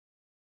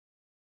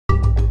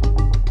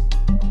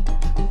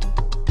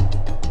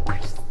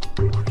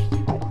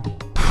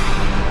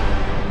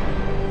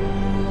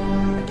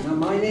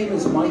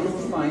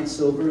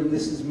Feinsilver, and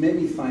this is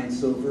Mimi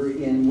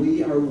Feinsilver, and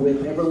we are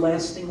with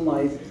Everlasting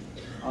Life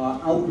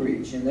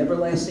Outreach. And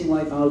Everlasting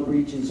Life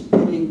Outreach is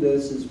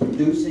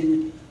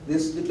producing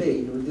this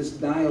debate, or this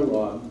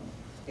dialogue.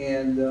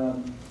 And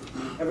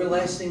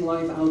Everlasting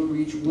Life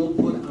Outreach will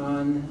put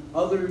on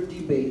other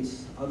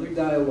debates, other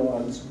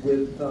dialogues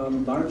with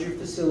larger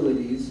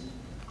facilities.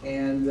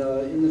 And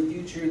in the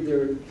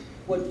future,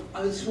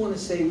 I just want to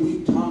say,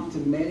 we've talked to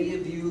many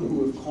of you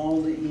who have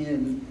called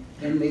in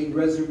and made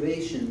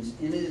reservations,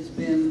 and it has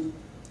been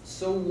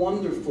so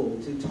wonderful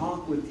to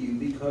talk with you,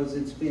 because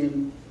it's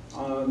been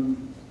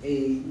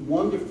a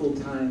wonderful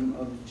time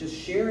of just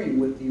sharing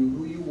with you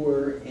who you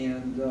were,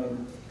 and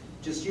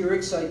just your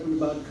excitement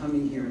about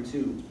coming here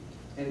too.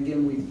 And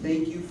again, we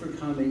thank you for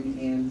coming,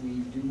 and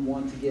we do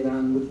want to get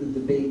on with the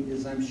debate,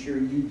 as I'm sure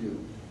you do.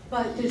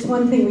 But there's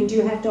one thing we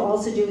do have to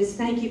also do is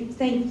thank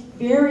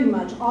very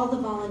much all the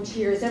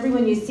volunteers,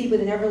 everyone you see with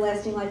an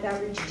Everlasting Life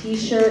Outreach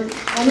t-shirt,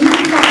 and even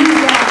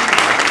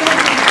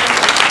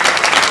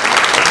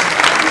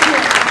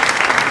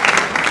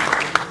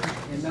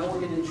And now we're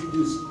going to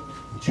introduce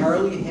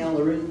Charlie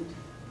Halloran,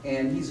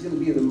 and he's going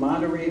to be the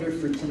moderator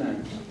for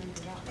tonight.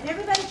 And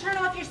everybody turn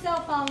off your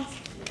cell phones.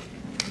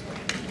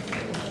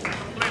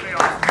 Completely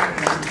off.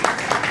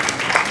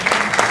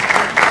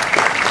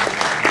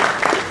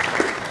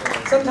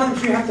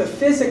 Sometimes you have to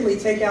physically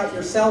take out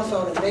your cell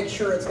phone and make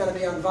sure it's going to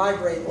be on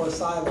vibrate or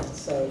silent.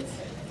 So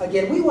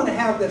again, we want to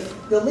have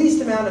the least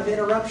amount of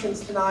interruptions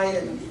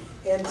tonight,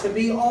 and to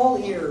be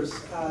all ears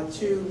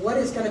to what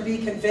is going to be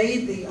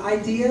conveyed, the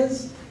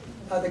ideas,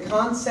 the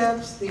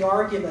concepts, the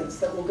arguments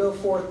that will go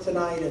forth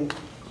tonight. And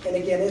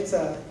again, it's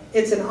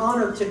an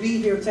honor to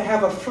be here, to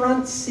have a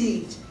front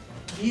seat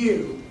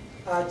view,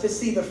 to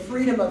see the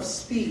freedom of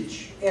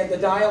speech and the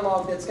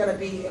dialogue that's going to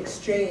be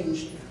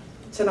exchanged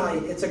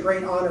tonight. It's a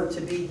great honor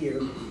to be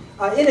here.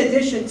 In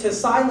addition to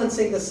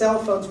silencing the cell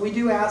phones, we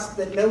do ask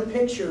that no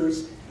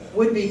pictures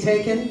would be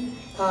taken.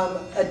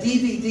 A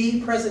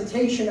DVD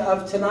presentation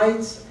of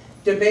tonight's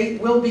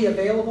debate will be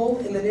available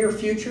in the near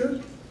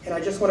future, and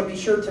I just want to be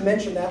sure to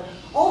mention that.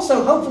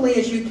 Also, hopefully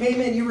as you came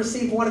in, you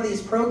received one of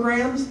these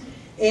programs,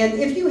 and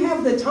if you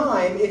have the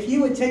time, if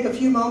you would take a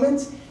few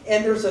moments,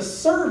 and there's a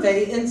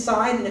survey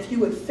inside, and if you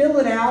would fill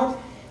it out,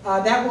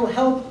 that will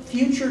help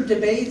future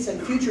debates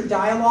and future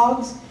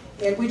dialogues.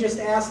 And we just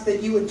ask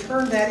that you would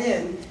turn that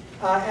in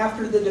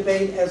after the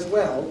debate as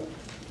well.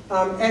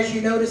 As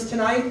you notice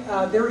tonight,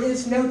 there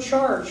is no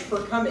charge for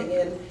coming,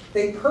 and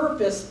they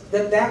purposed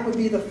that that would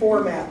be the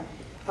format.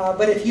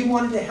 But if you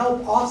wanted to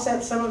help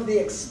offset some of the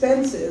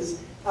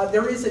expenses,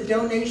 there is a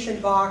donation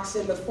box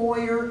in the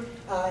foyer,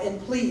 and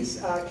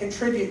please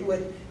contribute,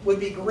 would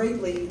be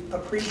greatly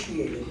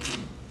appreciated.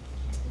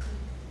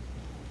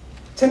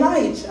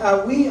 Tonight,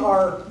 we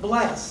are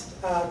blessed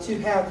to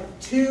have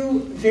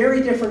two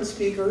very different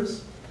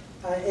speakers,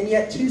 and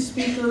yet two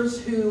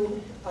speakers who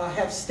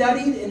have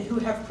studied and who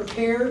have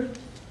prepared,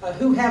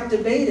 who have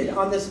debated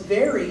on this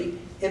very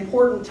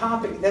important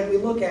topic that we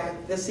look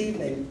at this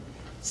evening.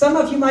 Some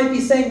of you might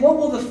be saying, what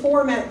will the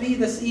format be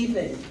this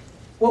evening?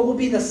 What will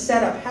be the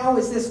setup? How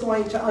is this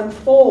going to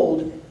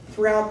unfold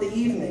throughout the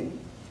evening?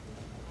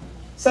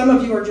 Some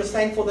of you are just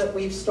thankful that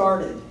we've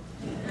started.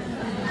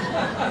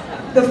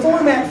 The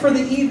format for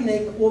the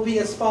evening will be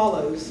as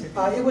follows.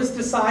 It was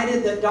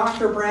decided that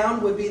Dr.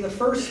 Brown would be the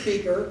first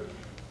speaker,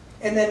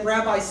 and then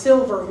Rabbi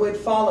Silver would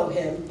follow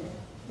him.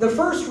 The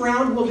first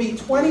round will be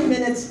 20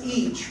 minutes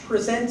each,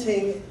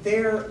 presenting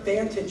their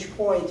vantage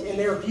point and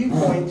their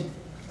viewpoint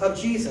of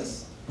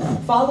Jesus.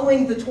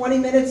 Following the 20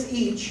 minutes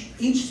each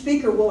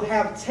speaker will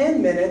have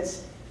 10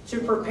 minutes to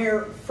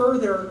prepare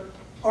further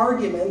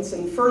arguments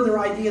and further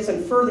ideas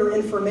and further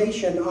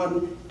information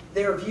on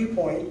their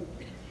viewpoint.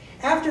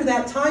 After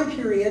that time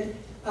period,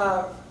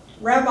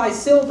 Rabbi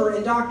Silver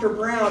and Dr.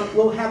 Brown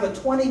will have a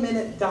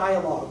 20-minute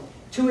dialogue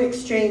to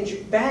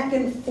exchange back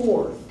and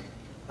forth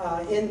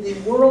in the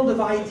world of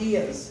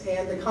ideas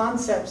and the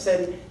concepts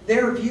and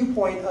their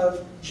viewpoint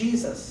of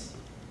Jesus.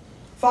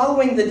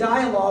 Following the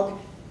dialogue,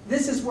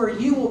 this is where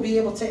you will be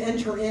able to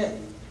enter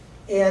in.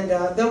 And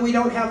though we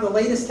don't have the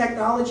latest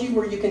technology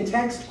where you can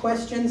text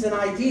questions and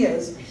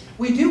ideas,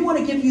 we do want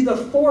to give you the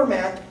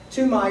format.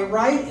 To my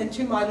right and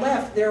to my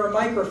left, there are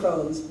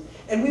microphones.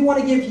 And we want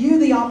to give you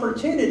the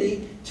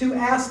opportunity to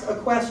ask a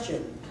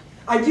question.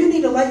 I do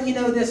need to let you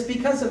know this,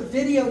 because of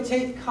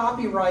videotape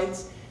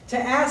copyrights, to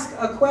ask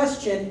a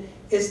question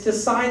is to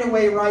sign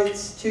away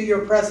rights to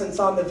your presence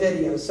on the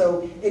video.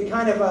 So it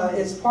kind of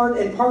is part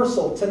and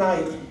parcel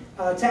tonight.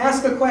 To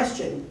ask a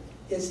question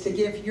is to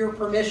give your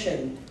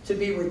permission to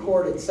be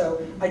recorded.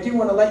 So I do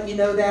want to let you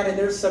know that, and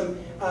there's some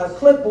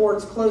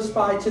clipboards close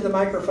by to the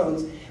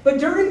microphones. But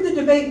during the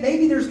debate,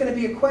 maybe there's going to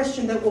be a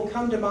question that will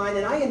come to mind,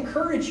 and I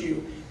encourage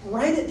you,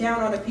 write it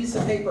down on a piece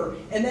of paper,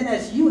 and then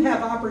as you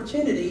have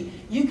opportunity,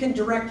 you can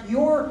direct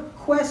your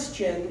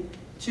question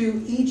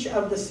to each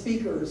of the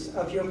speakers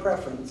of your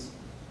preference.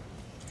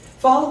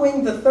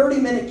 Following the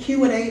 30-minute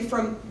Q&A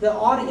from the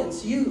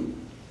audience,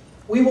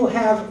 we will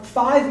have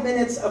 5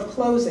 minutes of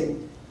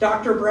closing.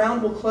 Dr.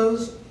 Brown will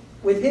close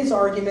with his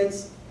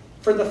arguments,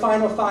 for the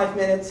final 5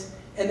 minutes,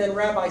 and then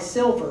Rabbi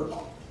Silver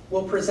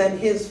will present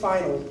his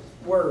final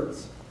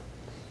words.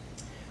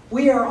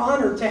 We are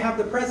honored to have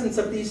the presence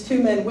of these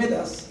two men with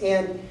us,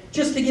 and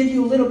just to give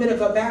you a little bit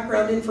of a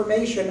background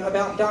information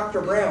about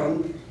Dr.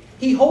 Brown,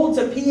 he holds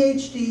a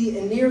PhD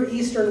in Near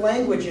Eastern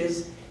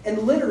languages and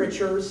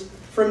literatures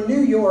from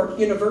New York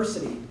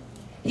University.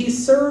 He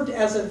served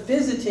as a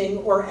visiting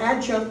or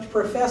adjunct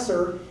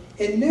professor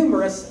in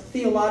numerous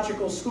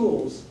theological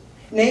schools,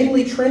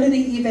 namely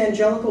Trinity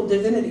Evangelical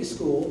Divinity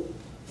School,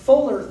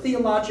 Fuller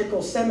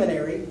Theological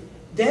Seminary,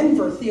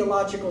 Denver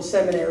Theological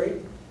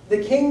Seminary,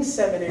 the King's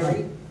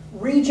Seminary,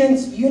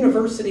 Regent's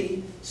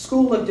University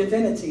School of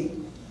Divinity,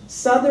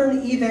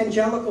 Southern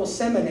Evangelical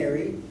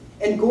Seminary,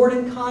 and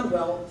Gordon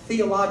Conwell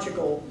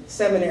Theological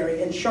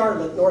Seminary in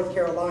Charlotte, North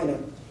Carolina.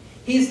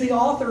 He's the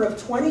author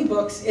of 20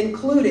 books,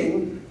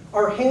 including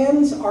Our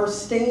Hands Are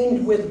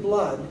Stained with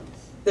Blood,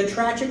 The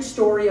Tragic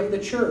Story of the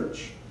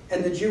Church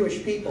and the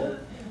Jewish People,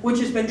 which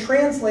has been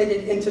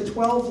translated into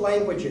 12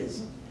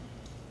 languages.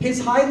 His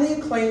highly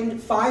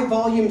acclaimed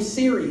 5-volume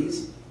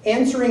series,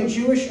 Answering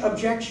Jewish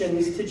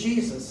Objections to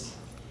Jesus,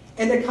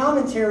 and a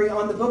commentary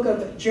on the book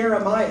of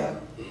Jeremiah,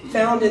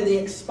 found in the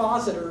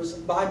Expositor's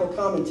Bible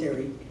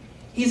Commentary.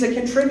 He's a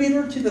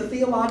contributor to the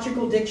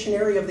Theological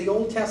Dictionary of the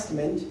Old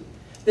Testament,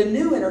 the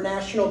New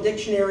International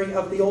Dictionary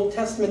of the Old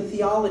Testament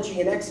Theology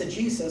and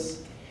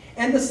Exegesis,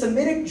 and the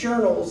Semitic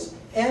journals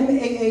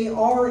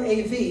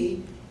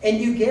Maarav and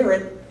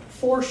Ugarit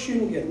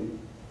Forschungen.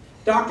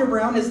 Dr.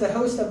 Brown is the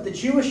host of the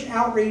Jewish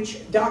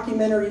Outreach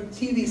documentary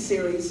TV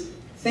series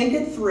Think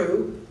It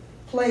Through,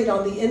 played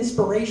on the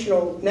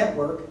Inspirational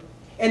Network,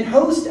 and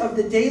host of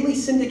the daily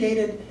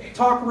syndicated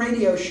talk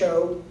radio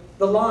show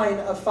The Line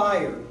of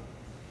Fire.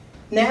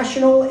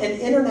 National and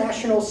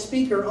international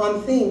speaker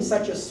on themes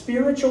such as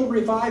spiritual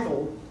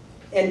revival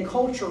and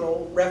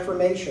cultural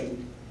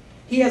reformation.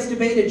 He has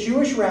debated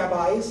Jewish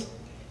rabbis,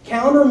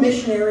 counter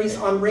missionaries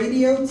on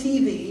radio,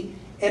 TV,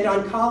 and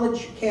on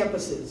college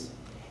campuses,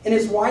 and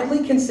is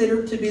widely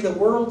considered to be the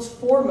world's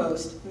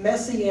foremost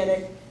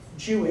Messianic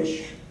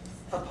Jewish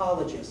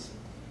apologist.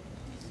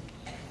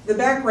 The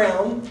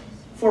background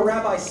for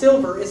Rabbi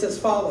Silver is as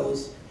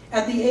follows.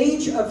 At the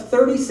age of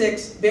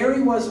 36,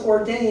 Barry was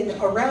ordained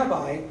a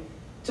rabbi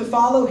to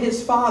follow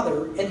his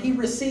father, and he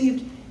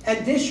received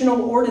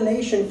additional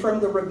ordination from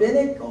the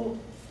Rabbinical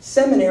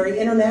Seminary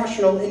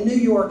International in New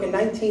York in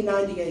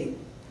 1998.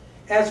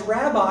 As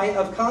rabbi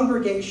of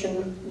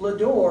Congregation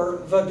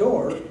Lador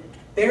Vador,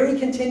 Barry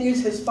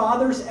continues his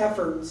father's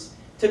efforts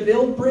to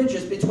build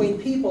bridges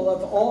between people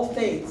of all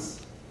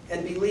faiths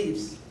and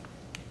beliefs.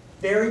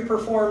 Barry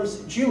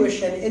performs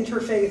Jewish and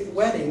interfaith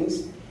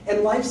weddings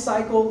and life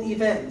cycle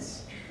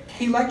events.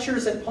 He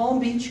lectures at Palm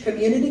Beach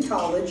Community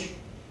College.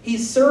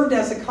 He's served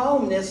as a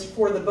columnist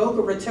for the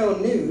Boca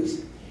Raton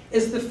News,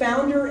 is the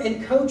founder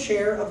and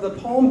co-chair of the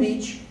Palm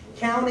Beach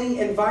County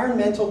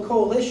Environmental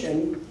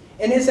Coalition,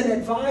 and is an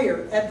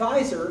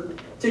advisor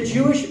to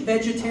Jewish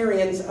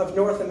Vegetarians of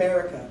North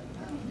America.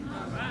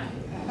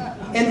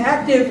 An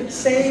active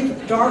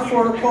Save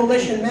Darfur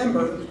Coalition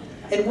member,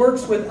 and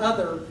works with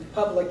other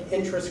public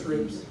interest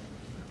groups.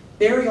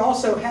 Barry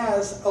also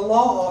has a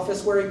law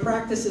office where he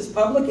practices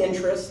public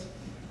interest,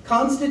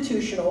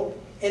 constitutional,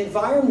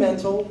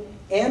 environmental,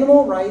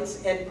 animal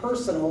rights, and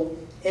personal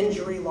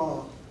injury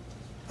law.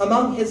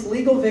 Among his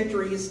legal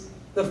victories,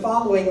 the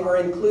following are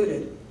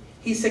included.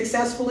 He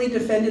successfully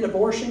defended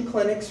abortion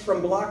clinics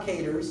from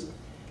blockaders,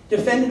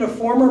 defended a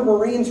former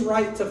Marine's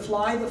right to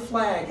fly the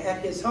flag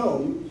at his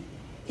home.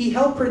 He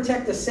helped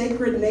protect a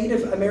sacred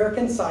Native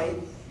American site,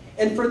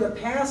 and for the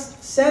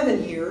past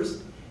 7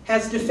 years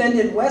has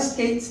defended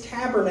Westgate's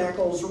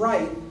Tabernacle's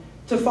right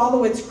to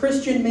follow its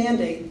Christian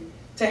mandate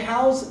to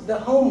house the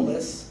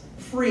homeless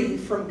free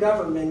from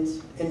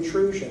government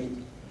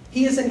intrusion.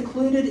 He is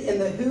included in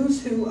the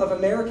who's who of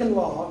American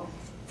law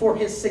for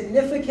his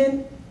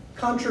significant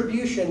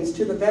contributions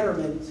to the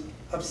betterment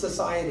of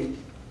society.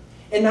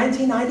 In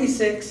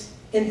 1996,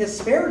 in his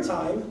spare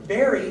time,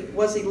 Barry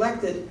was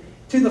elected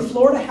to the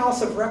Florida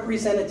House of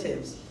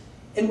Representatives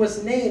and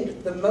was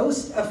named the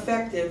most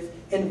effective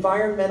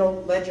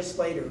environmental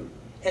legislator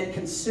and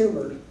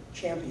consumer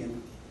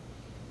champion.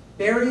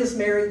 Barry is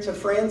married to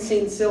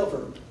Francine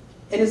Silver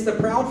and is the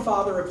proud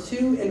father of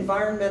 2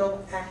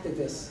 environmental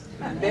activists,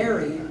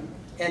 Barry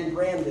and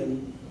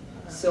Brandon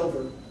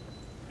Silver.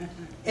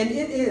 And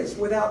it is,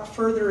 without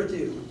further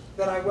ado,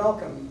 that I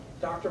welcome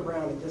Dr.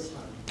 Brown at this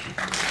time.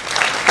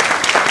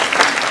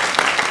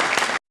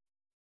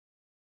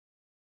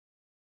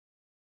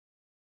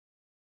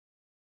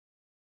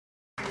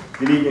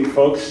 Good evening,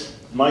 folks.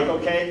 Mic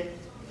okay?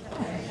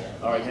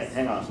 All right,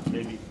 hang on.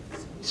 Maybe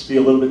speak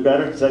a little bit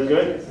better. Is that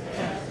good?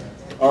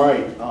 All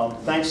right.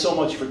 Thanks so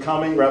much for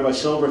coming. Rabbi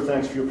Silver,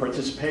 thanks for your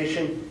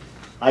participation.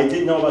 I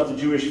did know about the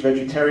Jewish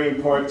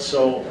vegetarian part,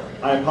 so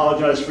I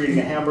apologize for eating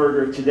a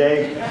hamburger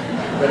today,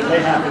 but it may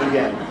happen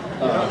again.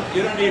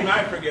 You don't need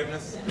my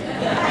forgiveness.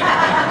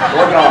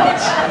 Or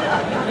God's.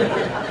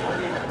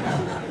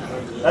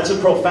 That's a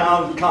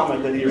profound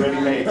comment that he already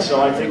made,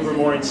 so I think we're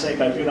more in sync.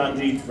 I do not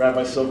need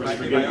Rabbi Silver's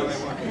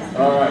forgiveness.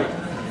 All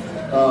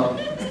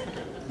right.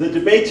 The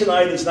debate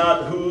tonight is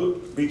not who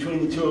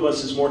between the two of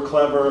us is more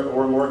clever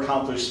or more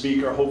accomplished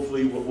speaker.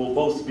 Hopefully we'll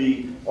both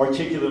be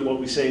articulate in what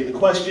we say. The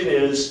question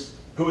is,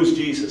 who is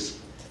Jesus?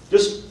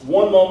 Just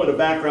one moment of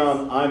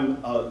background.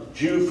 I'm a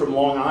Jew from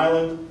Long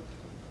Island,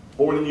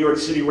 born in New York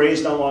City,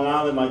 raised on Long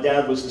Island. My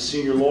dad was the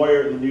senior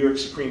lawyer in the New York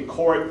Supreme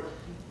Court.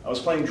 I was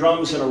playing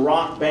drums in a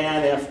rock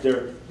band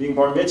after being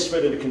bar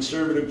mitzvahed at a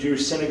conservative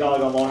Jewish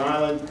synagogue on Long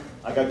Island.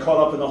 I got caught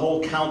up in the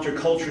whole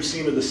counterculture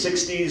scene of the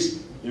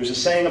 60s. There's a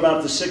saying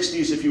about the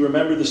 60s, if you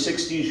remember the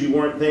 60s, you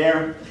weren't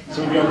there.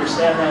 Some of you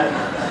understand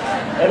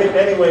that?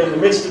 Anyway, in the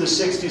midst of the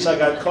 60s, I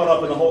got caught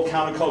up in the whole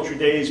counterculture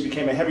days,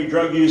 became a heavy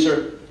drug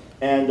user,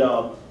 and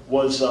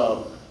was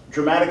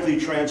dramatically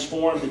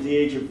transformed at the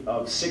age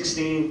of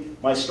 16.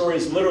 My story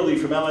is literally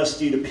from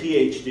LSD to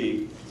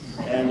PhD,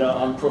 and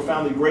I'm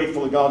profoundly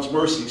grateful to God's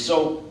mercy.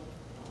 So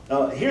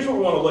here's what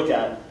we want to look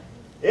at.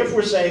 If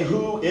we're saying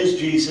who is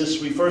Jesus,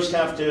 we first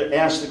have to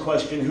ask the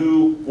question,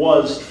 who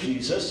was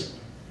Jesus?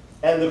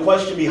 And the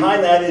question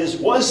behind that is,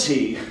 was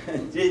he?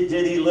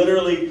 Did he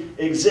literally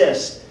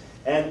exist?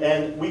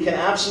 And we can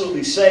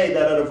absolutely say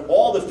that out of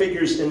all the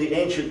figures in the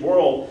ancient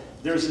world,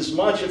 there's as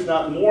much, if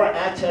not more,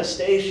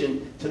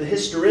 attestation to the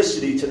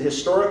historicity, to the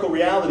historical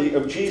reality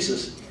of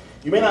Jesus.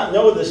 You may not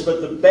know this, but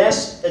the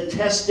best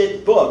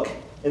attested book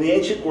in the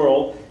ancient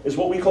world is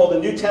what we call the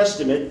New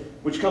Testament,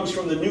 which comes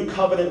from the New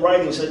Covenant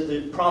writings that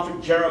the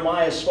prophet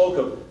Jeremiah spoke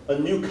of, a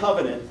new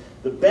covenant.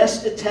 The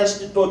best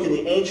attested book in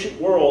the ancient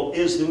world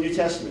is the New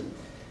Testament.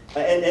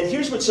 And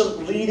here's what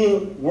some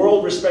leading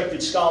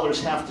world-respected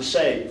scholars have to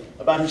say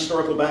about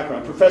historical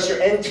background.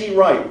 Professor N.T.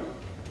 Wright,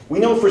 we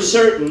know for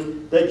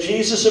certain that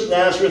Jesus of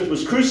Nazareth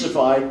was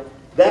crucified.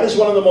 That is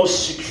one of the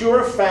most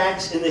secure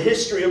facts in the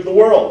history of the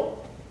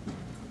world.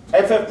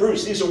 F.F.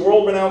 Bruce, these are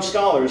world-renowned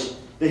scholars.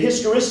 The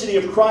historicity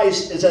of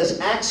Christ is as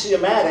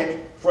axiomatic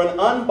for an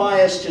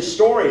unbiased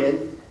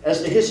historian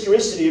as the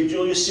historicity of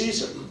Julius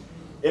Caesar.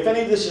 If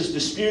any of this is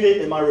disputed,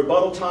 in my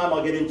rebuttal time,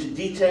 I'll get into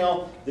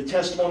detail the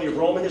testimony of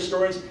Roman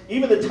historians.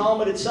 Even the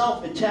Talmud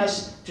itself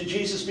attests to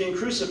Jesus being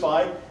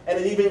crucified, and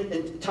it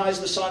even ties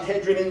the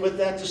Sanhedrin in with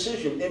that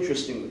decision,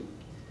 interestingly.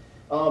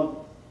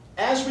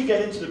 As we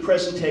get into the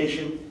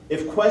presentation,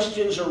 if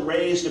questions are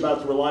raised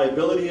about the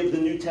reliability of the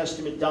New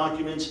Testament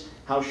documents,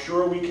 how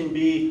sure we can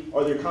be,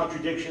 are there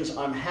contradictions,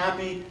 I'm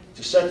happy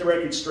to set the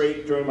record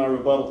straight during my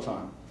rebuttal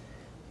time.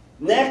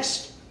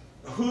 Next,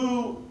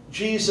 who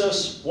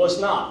Jesus was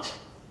not.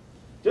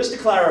 Just to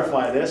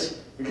clarify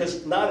this,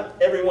 because not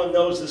everyone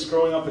knows this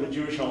growing up in a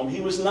Jewish home,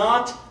 he was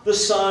not the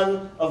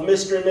son of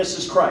Mr. and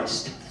Mrs.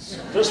 Christ.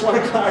 Just want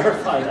to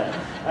clarify that.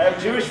 I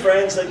have Jewish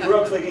friends that grew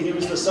up thinking he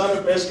was the son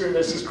of Mr. and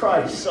Mrs.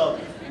 Christ. So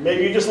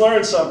maybe you just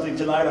learned something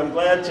tonight. I'm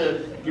glad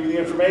to give you the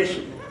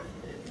information.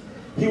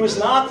 He was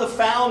not the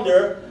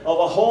founder of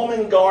a home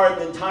and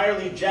garden,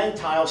 entirely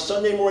Gentile,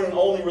 Sunday morning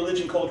only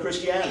religion called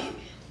Christianity.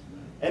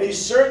 And he's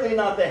certainly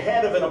not the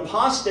head of an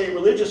apostate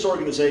religious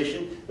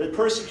organization that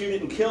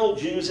persecuted and killed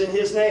Jews in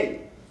his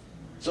name.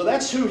 So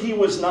that's who he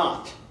was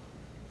not.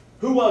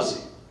 Who was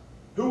he?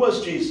 Who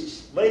was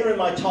Jesus? Later in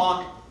my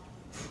talk,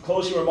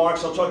 closing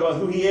remarks, I'll talk about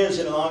who he is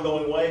in an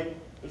ongoing way.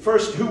 But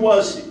first, who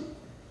was he?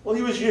 Well,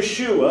 he was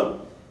Yeshua.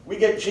 We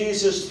get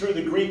Jesus through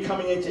the Greek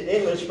coming into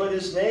English, but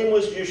his name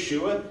was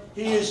Yeshua.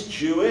 He is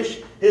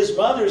Jewish. His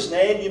mother's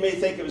name, you may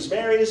think it was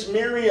Mary, is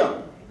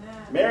Miriam.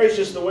 Mary is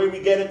just the way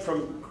we get it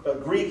from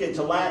Greek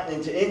into Latin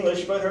into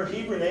English, but her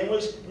Hebrew name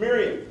was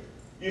Miriam.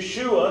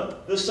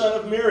 Yeshua, the son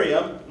of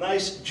Miriam,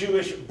 nice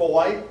Jewish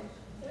boy,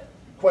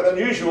 quite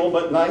unusual,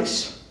 but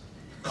nice,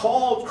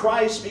 called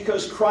Christ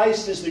because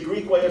Christ is the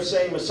Greek way of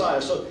saying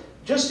Messiah. So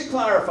just to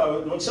clarify,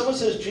 when someone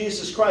says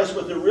Jesus Christ,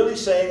 what they're really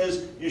saying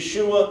is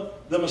Yeshua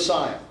the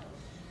Messiah.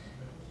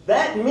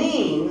 That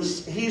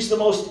means he's the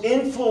most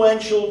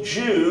influential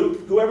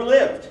Jew who ever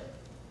lived.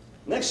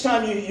 Next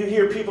time you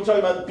hear people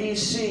talking about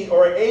BC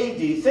or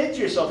AD, think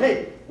to yourself,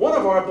 hey, one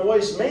of our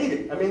boys made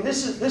it. I mean,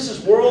 this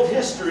is world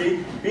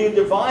history being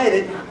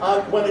divided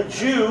on when a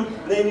Jew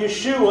named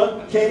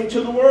Yeshua came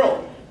to the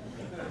world.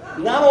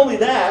 Not only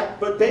that,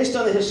 but based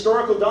on the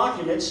historical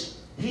documents,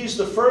 he's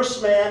the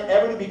first man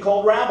ever to be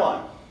called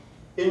rabbi.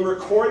 In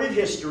recorded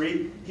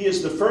history, he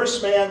is the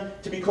first man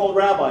to be called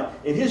rabbi.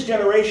 In his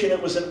generation,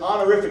 it was an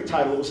honorific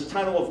title. It was a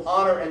title of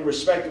honor and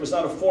respect. It was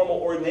not a formal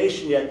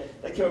ordination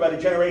yet. That came about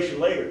a generation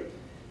later.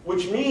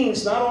 Which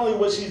means not only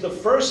was he the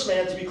first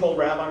man to be called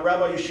rabbi,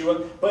 Rabbi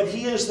Yeshua, but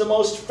he is the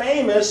most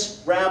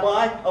famous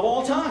rabbi of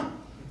all time.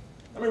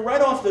 I mean, right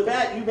off the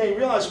bat, you may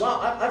realize, wow,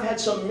 I've had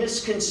some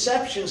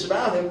misconceptions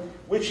about him,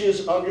 which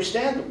is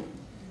understandable.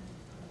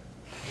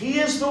 He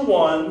is the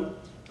one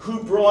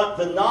who brought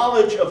the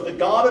knowledge of the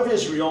God of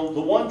Israel,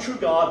 the one true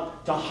God,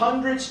 to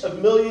hundreds of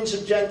millions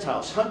of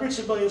Gentiles, hundreds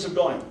of millions of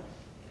goyim.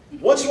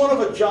 What's one of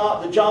the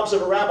jobs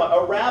of a rabbi?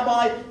 A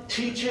rabbi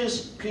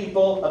teaches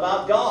people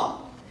about God.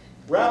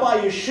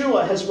 Rabbi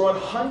Yeshua has brought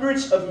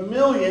hundreds of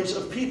millions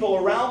of people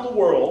around the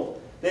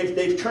world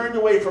They've turned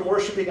away from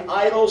worshiping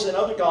idols and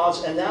other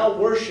gods and now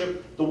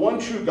worship the one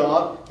true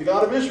God, the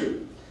God of Israel.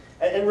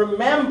 And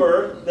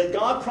remember that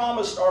God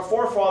promised our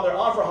forefather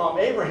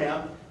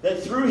Abraham,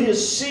 that through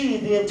his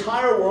seed the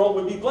entire world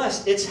would be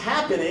blessed. It's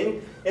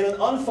happening in an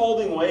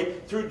unfolding way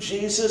through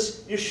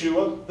Jesus,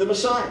 Yeshua, the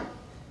Messiah.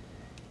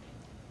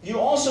 You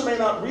also may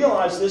not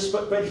realize this,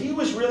 but he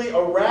was really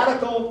a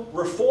radical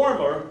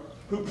reformer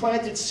who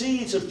planted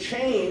seeds of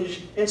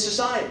change in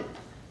society.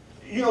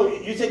 You know,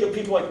 you think of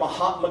people like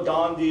Mahatma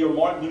Gandhi or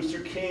Martin Luther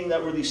King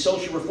that were these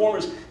social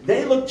reformers.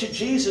 They looked to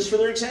Jesus for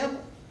their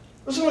example.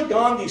 Listen to what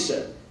Gandhi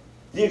said.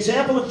 The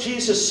example of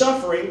Jesus'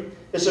 suffering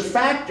is a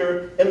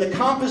factor in the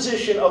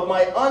composition of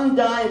my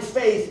undying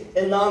faith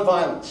in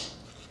nonviolence.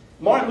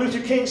 Martin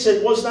Luther King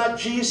said, was not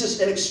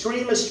Jesus an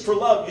extremist for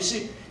love? You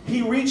see,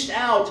 he reached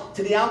out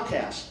to the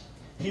outcast.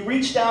 He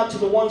reached out to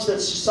the ones that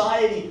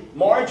society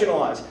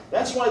marginalized.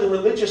 That's why the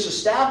religious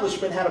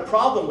establishment had a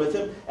problem with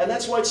him, and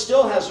that's why it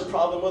still has a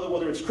problem with it,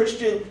 whether it's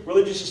Christian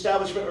religious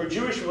establishment or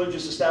Jewish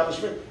religious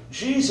establishment.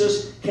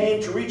 Jesus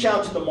came to reach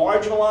out to the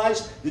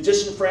marginalized, the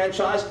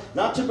disenfranchised,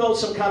 not to build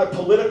some kind of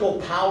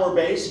political power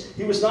base.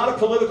 He was not a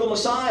political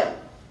Messiah.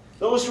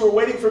 Those who were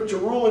waiting for him to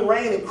rule and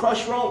reign and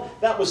crush Rome,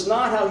 that was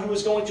not how he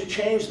was going to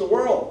change the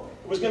world.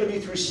 It was going to be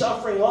through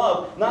suffering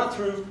love, not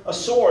through a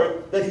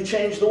sword, that he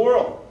changed the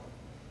world.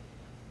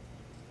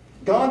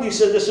 Gandhi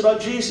said this about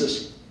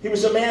Jesus. He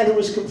was a man who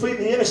was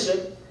completely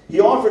innocent. He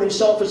offered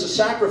himself as a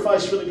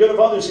sacrifice for the good of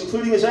others,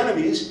 including his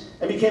enemies,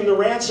 and became the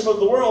ransom of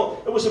the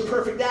world. It was a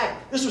perfect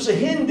act. This was a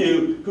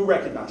Hindu who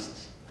recognized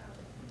this.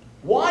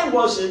 Why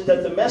was it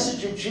that the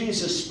message of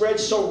Jesus spread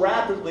so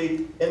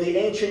rapidly in the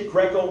ancient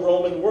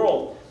Greco-Roman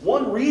world?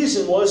 One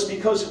reason was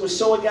because it was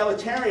so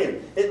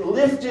egalitarian. It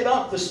lifted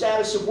up the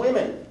status of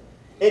women.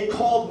 It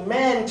called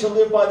men to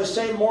live by the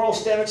same moral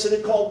standards that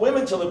it called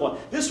women to live by.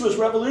 This was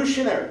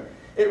revolutionary.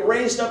 It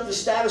raised up the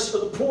status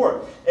of the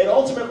poor. It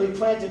ultimately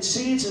planted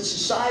seeds in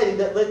society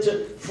that led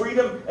to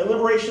freedom and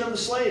liberation of the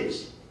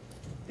slaves.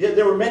 Yet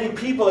there were many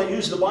people that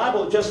used the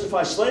Bible to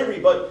justify slavery,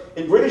 but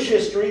in British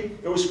history,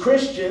 it was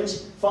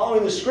Christians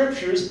following the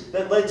scriptures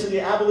that led to the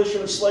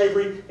abolition of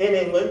slavery in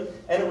England,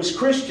 and it was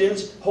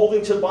Christians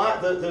holding to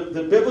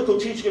the biblical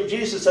teaching of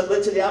Jesus that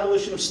led to the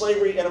abolition of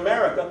slavery in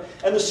America,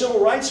 and the civil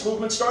rights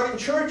movement started in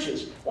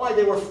churches. Why?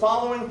 They were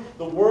following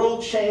the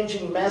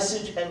world-changing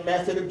message and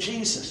method of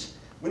Jesus.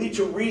 We need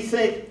to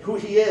rethink who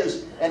he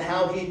is and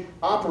how he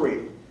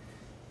operated.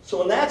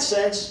 So in that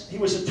sense, he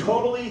was a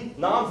totally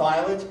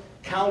nonviolent,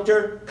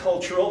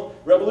 counter-cultural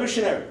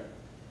revolutionary.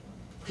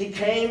 He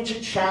came to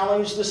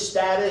challenge the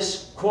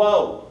status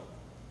quo.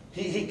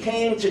 He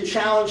came to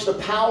challenge the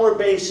power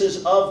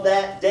bases of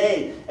that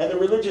day and the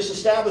religious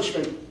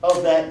establishment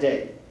of that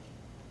day.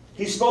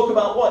 He spoke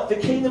about what? The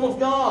kingdom of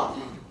God.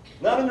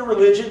 Not in the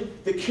religion,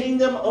 the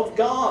kingdom of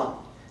God.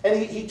 And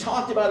he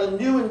talked about a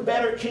new and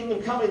better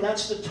kingdom coming.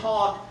 That's the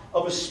talk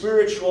of a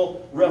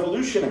spiritual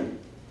revolutionary.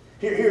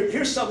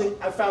 Here's something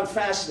I found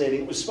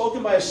fascinating. It was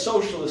spoken by a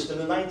socialist in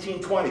the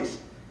 1920s.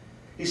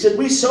 He said,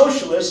 we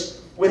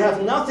socialists would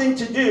have nothing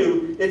to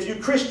do if you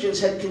Christians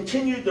had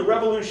continued the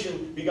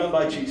revolution begun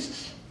by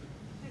Jesus.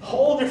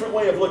 Whole different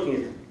way of looking at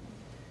it.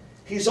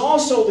 He's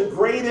also the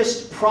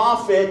greatest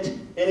prophet in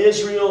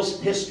Israel's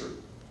history.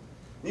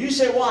 You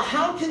say, well,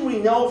 how can we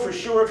know for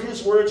sure if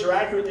his words are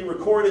accurately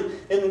recorded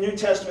in the New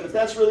Testament? If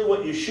that's really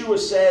what Yeshua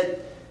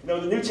said, you know,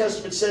 the New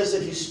Testament says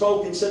that he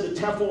spoke and said the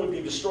temple would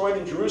be destroyed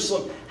in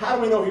Jerusalem. How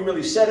do we know he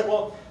really said it?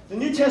 Well, the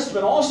New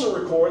Testament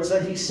also records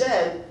that he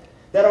said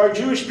that our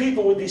Jewish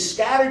people would be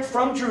scattered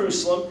from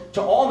Jerusalem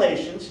to all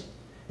nations.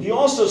 He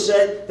also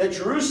said that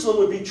Jerusalem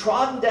would be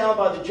trodden down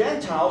by the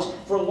Gentiles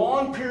for a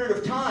long period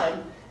of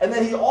time. And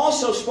then he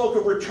also spoke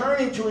of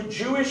returning to a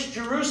Jewish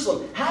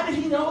Jerusalem. How did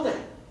he know that?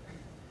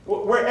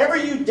 Wherever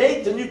you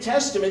date the New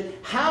Testament,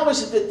 how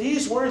is it that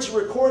these words are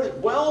recorded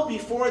well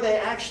before they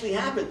actually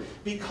happened?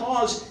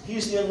 Because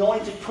he's the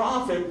anointed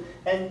prophet,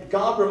 and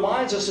God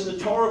reminds us in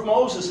the Torah of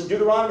Moses in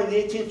Deuteronomy,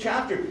 the 18th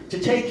chapter, to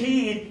take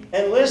heed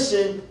and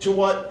listen to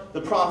what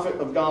the prophet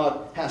of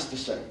God has to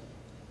say.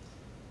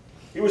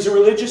 He was a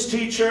religious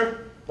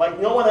teacher like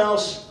no one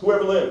else who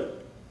ever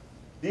lived.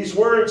 These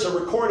words are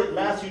recorded in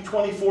Matthew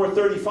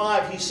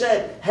 24:35. He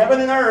said, heaven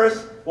and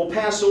earth will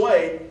pass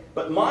away,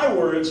 but my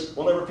words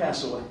will never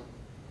pass away.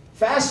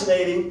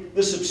 Fascinating,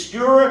 this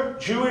obscure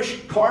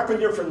Jewish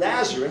carpenter from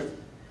Nazareth,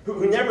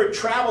 who never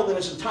traveled in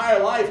his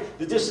entire life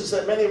the distance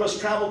that many of us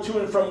travel to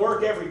and from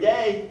work every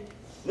day,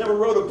 never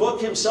wrote a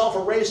book himself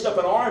or raised up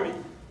an army,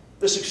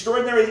 this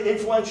extraordinary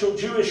influential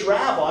Jewish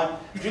rabbi,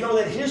 do you know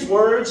that his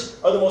words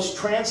are the most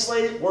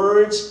translated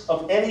words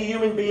of any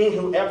human being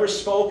who ever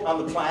spoke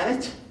on the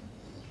planet?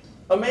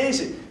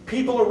 Amazing.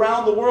 People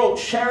around the world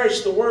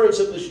cherish the words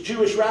of this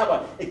Jewish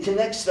rabbi. It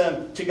connects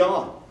them to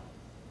God.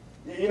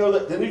 You know,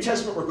 the New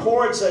Testament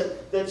records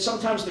that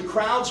sometimes the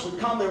crowds would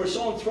come. They were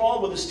so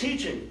enthralled with his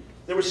teaching.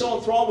 They were so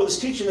enthralled with his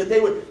teaching that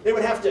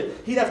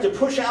he'd have to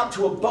push out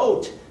to a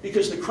boat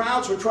because the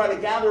crowds would try to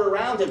gather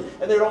around him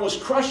and they'd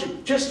almost crush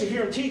him just to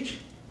hear him teach.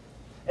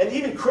 And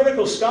even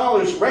critical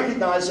scholars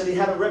recognize that he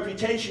had a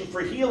reputation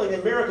for healing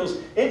and miracles.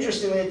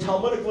 Interestingly, in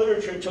Talmudic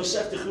literature, in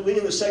Tosefta Chulin,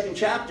 in the 2nd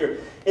chapter,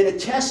 it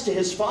attests to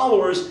his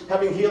followers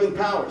having healing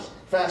powers.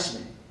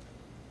 Fascinating.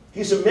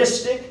 He's a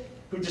mystic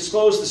who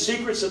disclosed the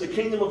secrets of the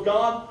kingdom of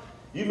God.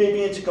 You may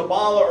be into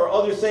Kabbalah or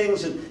other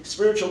things and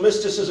spiritual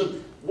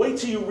mysticism. Wait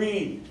till you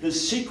read the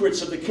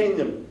secrets of the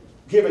kingdom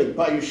given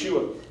by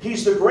Yeshua.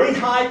 He's the great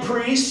high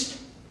priest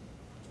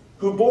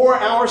who bore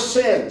our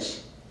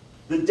sins.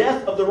 The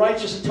death of the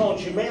righteous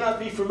atones. You may not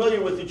be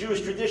familiar with the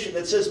Jewish tradition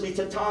that says,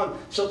 Mitatan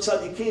shel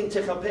tzadikim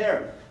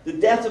techaper. The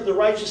death of the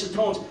righteous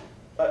atones.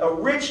 A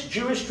rich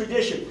Jewish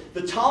tradition.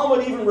 The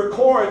Talmud even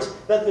records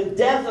that the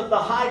death of the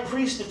high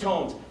priest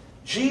atones.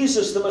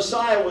 Jesus, the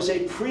Messiah, was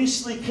a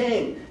priestly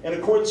king in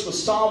accordance with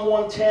Psalm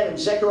 110 and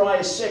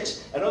Zechariah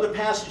 6 and other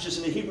passages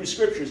in the Hebrew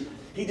Scriptures.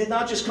 He did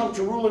not just come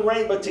to rule and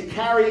reign, but to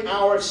carry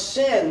our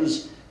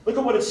sins. Look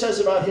at what it says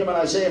about him in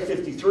Isaiah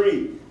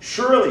 53.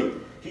 Surely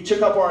he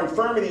took up our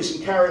infirmities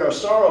and carried our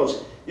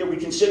sorrows. Yet we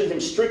considered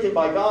him stricken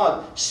by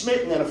God,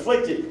 smitten and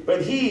afflicted.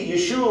 But he,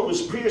 Yeshua,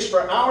 was pierced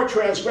for our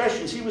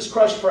transgressions. He was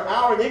crushed for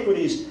our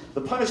iniquities.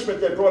 The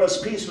punishment that brought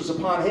us peace was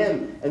upon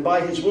him, and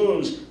by his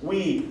wounds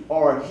we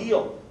are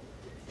healed.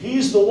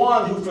 He's the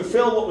one who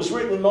fulfilled what was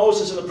written in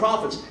Moses and the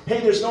prophets.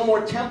 Hey, there's no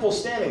more temple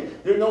standing.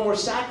 There are no more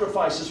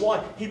sacrifices.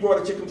 Why? He brought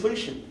it to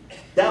completion.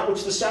 That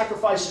which the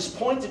sacrifices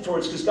pointed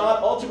towards, because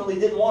God ultimately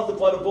didn't want the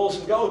blood of bulls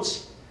and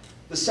goats.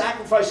 The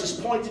sacrifices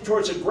pointed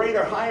towards a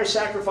greater, higher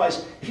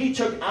sacrifice. He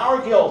took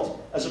our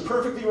guilt as a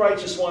perfectly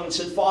righteous one and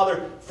said,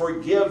 Father,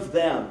 forgive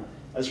them.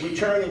 As we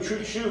turn in true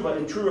tshuva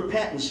and true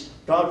repentance,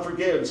 God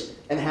forgives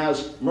and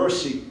has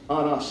mercy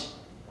on us.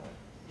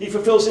 He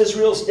fulfills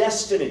Israel's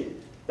destiny.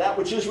 That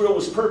which Israel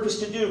was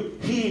purposed to do,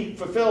 he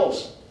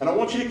fulfills. And I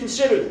want you to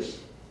consider this.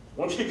 I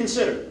want you to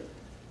consider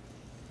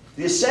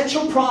the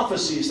essential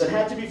prophecies that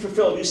had to be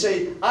fulfilled. You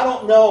say, I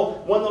don't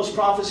know when those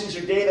prophecies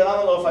are dated. I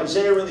don't know if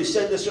Isaiah really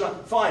said this or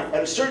not. Fine.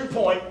 At a certain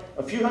point,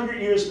 a few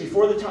hundred years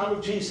before the time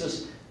of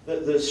Jesus,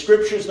 the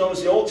scriptures known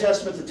as the Old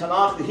Testament, the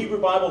Tanakh, the Hebrew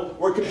Bible,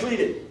 were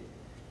completed.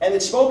 And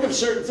it spoke of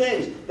certain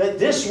things. That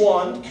this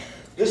one,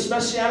 this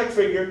Messianic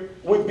figure,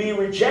 would be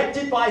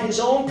rejected by his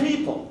own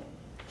people.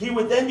 He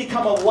would then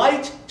become a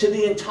light to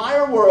the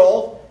entire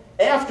world,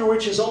 after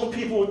which his own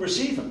people would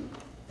receive him.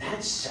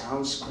 That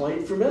sounds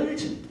quite familiar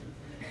to me.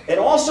 It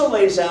also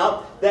lays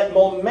out that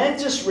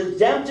momentous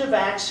redemptive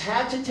acts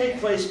had to take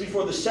place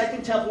before the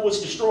second temple was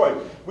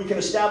destroyed. We can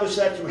establish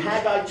that through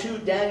Haggai 2,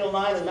 Daniel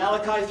 9, and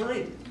Malachi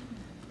 3.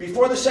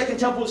 Before the second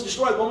temple was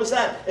destroyed, when was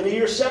that? In the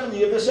year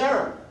 70 of this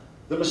era.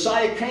 The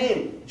Messiah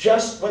came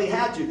just when he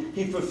had to.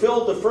 He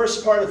fulfilled the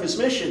first part of his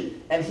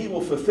mission, and he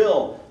will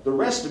fulfill the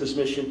rest of his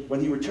mission when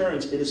he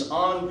returns. It is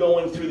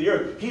ongoing through the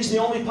earth. He's the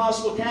only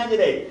possible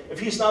candidate. If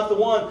he's not the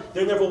one,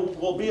 there never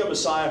will be a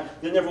Messiah.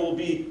 There never will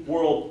be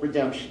world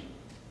redemption.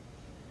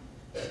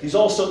 He's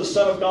also the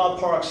Son of God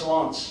par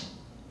excellence.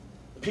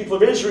 The people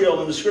of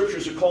Israel in the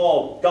scriptures are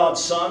called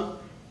God's Son.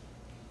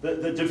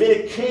 The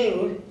Davidic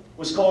king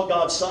was called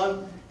God's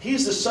Son.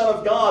 He's the Son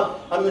of God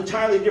on an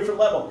entirely different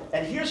level.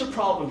 And here's a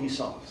problem he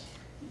solves.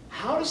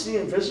 How does the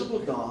invisible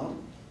God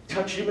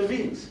touch human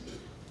beings?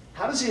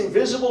 How does the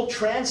invisible,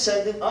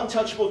 transcendent,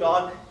 untouchable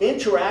God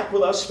interact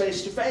with us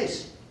face to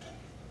face?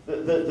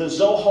 The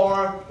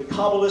Zohar, the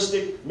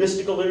Kabbalistic,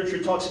 mystical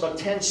literature talks about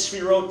 10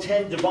 sphirot,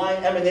 10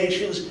 divine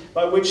emanations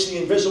by which the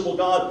invisible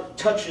God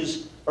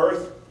touches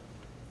earth.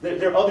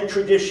 There are other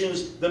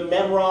traditions, the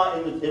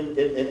Memra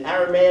in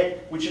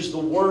Aramaic, which is the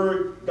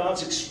word,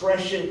 God's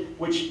expression,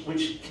 which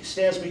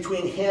stands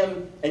between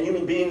him and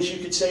human beings,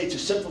 you could say, to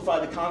simplify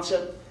the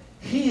concept.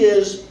 He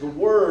is the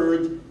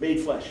Word made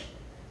flesh.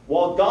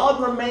 While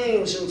God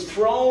remains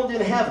enthroned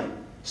in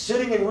heaven,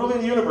 sitting and ruling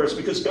the universe,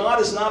 because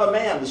God is not a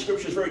man, the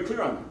scripture is very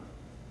clear on that.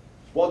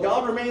 While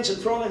God remains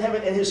enthroned in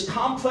heaven in his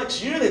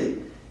complex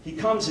unity, he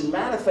comes and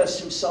manifests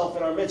himself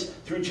in our midst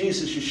through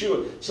Jesus,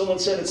 Yeshua. Someone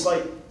said it's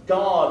like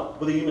God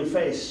with a human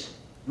face.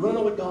 You want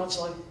to know what God's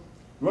like?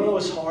 You want to know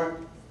his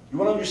heart? You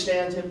want to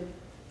understand him?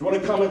 You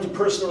want to come into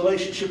personal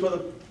relationship with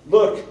him?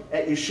 Look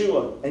at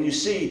Yeshua, and you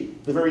see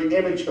the very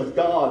image of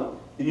God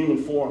in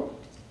human form.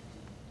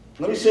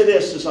 Let me say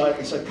this as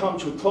I come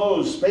to a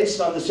close. Based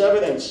on this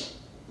evidence,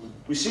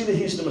 we see that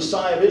he's the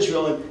Messiah of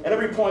Israel. And at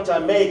every point I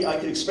make, I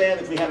could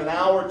expand if we had an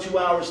hour, 2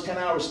 hours, 10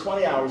 hours,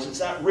 20 hours. It's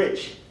that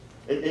rich.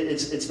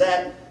 It's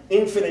that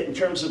infinite in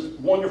terms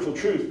of wonderful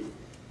truth.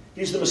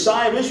 He's the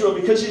Messiah of Israel.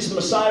 Because he's the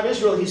Messiah of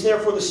Israel, he's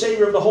therefore the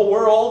Savior of the whole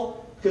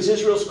world. Because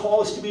Israel's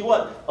call is to be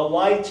what? A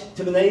light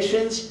to the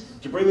nations,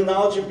 to bring the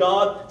knowledge of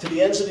God to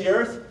the ends of the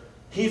earth.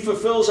 He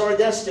fulfills our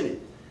destiny.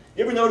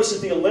 You ever notice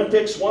at the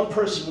Olympics, one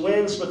person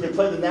wins, but they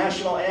play the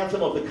national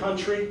anthem of the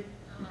country?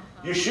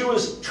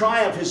 Yeshua's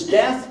triumph, his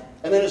death,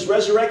 and then his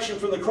resurrection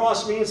from the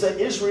cross means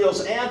that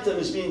Israel's anthem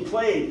is being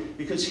played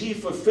because he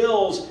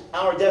fulfills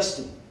our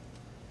destiny.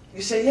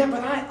 You say, yeah,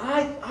 but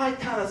I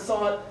kind of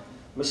thought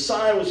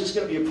Messiah was just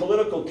going to be a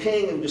political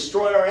king and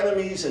destroy our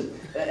enemies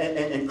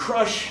and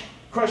crush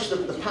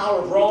the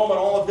power of Rome and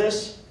all of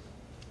this.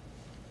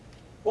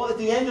 Well, at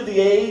the end of the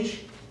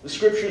age, the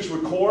scriptures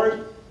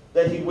record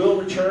that he will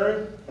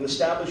return and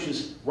establish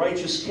his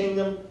righteous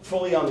kingdom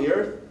fully on the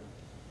earth.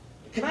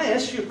 Can I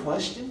ask you a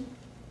question?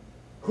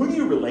 Who do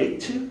you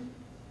relate to?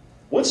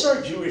 What's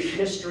our Jewish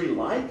history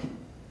like?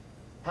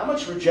 How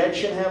much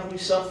rejection have we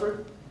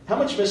suffered? How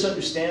much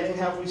misunderstanding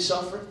have we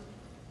suffered?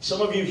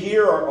 Some of you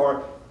here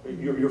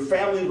your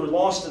family were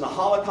lost in the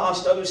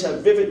Holocaust. Others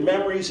have vivid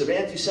memories of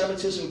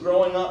anti-Semitism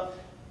growing up.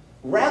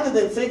 Rather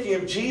than thinking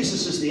of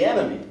Jesus as the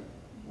enemy,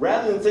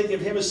 rather than thinking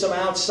of him as some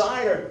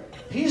outsider,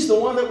 he's the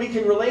one that we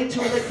can relate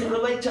to and that can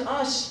relate to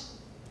us.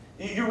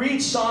 You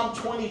read Psalm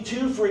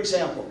 22, for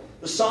example,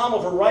 the Psalm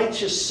of a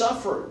righteous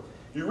sufferer.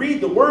 You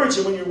read the words,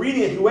 and when you're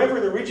reading it, whoever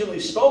it originally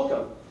spoke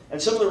of, and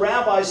some of the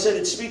rabbis said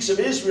it speaks of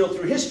Israel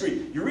through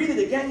history, you read it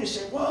again, you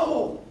say,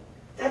 whoa,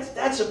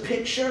 that's a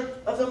picture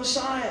of the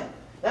Messiah.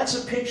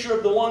 That's a picture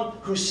of the one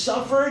who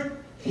suffered.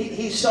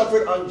 He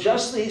suffered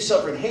unjustly. He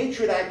suffered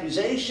hatred,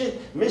 accusation,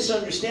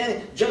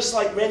 misunderstanding, just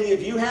like many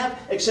of you have,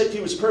 except he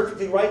was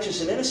perfectly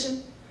righteous and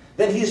innocent.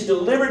 Then he's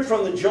delivered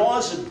from the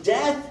jaws of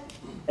death.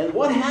 And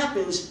what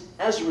happens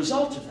as a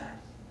result of that?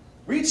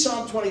 Read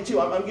Psalm 22.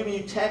 I'm giving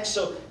you text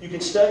so you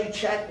can study,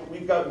 check.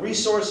 We've got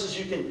resources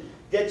you can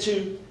get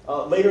to.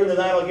 Later in the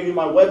night, I'll give you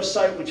my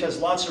website, which has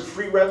lots of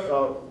free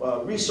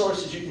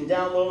resources you can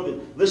download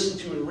and listen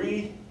to and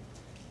read.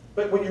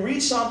 But when you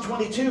read Psalm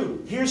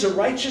 22, here's a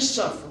righteous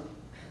sufferer,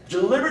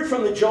 delivered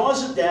from the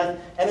jaws of death,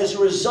 and as a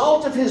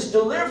result of his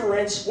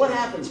deliverance, what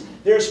happens?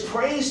 There's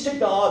praise to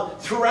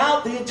God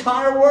throughout the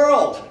entire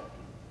world.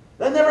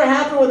 That never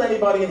happened with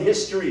anybody in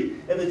history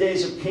in the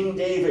days of King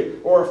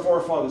David or our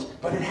forefathers,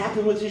 but it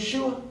happened with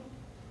Yeshua.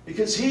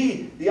 Because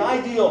he, the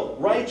ideal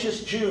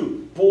righteous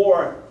Jew,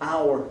 bore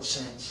our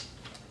sins.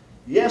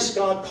 Yes,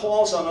 God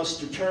calls on us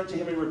to turn to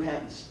him in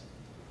repentance.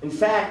 In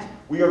fact,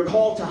 we are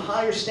called to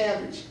higher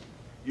standards.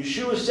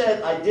 Yeshua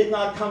said, I did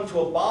not come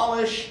to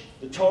abolish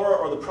the Torah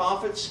or the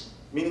prophets,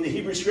 meaning the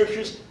Hebrew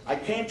Scriptures. I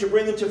came to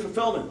bring them to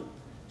fulfillment.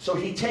 So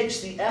he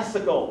takes the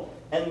ethical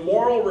and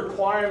moral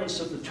requirements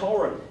of the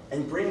Torah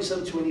and brings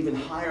them to an even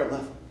higher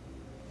level.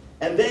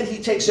 And then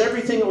he takes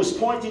everything it was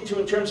pointing to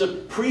in terms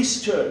of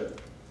priesthood,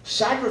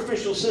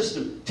 sacrificial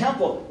system,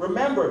 temple.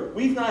 Remember,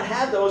 we've not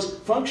had those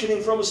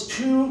functioning for almost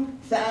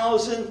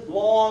 2,000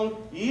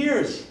 long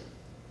years.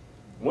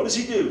 What does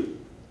he do?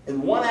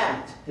 In one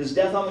act, his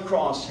death on the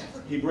cross,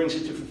 he brings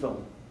it to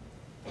fulfillment.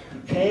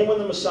 He came when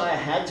the Messiah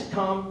had to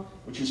come,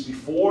 which is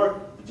before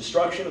the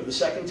destruction of the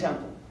second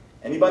temple.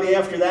 Anybody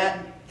after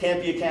that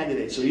can't be a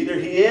candidate. So either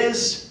he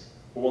is,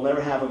 or we'll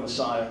never have a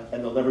Messiah,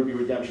 and there'll never be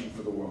redemption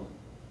for the world.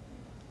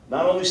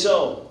 Not only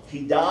so,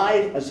 he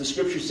died, as the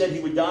Scripture said he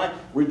would die,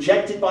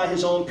 rejected by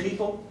his own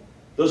people.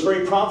 Those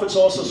very prophets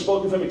also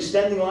spoke of him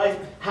extending life.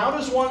 How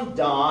does one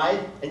die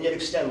and yet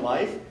extend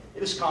life?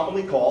 It is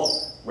commonly called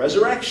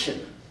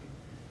resurrection.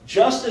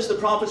 Just as the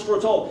prophets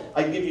foretold.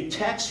 I can give you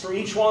text for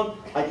each one.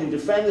 I can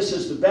defend this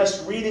as the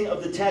best reading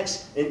of the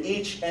text in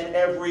each and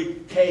every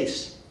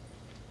case.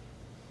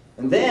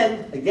 And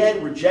then,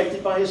 again,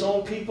 rejected by his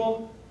own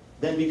people,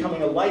 then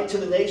becoming a light to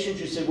the nations.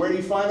 You say, where do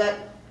you find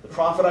that? The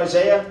prophet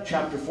Isaiah,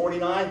 chapter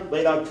 49,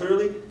 laid out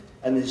clearly.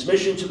 And his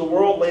mission to the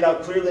world laid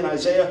out clearly in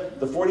Isaiah,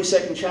 the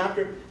 42nd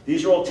chapter.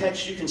 These are all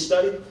texts you can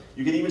study.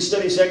 You can even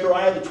study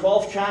Zechariah, the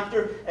 12th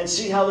chapter, and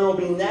see how there will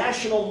be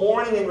national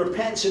mourning and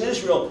repentance in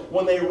Israel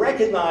when they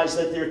recognize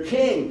that their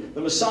king,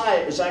 the Messiah,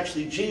 is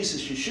actually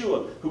Jesus,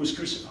 Yeshua, who was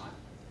crucified.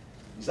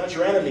 He's not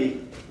your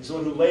enemy. He's the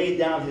one who laid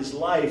down his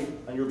life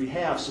on your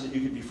behalf so that you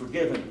could be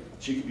forgiven,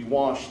 so you could be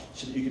washed,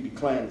 so that you could be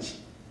cleansed.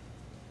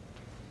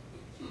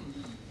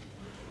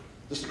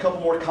 Just a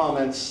couple more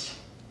comments,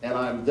 and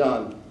I'm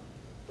done.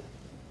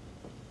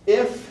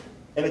 If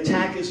an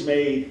attack is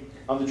made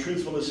on the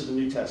truthfulness of the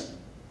New Testament,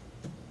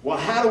 well,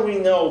 how do we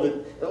know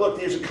that, look,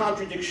 there's a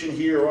contradiction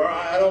here, or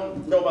I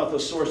don't know about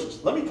those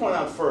sources? Let me point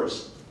out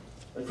first,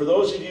 that for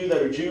those of you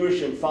that are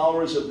Jewish and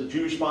followers of the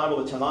Jewish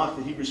Bible, the Tanakh,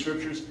 the Hebrew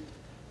Scriptures,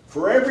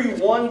 for every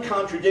one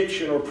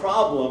contradiction or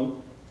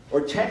problem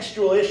or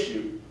textual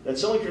issue that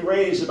someone can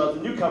raise about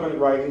the New Covenant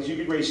writings, you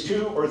could raise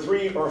 2 or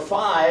 3 or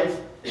 5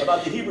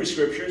 about the Hebrew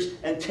Scriptures,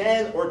 and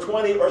 10 or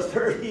 20 or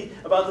 30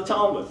 about the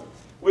Talmud.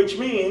 Which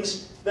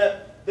means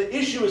that the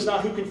issue is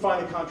not who can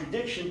find a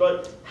contradiction,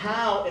 but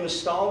how, in a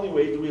scholarly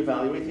way, do we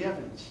evaluate the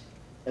evidence.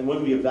 And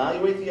when we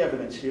evaluate the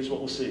evidence, here's what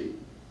we'll see.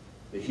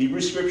 The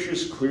Hebrew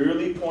Scriptures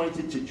clearly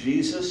pointed to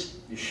Jesus,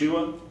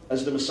 Yeshua,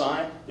 as the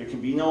Messiah. There can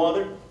be no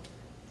other.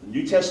 The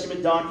New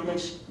Testament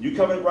documents, New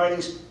Covenant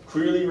writings,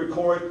 clearly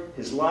record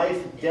his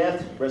life,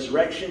 death,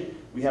 resurrection.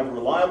 We have a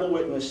reliable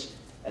witness,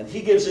 and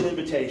he gives an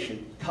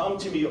invitation. Come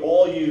to me,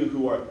 all you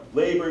who are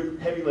labored,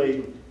 heavy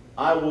laden.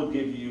 I will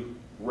give you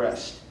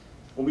rest.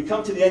 When we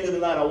come to the end of the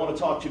night, I want to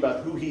talk to you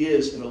about who he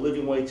is in a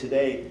living way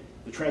today,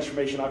 the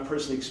transformation I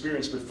personally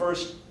experienced. But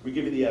first, we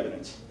give you the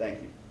evidence.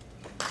 Thank you.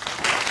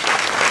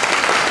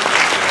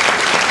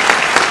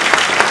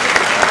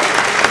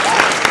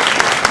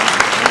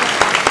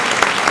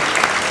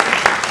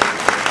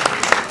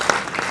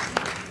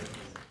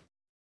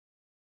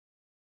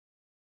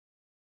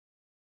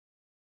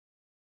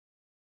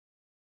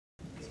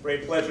 It's a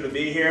great pleasure to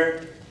be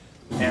here,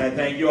 and I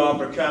thank you all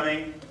for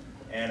coming.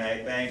 And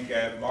I thank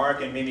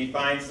Mark and Mimi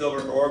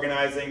Feinsilver for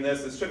organizing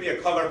this. This should be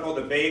a colorful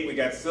debate. We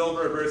got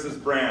silver versus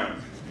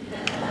brown.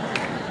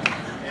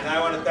 And I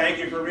want to thank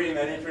you for reading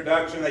that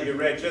introduction that you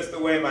read just the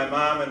way my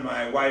mom and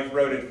my wife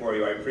wrote it for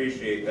you. I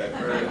appreciate that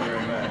very,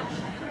 very much.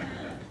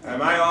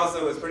 I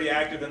also was pretty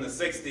active in the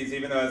 60s,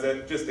 even though I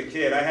was just a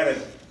kid. I had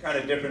a kind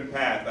of different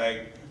path.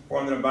 I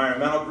formed an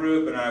environmental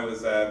group, and I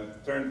was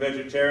turned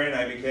vegetarian.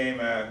 I became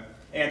an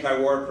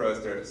anti-war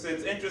protester. So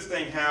it's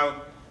interesting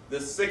how the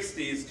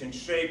 60s can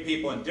shape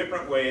people in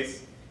different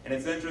ways, and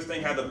it's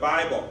interesting how the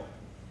Bible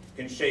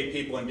can shape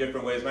people in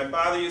different ways. My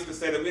father used to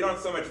say that we don't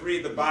so much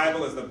read the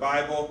Bible as the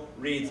Bible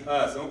reads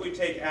us, and what we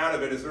take out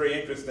of it is very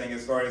interesting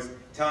as far as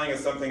telling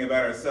us something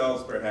about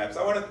ourselves, perhaps.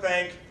 I want to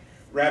thank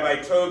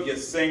Rabbi Tovia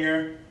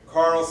Singer,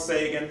 Carl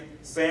Sagan,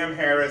 Sam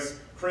Harris,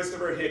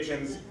 Christopher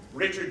Hitchens,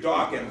 Richard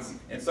Dawkins,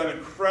 and some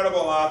incredible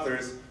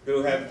authors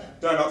who have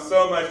done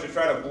so much to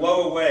try to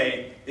blow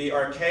away the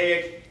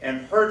archaic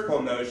and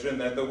hurtful notion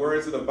that the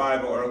words of the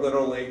Bible are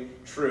literally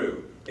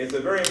true. It's a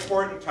very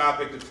important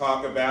topic to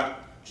talk about.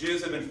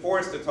 Jews have been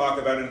forced to talk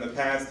about it in the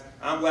past.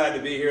 I'm glad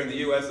to be here in the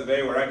US of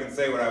A where I can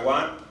say what I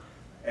want.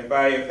 If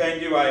I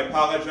offend you, I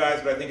apologize,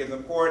 but I think it's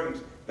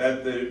important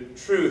that the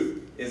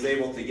truth is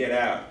able to get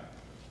out.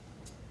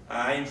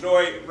 I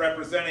enjoy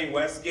representing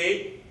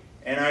Westgate,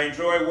 and I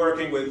enjoy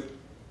working with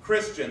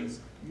Christians,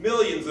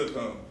 millions of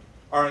whom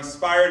are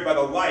inspired by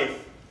the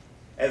life,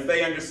 as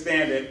they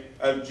understand it,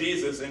 of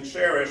Jesus and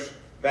cherish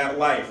that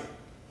life.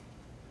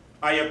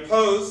 I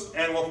oppose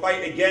and will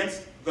fight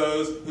against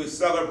those who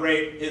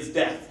celebrate his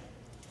death,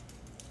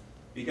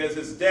 because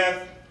his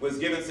death was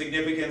given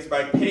significance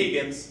by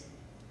pagans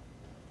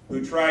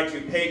who tried to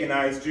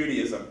paganize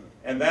Judaism,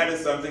 and that is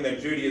something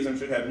that Judaism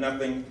should have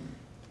nothing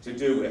to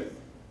do with.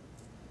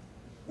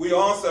 We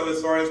also,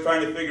 as far as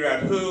trying to figure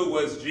out who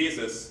was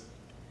Jesus,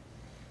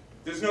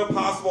 there's no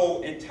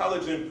possible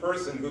intelligent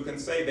person who can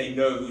say they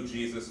know who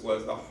Jesus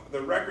was.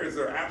 The records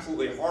are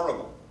absolutely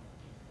horrible.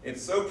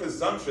 It's so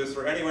presumptuous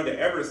for anyone to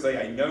ever say,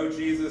 I know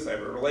Jesus, I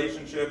have a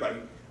relationship,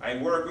 I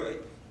work with.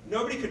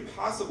 Nobody could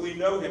possibly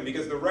know him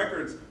because the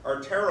records are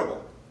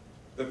terrible.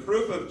 The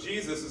proof of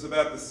Jesus is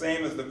about the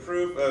same as the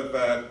proof of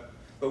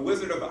the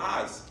Wizard of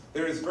Oz.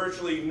 There is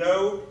virtually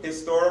no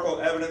historical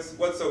evidence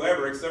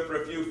whatsoever except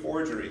for a few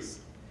forgeries.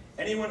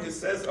 Anyone who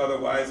says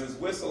otherwise is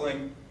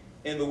whistling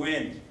in the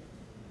wind.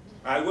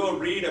 I will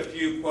read a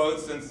few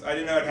quotes since I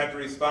didn't know I'd have to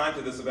respond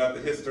to this about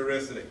the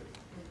historicity.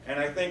 And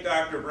I think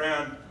Dr.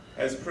 Brown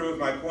has proved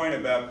my point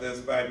about this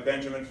by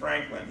Benjamin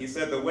Franklin. He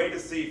said, the way to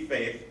see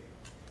faith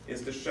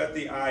is to shut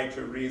the eye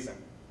to reason.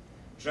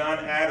 John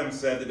Adams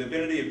said, the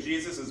divinity of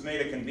Jesus has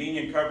made a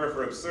convenient cover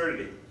for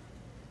absurdity.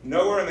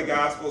 Nowhere in the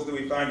Gospels do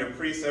we find a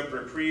precept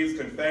for creeds,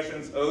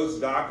 confessions, oaths,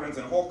 doctrines,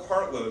 and whole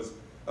cartloads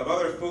of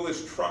other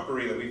foolish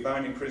trumpery that we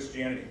find in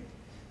Christianity.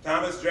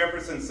 Thomas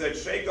Jefferson said,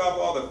 shake off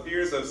all the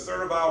fears of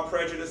servile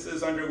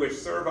prejudices under which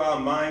servile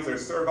minds are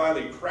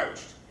servilely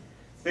crouched.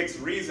 Fix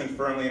reason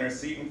firmly in her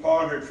seat and call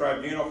on her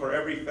tribunal for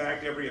every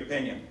fact, every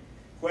opinion.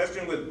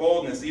 Question with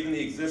boldness even the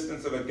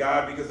existence of a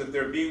God, because if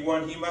there be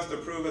one, he must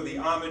approve of the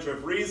homage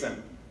of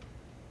reason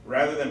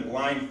rather than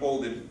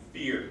blindfolded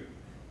fear.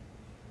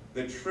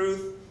 The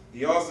truth,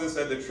 he also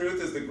said, the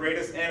truth is the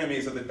greatest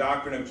enemies of the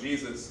doctrine of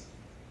Jesus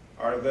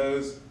are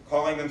those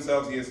calling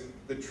themselves,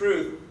 the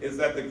truth is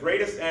that the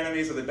greatest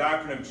enemies of the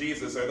doctrine of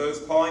Jesus are those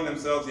calling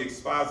themselves the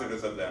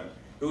expositors of them,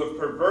 who have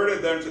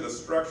perverted them to the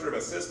structure of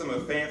a system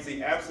of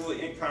fancy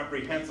absolutely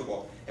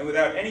incomprehensible and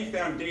without any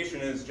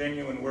foundation in his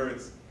genuine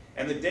words.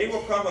 And the day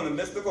will come when the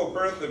mystical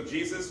birth of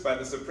Jesus by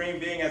the Supreme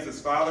Being as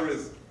his Father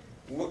is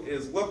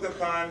looked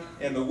upon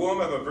in the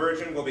womb of a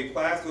virgin will be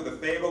classed with the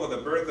fable of the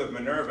birth of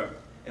Minerva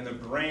in the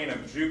brain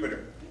of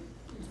Jupiter.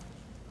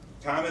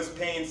 Thomas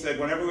Paine said,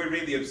 whenever we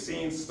read the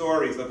obscene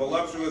stories, the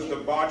voluptuous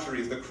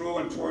debaucheries, the cruel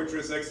and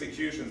torturous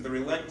executions,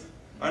 the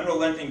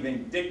unrelenting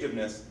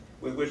vindictiveness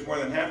with which more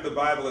than half the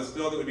Bible is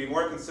filled, it would be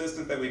more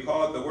consistent that we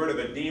call it the word of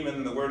a demon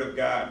than the word of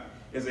God.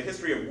 It is a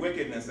history of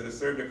wickedness that has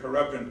served to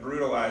corrupt and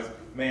brutalize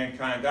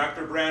mankind.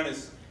 Dr. Brown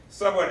is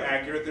somewhat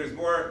accurate.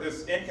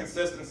 There's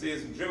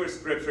inconsistencies in Jewish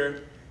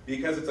scripture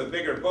because it's a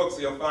bigger book, so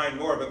you'll find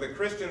more. But the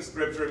Christian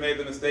scripture made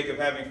the mistake of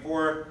having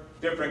 4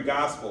 different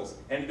gospels,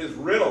 and it is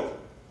riddled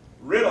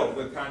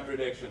with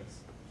contradictions.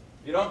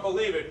 If you don't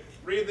believe it,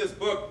 read this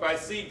book by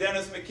C.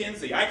 Dennis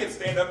McKinsey. I could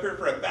stand up here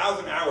for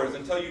 1,000 hours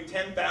and tell you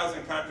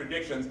 10,000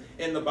 contradictions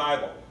in the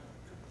Bible.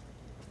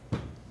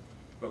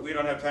 But we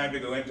don't have time to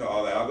go into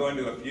all that. I'll go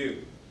into a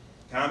few.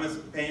 Thomas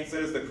Paine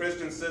says, the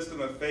Christian system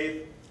of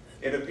faith,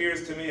 it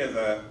appears to me as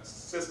a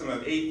system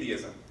of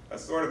atheism, a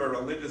sort of a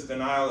religious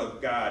denial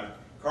of God.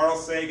 Carl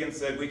Sagan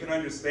said, we can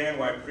understand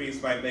why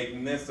priests might make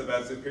myths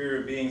about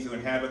superior beings who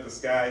inhabit the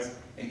skies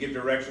and give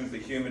directions to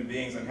human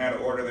beings on how to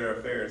order their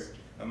affairs.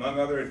 Among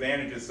other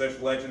advantages, such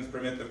legends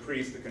permit the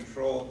priest to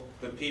control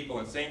the people.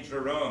 And St.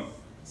 Jerome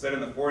said in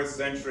the 4th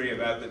century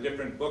about the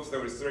different books that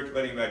were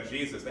circulating about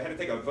Jesus, they had to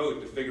take a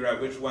vote to figure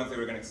out which ones they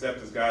were going to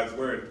accept as God's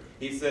word.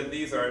 He said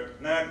these are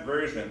not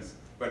versions,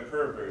 but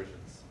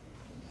perversions.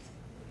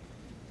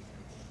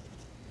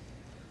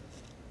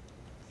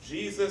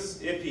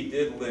 Jesus, if he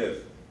did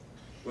live,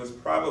 was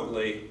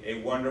probably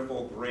a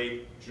wonderful,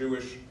 great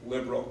Jewish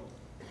liberal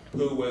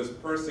who was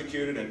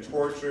persecuted and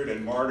tortured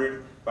and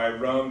martyred by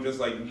Rome, just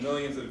like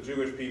millions of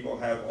Jewish people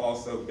have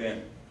also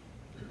been.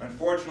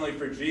 Unfortunately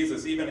for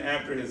Jesus, even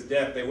after his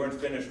death, they weren't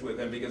finished with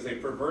him because they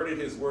perverted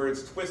his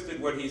words, twisted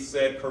what he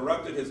said,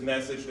 corrupted his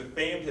message,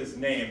 defamed his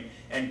name,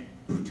 and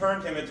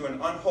turned him into an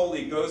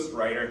unholy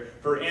ghostwriter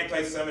for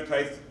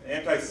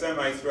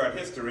anti-Semites throughout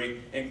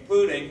history,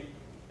 including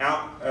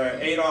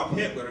Adolf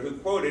Hitler, who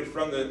quoted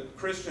from the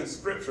Christian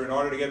scripture in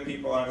order to get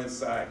people on his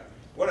side.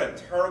 What a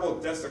terrible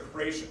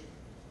desecration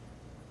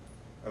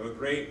of a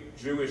great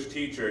Jewish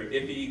teacher,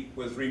 if he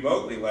was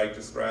remotely like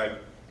described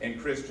in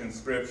Christian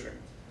scripture.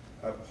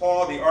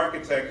 Paul, the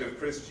architect of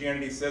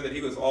Christianity, said that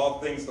he was all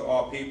things to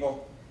all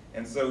people,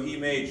 and so he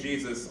made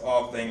Jesus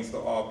all things to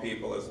all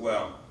people as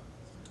well.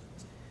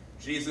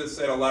 Jesus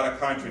said a lot of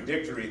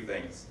contradictory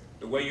things.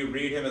 The way you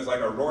read him is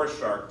like a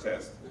Rorschach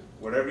test.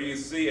 Whatever you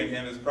see in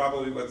him is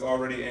probably what's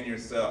already in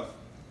yourself.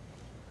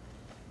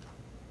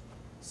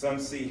 Some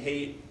see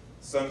hate,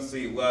 some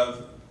see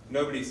love.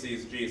 Nobody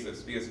sees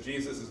Jesus, because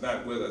Jesus is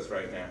not with us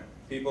right now.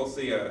 People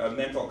see a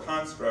mental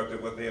construct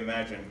of what they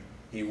imagine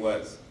he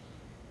was.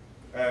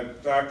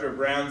 Dr.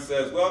 Brown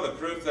says, well, the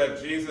proof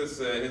that Jesus,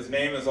 his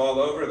name is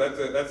all over,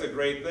 that's a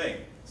great thing.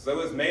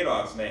 So is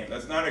Madoff's name.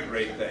 That's not a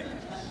great thing.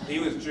 He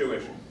was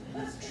Jewish.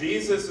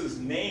 Jesus'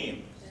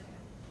 name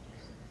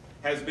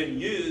has been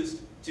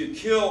used to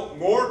kill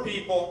more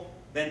people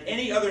than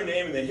any other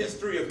name in the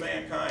history of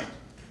mankind.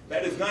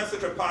 That is not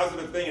such a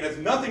positive thing. It has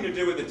nothing to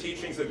do with the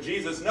teachings of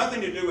Jesus,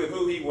 nothing to do with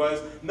who he was,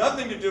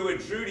 nothing to do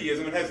with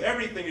Judaism. It has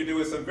everything to do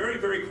with some very,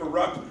 very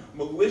corrupt,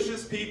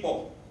 malicious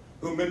people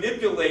who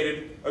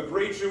manipulated a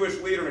great Jewish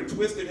leader and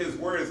twisted his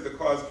words to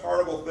cause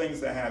horrible things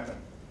to happen.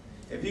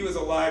 If he was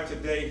alive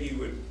today,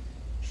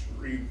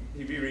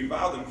 he'd be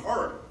reviled in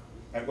horror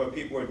at what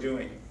people are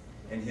doing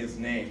in his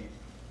name.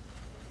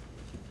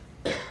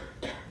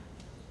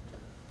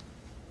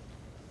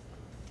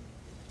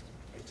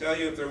 Tell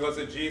you, if there was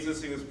a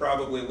Jesus, he was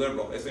probably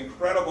liberal. It's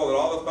incredible that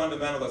all the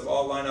fundamentalists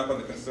all line up on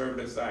the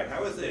conservative side.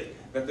 How is it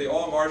that they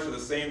all march to the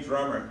same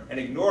drummer and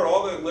ignore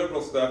all the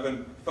liberal stuff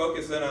and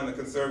focus in on the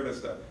conservative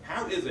stuff?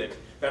 How is it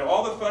that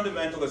all the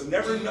fundamentalists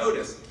never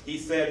noticed he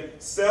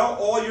said, sell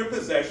all your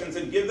possessions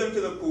and give them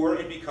to the poor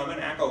and become an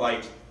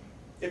acolyte?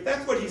 If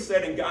that's what he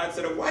said and God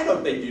said it, why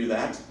don't they do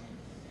that?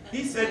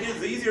 He said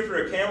it's easier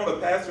for a camel to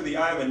pass through the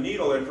eye of a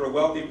needle than for a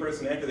wealthy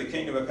person to enter the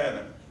kingdom of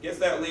heaven. Guess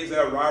that leaves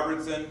out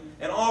Robertson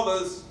and all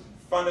those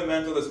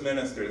fundamentalist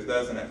ministers,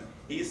 doesn't it?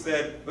 He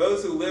said,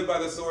 those who live by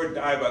the sword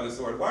die by the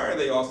sword. Why are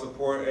they all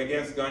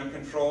against gun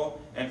control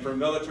and for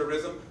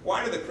militarism?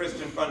 Why do the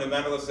Christian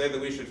fundamentalists say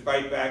that we should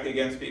fight back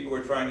against people who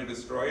are trying to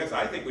destroy us?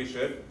 I think we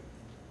should.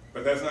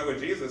 But that's not what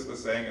Jesus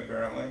was saying,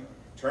 apparently.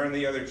 Turn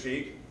the other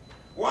cheek.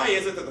 Why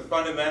is it that the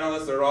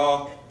fundamentalists are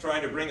all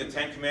trying to bring the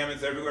Ten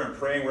Commandments everywhere and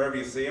praying wherever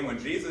you see them? When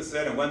Jesus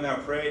said, and when thou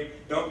pray,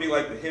 don't be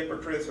like the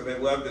hypocrites, for they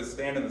love to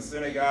stand in the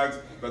synagogues,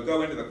 but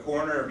go into the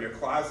corner of your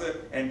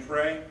closet and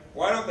pray.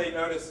 Why don't they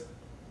notice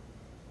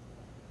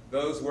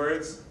those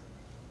words?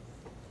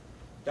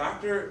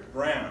 Dr.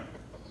 Brown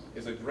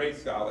is a great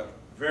scholar.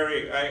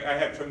 I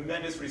have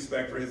tremendous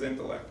respect for his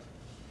intellect.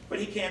 But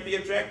he can't be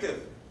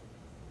objective.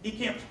 He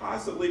can't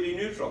possibly be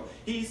neutral.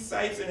 He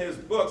cites in his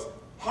books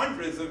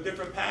hundreds of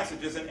different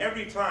passages, and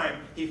every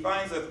time he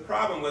finds a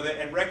problem with it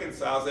and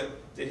reconciles it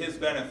to his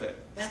benefit.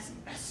 That's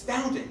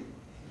astounding.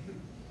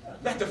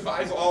 That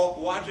defies all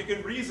logic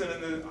and reason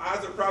and the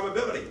odds of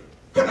probability.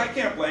 But I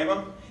can't blame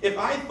him. If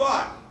I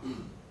thought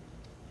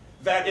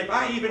that if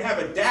I even have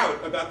a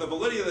doubt about the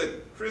validity of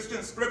the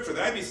Christian scripture,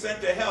 that I'd be sent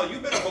to hell, you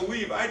better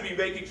believe I'd be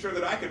making sure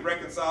that I could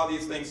reconcile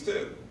these things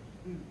too.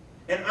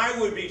 And I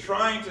would be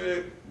trying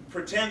to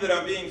pretend that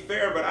I'm being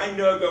fair, but I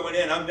know going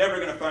in, I'm never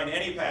going to find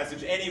any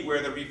passage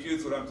anywhere that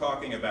refutes what I'm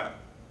talking about.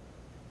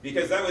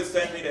 Because that would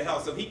send me to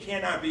hell. So he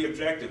cannot be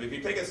objective. If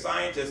you take a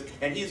scientist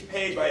and he's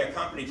paid by a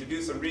company to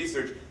do some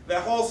research,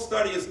 that whole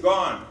study is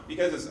gone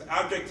because his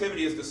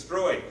objectivity is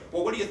destroyed.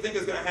 Well, what do you think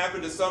is going to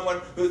happen to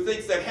someone who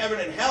thinks that heaven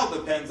and hell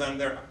depends on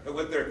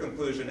what their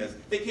conclusion is?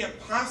 They can't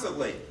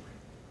possibly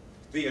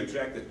be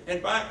objective.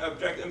 And by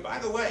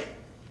the way,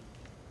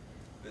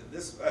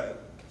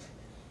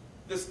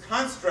 this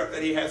construct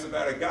that he has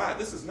about a God,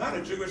 this is not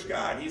a Jewish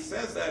God. He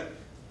says that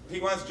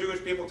he wants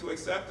Jewish people to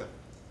accept him.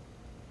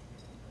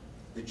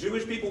 The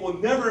Jewish people will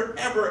never,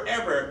 ever,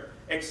 ever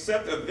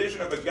accept a vision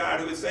of a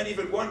God who would send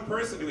even one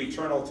person to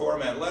eternal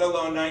torment, let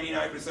alone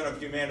 99% of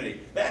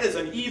humanity. That is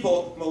an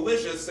evil,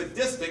 malicious,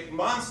 sadistic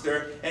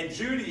monster, and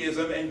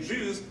Judaism and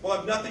Jews will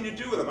have nothing to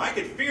do with him. I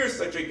could fear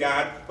such a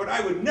God, but I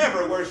would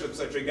never worship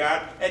such a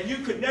God, and you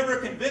could never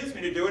convince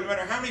me to do it, no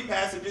matter how many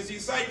passages you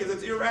cite, because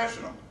it's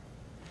irrational.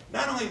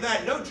 Not only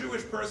that, no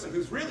Jewish person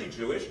who's really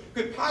Jewish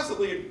could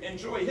possibly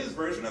enjoy his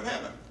version of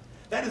heaven.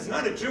 That is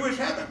not a Jewish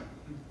heaven.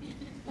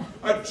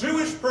 A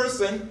Jewish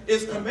person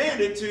is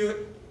commanded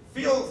to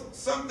feel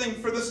something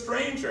for the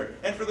stranger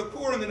and for the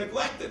poor and the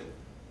neglected.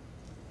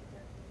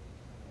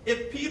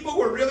 If people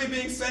were really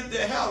being sent to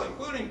hell,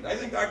 including, I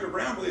think Dr.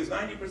 Brown believes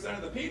 90%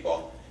 of the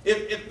people,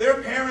 if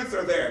their parents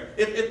are there,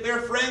 if their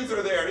friends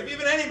are there, if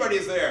even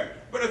anybody's there,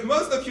 but if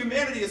most of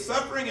humanity is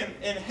suffering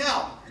in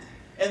hell,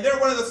 and they're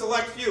one of the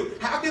select few,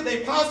 how could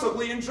they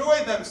possibly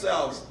enjoy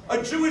themselves?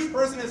 A Jewish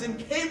person is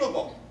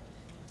incapable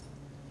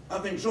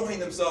of enjoying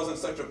themselves in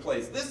such a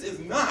place. This is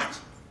not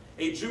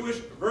a Jewish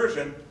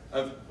version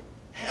of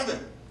heaven.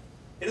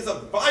 It is a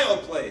vile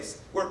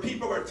place where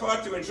people are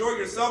taught to enjoy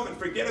yourself and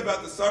forget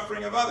about the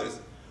suffering of others.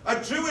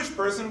 A Jewish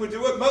person would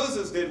do what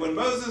Moses did. When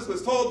Moses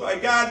was told by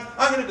God,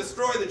 I'm going to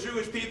destroy the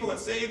Jewish people and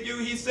save you,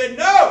 he said,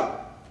 no!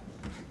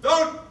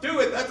 Don't do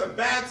it. That's a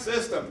bad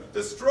system.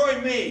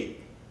 Destroy me.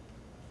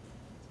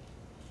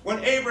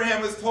 When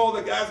Abraham was told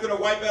that God's going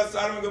to wipe out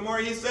Sodom and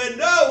Gomorrah, he said,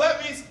 no,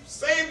 let me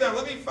save them.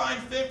 Let me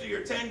find 50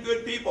 or 10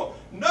 good people.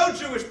 No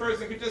Jewish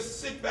person could just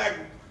sit back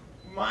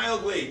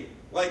mildly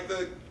like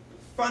the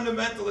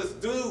fundamentalists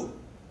do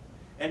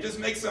and just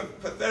make some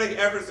pathetic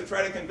efforts to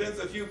try to convince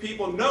a few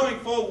people, knowing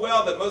full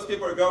well that most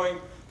people are going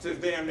to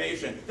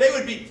damnation. They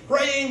would be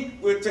praying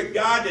to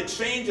God to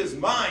change his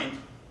mind.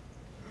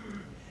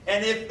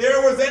 And if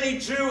there was any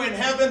Jew in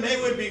heaven, they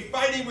would be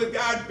fighting with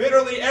God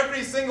bitterly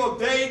every single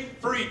day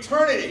for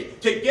eternity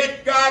to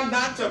get God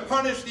not to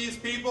punish these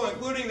people,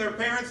 including their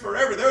parents,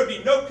 forever. There would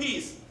be no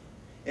peace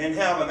in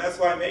hell. And that's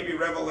why maybe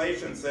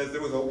Revelation says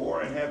there was a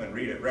war in heaven.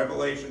 Read it.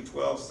 Revelation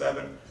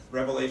 12:7,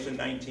 Revelation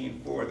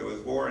 19:4. There was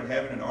war in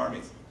heaven and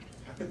armies.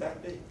 How could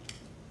that be?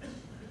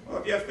 Well,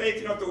 if you have faith,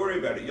 you don't have to worry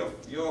about it.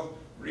 You'll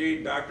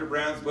read Dr.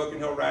 Brown's book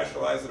and he'll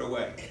rationalize it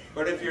away.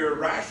 But if you're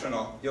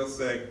rational, you'll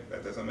say,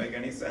 that doesn't make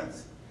any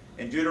sense.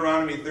 In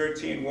Deuteronomy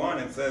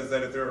 13:1, it says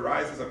that if there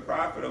arises a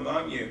prophet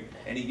among you,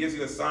 and he gives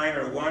you a sign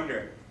or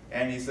wonder,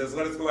 and he says,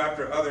 let us go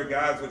after other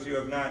gods which you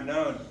have not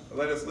known,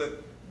 let us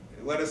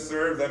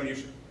serve them,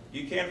 and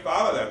you can't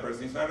follow that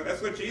person.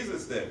 That's what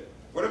Jesus did.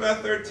 What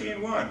about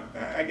 13:1?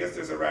 I guess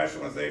there's a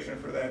rationalization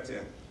for that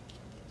too.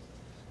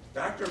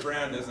 Dr.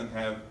 Brown doesn't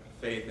have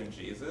faith in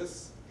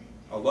Jesus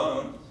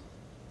alone.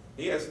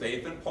 He has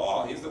faith in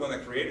Paul. He's the one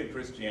that created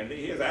Christianity.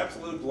 He has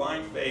absolute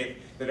blind faith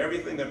that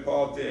everything that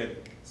Paul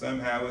did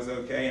somehow was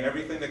okay, and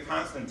everything that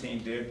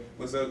Constantine did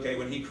was okay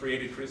when he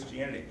created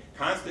Christianity.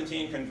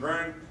 Constantine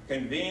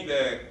convened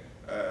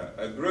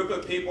a group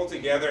of people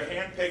together,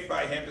 handpicked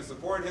by him to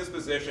support his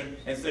position,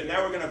 and said,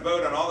 now we're going to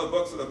vote on all the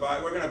books of the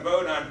Bible. We're going to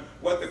vote on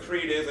what the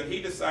creed is, and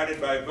he decided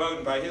by vote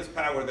and by his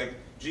power that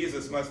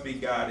Jesus must be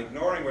God,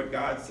 ignoring what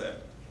God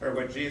said, or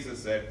what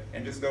Jesus said,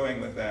 and just going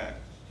with that.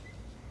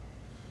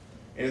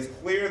 It is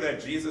clear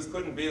that Jesus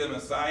couldn't be the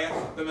Messiah.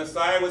 The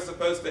Messiah was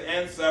supposed to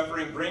end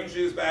suffering, bring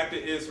Jews back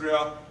to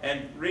Israel,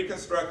 and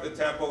reconstruct the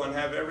temple and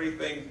have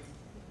everything,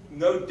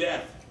 no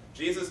death.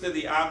 Jesus did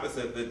the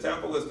opposite. The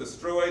temple was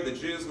destroyed, the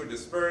Jews were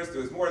dispersed,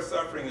 there was more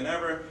suffering than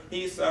ever.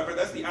 He suffered.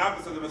 That's the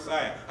opposite of the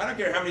Messiah. I don't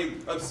care how many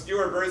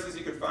obscure verses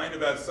you could find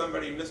about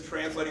somebody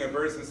mistranslating a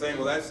verse and saying,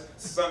 well, that's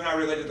somehow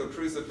related to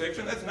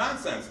crucifixion. That's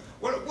nonsense.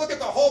 Look at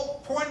the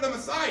whole point of the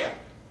Messiah.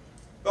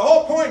 The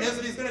whole point is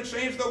that he's going to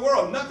change the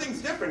world.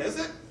 Nothing's different, is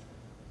it?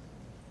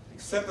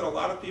 Except that a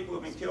lot of people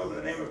have been killed in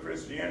the name of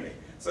Christianity.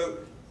 So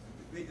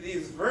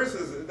these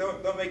verses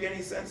don't make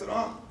any sense at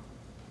all.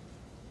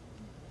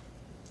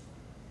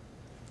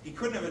 He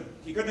couldn't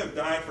have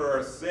died for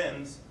our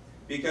sins,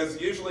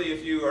 because usually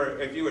if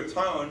you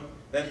atone,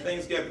 then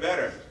things get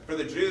better. For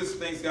the Jews,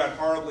 things got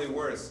horribly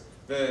worse.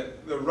 The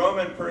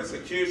Roman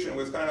persecution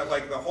was kind of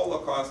like the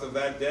Holocaust of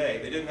that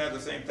day. They didn't have the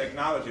same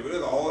technology, but it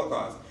was a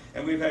Holocaust.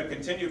 And we've had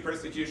continued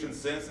persecution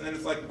since, and then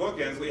it's like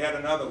bookends, we had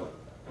another one.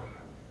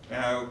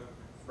 Now,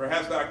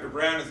 perhaps Dr.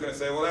 Brown is going to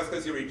say, well, that's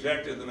because you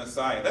rejected the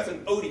Messiah. That's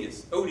an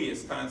odious,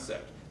 odious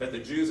concept, that the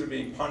Jews are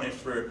being punished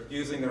for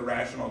using their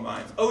rational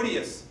minds.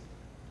 Odious!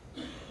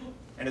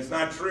 And it's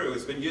not true.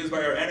 It's been used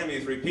by our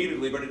enemies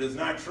repeatedly, but it is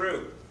not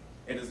true.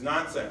 It is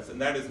nonsense, and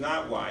that is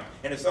not why.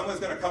 And if someone's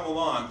going to come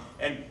along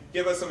and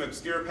give us some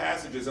obscure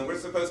passages, and we're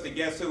supposed to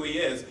guess who he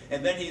is,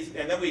 and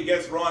then we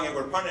guess wrong and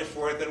we're punished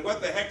for it, then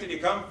what the heck did you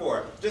come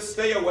for? Just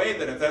stay away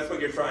then if that's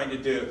what you're trying to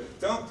do.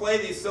 Don't play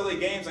these silly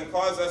games and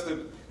cause us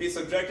to be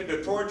subjected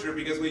to torture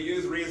because we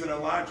use reason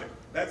and logic.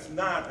 That's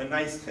not a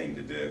nice thing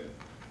to do.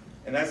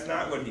 And that's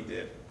not what he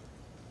did.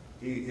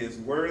 His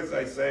words,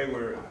 I say,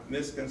 were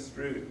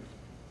misconstrued.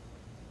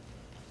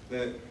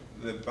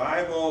 The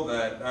Bible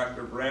that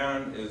Dr.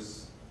 Brown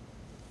is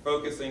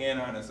focusing in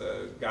on is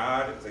a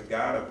God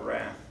of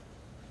wrath.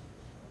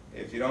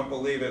 If you don't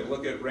believe it,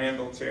 look at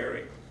Randall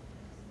Terry,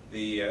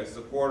 the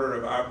supporter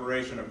of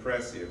Operation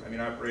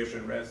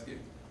Rescue.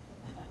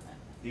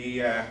 He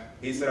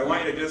said, I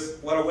want you to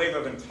just let a wave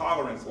of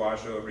intolerance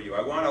wash over you.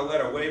 I want to let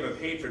a wave of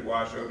hatred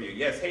wash over you.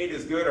 Yes, hate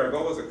is good. Our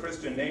goal is a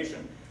Christian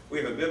nation.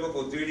 We have a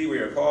biblical duty. We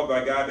are called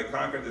by God to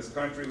conquer this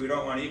country. We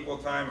don't want equal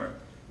time, or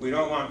we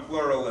don't want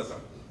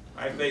pluralism.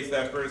 I faced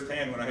that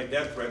firsthand when I had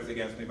death threats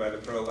against me by the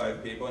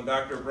pro-life people, and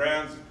Dr.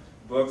 Brown's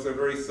books are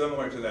very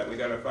similar to that. We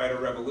got to fight a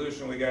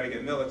revolution. We got to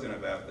get militant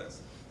about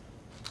this.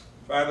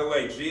 By the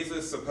way,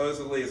 Jesus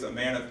supposedly is a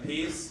man of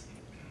peace.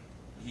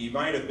 he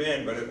might have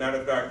been, but not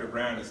if Dr.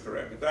 Brown is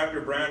correct. If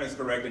Dr. Brown is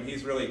correct and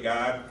he's really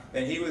God,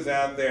 then he was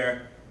out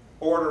there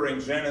ordering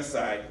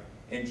genocide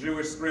in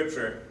Jewish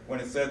scripture when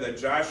it said that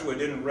Joshua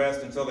didn't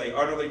rest until they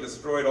utterly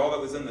destroyed all that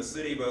was in the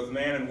city, both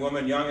man and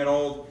woman, young and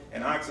old,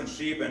 and ox and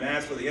sheep, and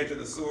ass for the edge of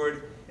the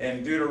sword.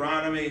 In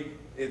Deuteronomy,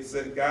 it's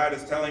that God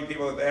is telling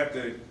people that they have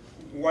to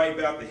wipe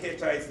out the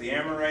Hittites, the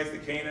Amorites, the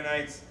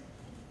Canaanites.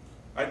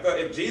 I thought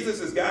if Jesus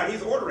is God,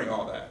 he's ordering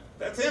all that.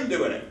 That's him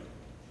doing it.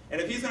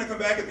 And if he's going to come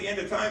back at the end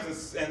of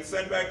times and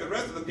send back the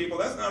rest of the people,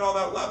 that's not all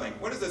that loving.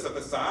 What is this, a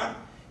facade?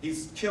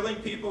 He's killing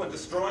people and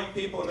destroying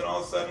people, and then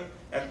all of a sudden,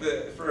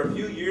 for a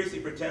few years, he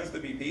pretends to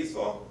be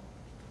peaceful?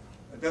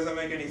 It doesn't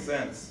make any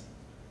sense.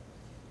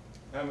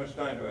 How much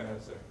time do I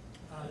have, sir?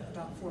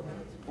 About 4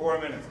 minutes. 4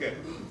 minutes, good.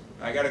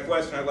 I got a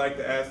question I'd like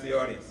to ask the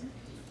audience.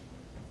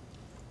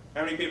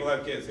 How many people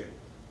have kids here?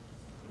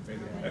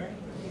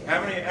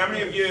 How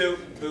many of you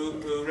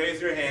who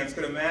raise your hands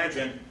could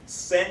imagine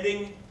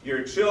sending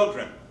your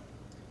children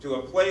to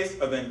a place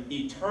of an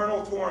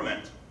eternal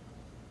torment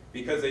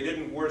because they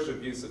didn't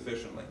worship you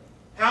sufficiently?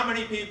 How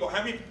many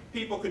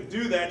people could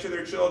do that to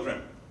their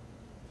children?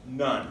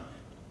 None.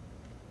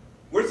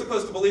 We're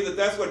supposed to believe that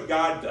that's what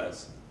God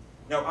does.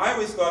 Now, I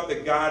always thought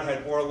that God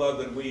had more love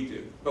than we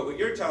do. But what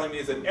you're telling me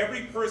is that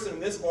every person in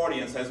this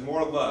audience has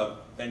more love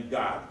than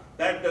God.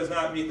 That does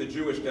not meet the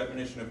Jewish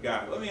definition of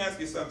God. Let me ask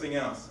you something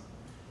else.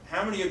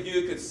 How many of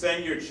you could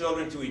send your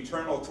children to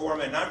eternal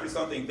torment, not for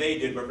something they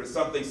did, but for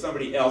something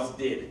somebody else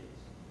did?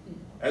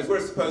 As we're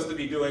supposed to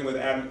be doing with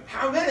Adam.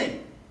 How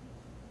many?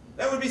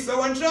 That would be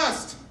so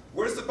unjust.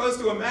 We're supposed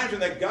to imagine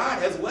that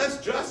God has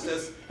less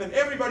justice than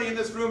everybody in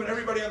this room and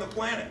everybody on the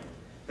planet.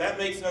 That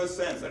makes no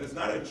sense. That is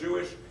not a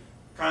Jewish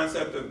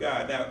concept of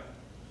God. Now,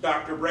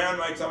 Dr. Brown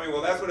might tell me,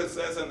 well, that's what it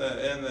says in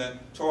the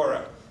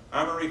Torah.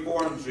 I'm a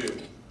Reformed Jew.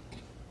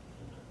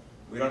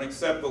 We don't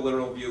accept the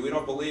literal view. We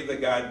don't believe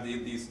that God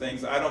did these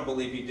things. I don't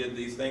believe he did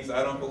these things.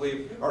 I don't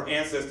believe our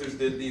ancestors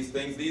did these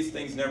things. These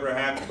things never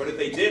happened. But if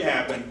they did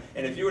happen,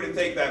 and if you were to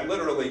take that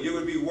literally, you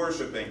would be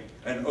worshiping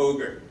an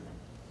ogre.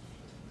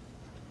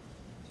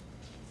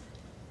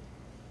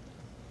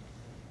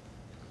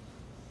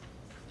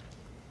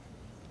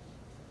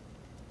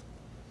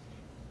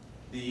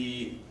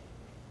 The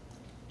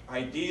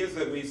ideas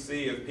that we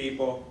see of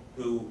people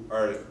who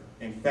are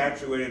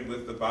infatuated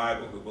with the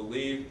Bible, who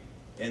believe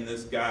in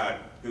this God,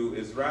 who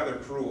is rather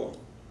cruel.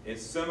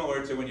 It's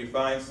similar to when you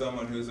find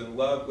someone who's in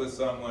love with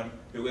someone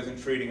who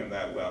isn't treating them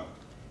that well.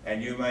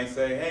 And you might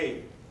say,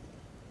 hey,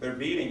 they're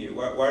beating you.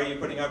 Why are you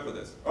putting up with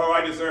this? Oh,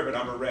 I deserve it.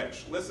 I'm a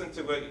wretch. Listen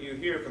to what you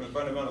hear from the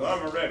fundamentals.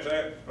 I'm a wretch.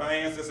 My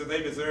ancestors,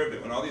 they deserved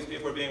it. When all these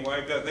people were being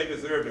wiped out, they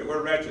deserved it.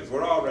 We're wretches.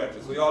 We're all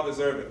wretches. We all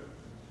deserve it.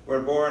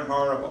 We're born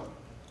horrible.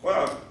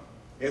 Well,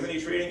 isn't he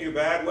treating you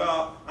bad?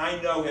 Well,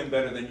 I know him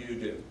better than you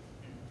do.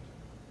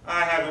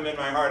 I have him in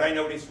my heart. I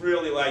know what he's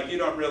really like. You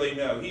don't really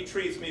know. He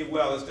treats me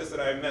well. It's just that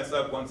I mess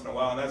up once in a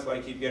while, and that's why I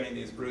keep getting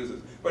these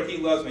bruises. But he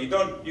loves me.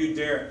 Don't you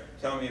dare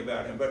tell me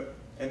about him.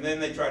 And then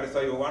they try to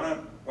tell you,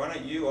 well, why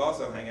don't you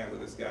also hang out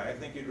with this guy? I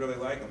think you'd really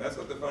like him. That's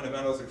what the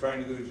fundamentalists are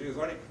trying to do to Jews.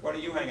 Why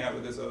don't you hang out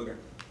with this ogre?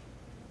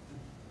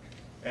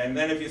 And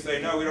then if you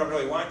say, no, we don't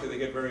really want to, they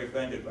get very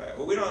offended by it.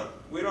 Well,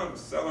 we don't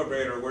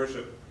celebrate or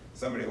worship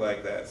somebody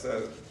like that.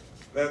 So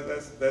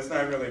that's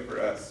not really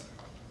for us.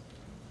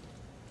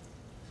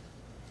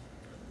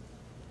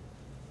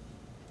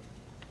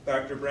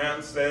 Dr.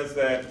 Brown says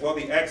that, well,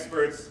 the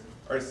experts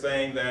are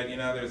saying that, you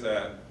know,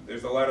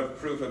 there's a lot of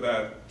proof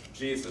about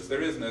Jesus.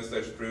 There is no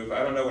such proof.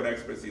 I don't know what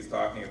experts he's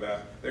talking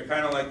about. They're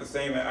kind of like the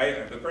same,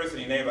 the person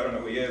he named, I don't know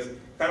who he is,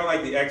 kind of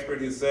like the expert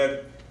who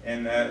said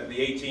in the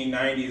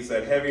 1890s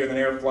that heavier than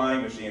air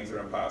flying machines are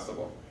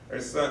impossible. Or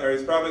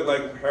it's probably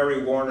like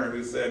Harry Warner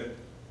who said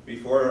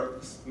before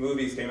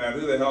movies came out,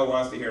 who the hell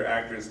wants to hear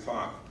actors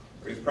talk?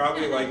 Or he's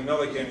probably like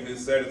Millikan who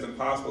said it's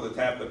impossible to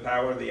tap the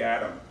power of the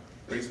atom.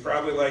 Or he's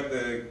probably like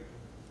the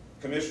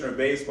commissioner of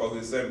baseball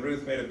who said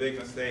Ruth made a big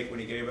mistake when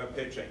he gave up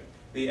pitching.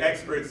 The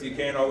experts you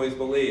can't always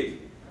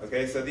believe.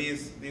 Okay, so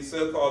these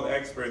so-called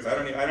experts, I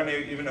don't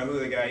even know who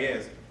the guy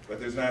is, but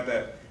there's not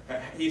that.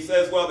 He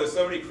says, well, there's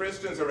so many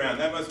Christians around,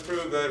 that must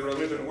prove that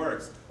religion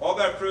works. All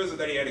that proves is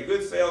that he had a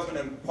good salesman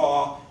in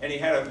Paul, and he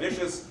had a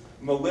vicious,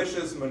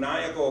 malicious,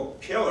 maniacal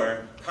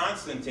killer,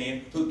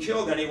 Constantine, who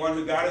killed anyone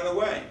who got in the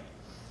way.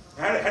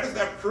 How does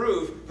that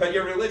prove that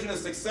your religion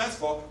is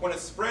successful when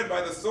it's spread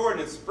by the sword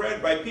and it's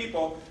spread by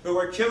people who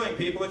are killing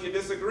people if you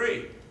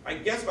disagree? I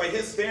guess by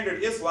his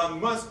standard, Islam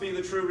must be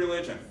the true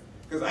religion.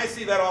 Because I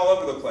see that all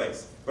over the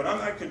place. But I'm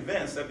not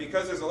convinced that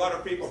because there's a lot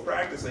of people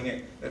practicing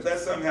it, that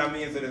somehow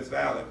means that it's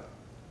valid.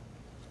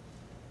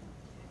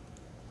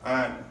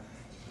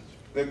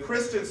 The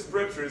Christian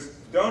scriptures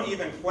don't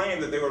even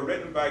claim that they were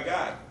written by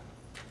God.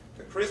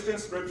 The Christian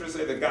scriptures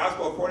say the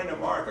gospel according to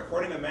Mark,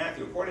 according to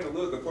Matthew, according to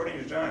Luke,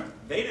 according to John.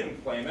 They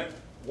didn't claim it.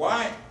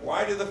 Why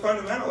did the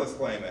fundamentalists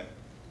claim it?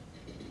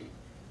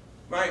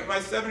 My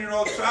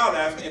 7-year-old child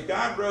asked me, if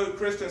God wrote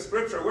Christian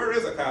scripture, where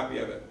is a copy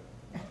of it?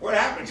 What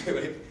happened to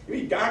it? You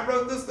mean God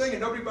wrote this thing and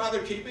nobody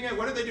bothered keeping it?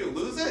 What did they do,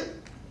 lose it?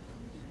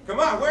 Come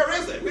on, where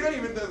is it? We don't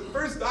even, the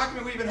first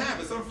document we even have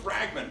is some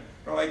fragment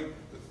from like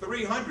the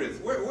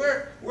 300s.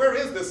 Where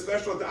is this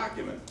special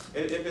document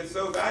if it's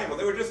so valuable?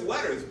 They were just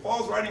letters.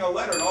 Paul's writing a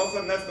letter, and all of a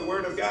sudden that's the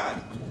Word of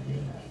God.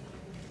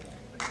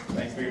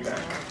 Thanks for your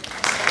time.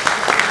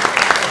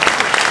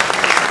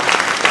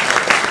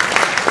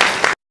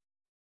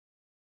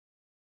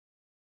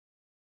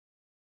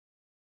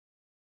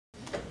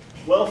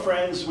 Well,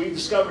 friends, we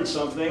discovered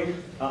something.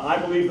 I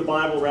believe the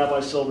Bible, Rabbi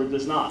Silver,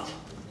 does not.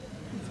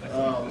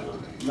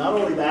 Not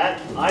only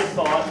that, I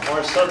thought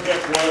our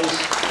subject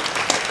was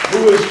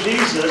who is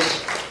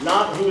Jesus,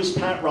 not who is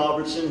Pat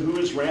Robertson, who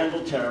is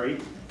Randall Terry,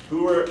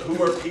 who are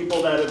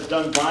people that have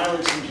done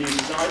violence in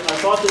Jesus. I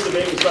thought the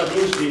debate was about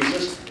who is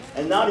Jesus,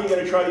 and now you're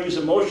going to try to use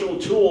emotional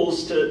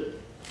tools to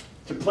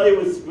play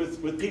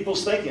with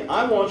people's thinking.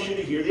 I want you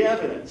to hear the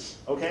evidence,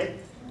 okay?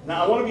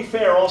 Now, I want to be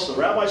fair also.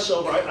 Rabbi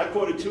Silver, I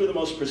quoted two of the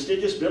most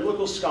prestigious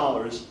biblical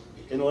scholars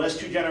in the last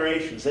 2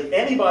 generations that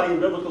anybody in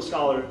biblical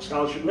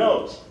scholarship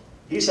knows.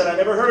 He said, I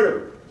never heard of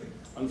her.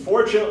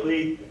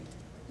 Unfortunately,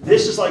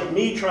 this is like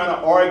me trying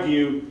to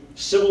argue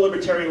civil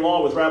libertarian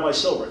law with Rabbi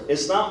Silver.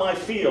 It's not my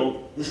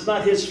field. This is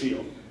not his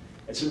field.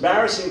 It's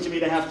embarrassing to me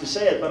to have to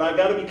say it, but I've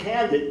got to be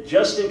candid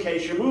just in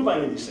case you're moved by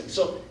any of these things.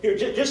 So here,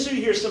 just so you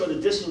hear some of the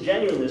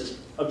disingenuousness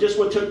of just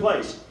what took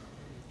place.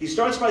 He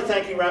starts by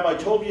thanking Rabbi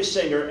Tovia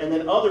Singer and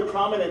then other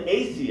prominent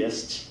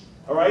atheists,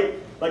 all right,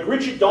 like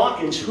Richard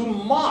Dawkins, who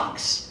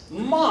mocks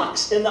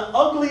in the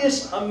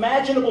ugliest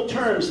imaginable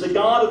terms the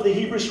God of the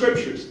Hebrew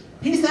Scriptures.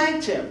 He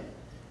thanked him.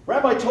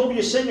 Rabbi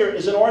Tovia Singer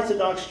is an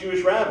Orthodox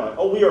Jewish rabbi.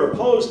 Oh, we are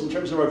opposed in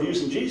terms of our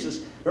views in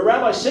Jesus, but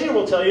Rabbi Singer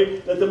will tell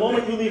you that the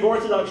moment you leave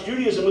Orthodox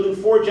Judaism within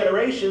 4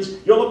 generations,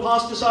 you'll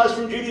apostatize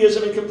from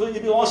Judaism and completely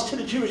be lost to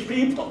the Jewish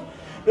people.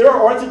 There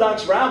are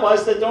Orthodox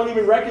rabbis that don't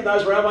even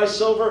recognize Rabbi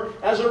Silver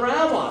as a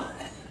rabbi.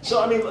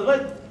 So, I mean,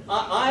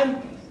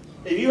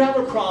 if you have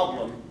a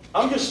problem,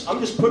 I'm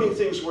just putting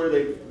things where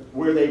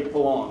they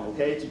belong,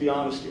 okay, to be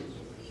honest here.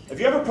 If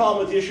you have a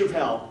problem with the issue of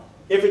hell,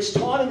 if it's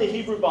taught in the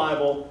Hebrew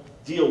Bible,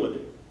 deal with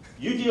it.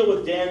 You deal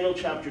with Daniel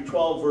chapter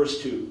 12,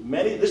 verse 2.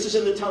 This is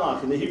in the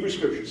Tanakh, in the Hebrew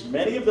Scriptures.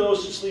 Many of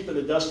those who sleep in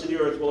the dust of the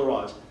earth will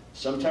arise.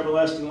 Some to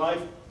everlasting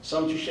life,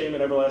 some to shame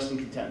and everlasting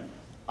contempt.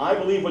 I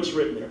believe what's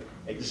written there.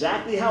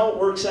 Exactly how it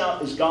works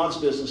out is God's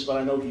business, but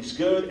I know He's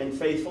good and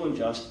faithful and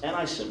just, and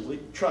I simply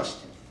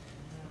trust Him.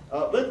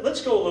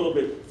 Let's go a little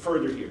bit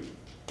further here.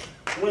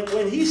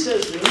 When he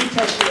says the New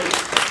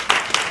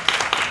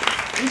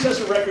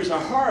Testament records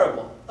are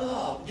horrible,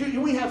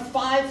 we have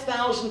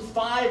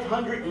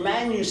 5,500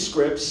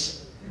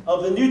 manuscripts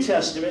of the New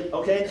Testament,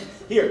 okay?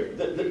 Here,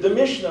 the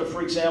Mishnah,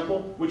 for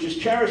example, which is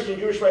cherished in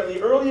Jewish writing,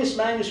 the earliest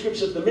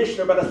manuscripts of the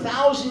Mishnah are about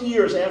 1,000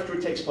 years after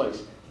it takes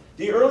place.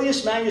 The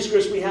earliest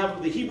manuscripts we have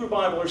of the Hebrew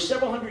Bible are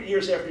several hundred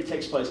years after it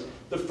takes place.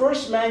 The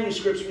first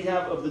manuscripts we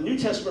have of the New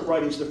Testament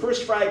writings, the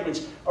first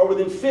fragments, are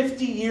within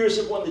 50 years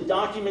of when the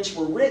documents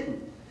were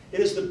written.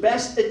 It is the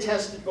best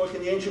attested book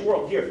in the ancient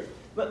world. Here,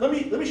 let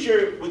me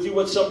share with you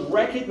what some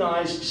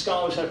recognized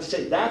scholars have to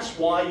say. That's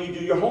why you do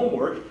your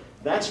homework.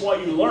 That's why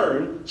you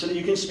learn, so that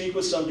you can speak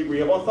with some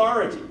degree of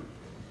authority.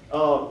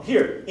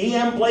 Here,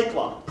 E.M.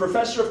 Blakelock,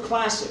 professor of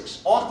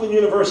classics, Auckland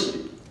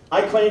University.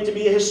 I claim to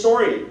be a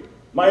historian.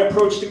 My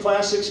approach to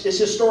classics is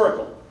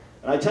historical.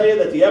 And I tell you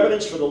that the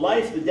evidence for the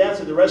life, the death,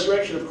 and the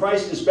resurrection of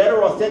Christ is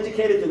better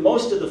authenticated than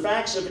most of the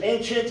facts of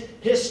ancient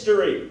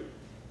history.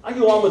 I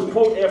go on with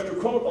quote after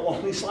quote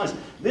along these lines.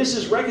 This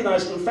is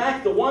recognized. In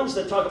fact, the ones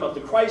that talk about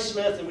the Christ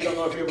myth and we don't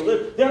know if he ever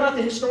lived, they're not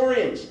the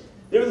historians.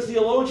 They're the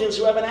theologians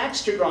who have an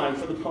axe to grind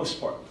for the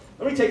most part.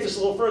 Let me take this a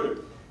little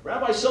further.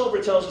 Rabbi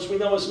Silver tells us we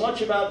know as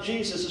much about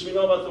Jesus as we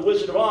know about the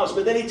Wizard of Oz,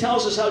 but then he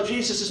tells us how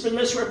Jesus has been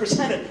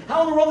misrepresented.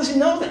 How in the world does he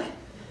know that?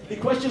 He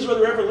questions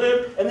whether he ever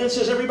lived, and then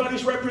says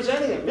everybody's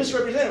representing him.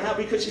 Misrepresenting him. How?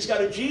 Because he's got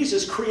a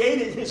Jesus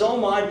created in his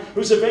own mind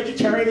who's a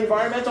vegetarian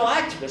environmental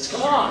activist.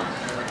 Come on.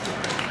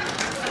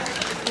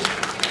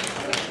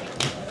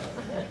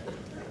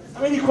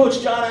 I mean, he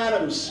quotes John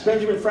Adams,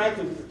 Benjamin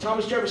Franklin,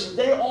 Thomas Jefferson.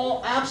 They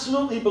all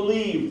absolutely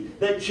believed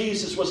that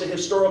Jesus was a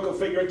historical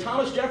figure. And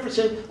Thomas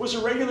Jefferson was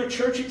a regular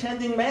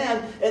church-attending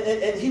man,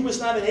 and he was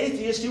not an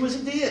atheist, he was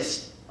a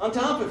deist on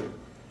top of it.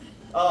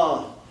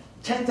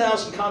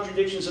 10,000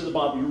 contradictions in the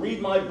Bible. You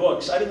read my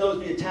books. I didn't know it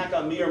would be an attack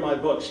on me or my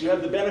books. You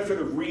have the benefit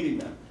of reading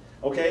them.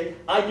 Okay?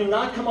 I do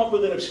not come up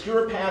with an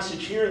obscure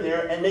passage here and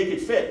there and make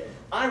it fit.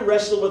 I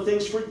wrestle with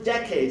things for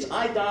decades.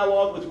 I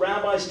dialogue with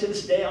rabbis to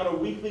this day on a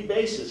weekly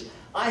basis.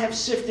 I have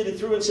sifted it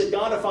through and said,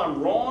 God, if I'm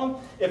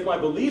wrong, if my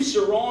beliefs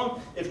are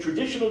wrong, if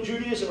traditional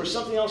Judaism or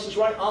something else is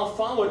right, I'll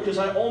follow it because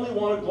I only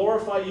want to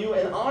glorify you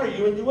and honor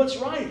you and do what's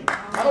right.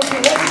 I don't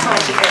care what the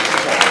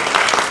consequences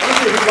are. I don't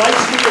care who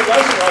likes me or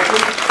doesn't like me.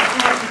 I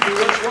have to do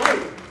what's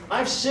right.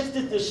 I've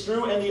sifted this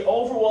through, and the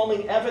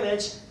overwhelming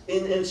evidence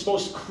in its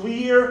most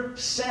clear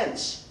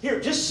sense. Here,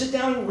 just sit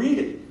down and read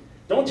it.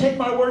 Don't take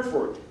my word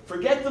for it.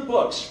 Forget the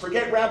books.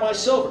 Forget Rabbi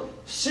Silver.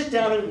 Sit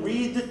down and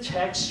read the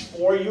text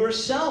for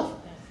yourself.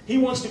 He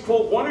wants to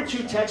quote 1 or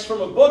 2 texts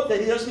from a book that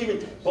he doesn't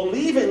even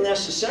believe in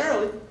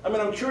necessarily. I mean,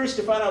 I'm curious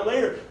to find out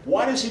later,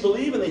 why does he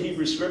believe in the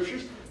Hebrew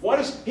Scriptures? Why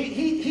does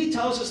he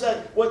tells us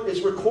that what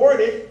is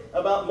recorded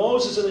about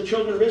Moses and the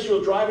children of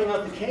Israel driving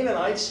out the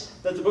Canaanites,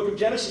 that the book of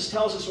Genesis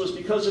tells us was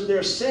because of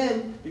their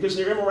sin, because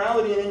of their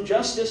immorality and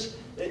injustice,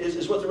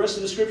 is what the rest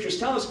of the scriptures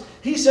tell us.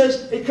 He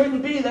says it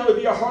couldn't be. That would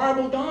be a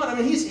horrible God.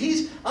 I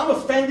mean, I'm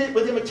offended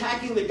with him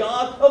attacking the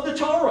God of the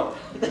Torah.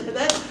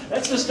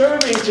 That's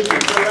disturbing to me.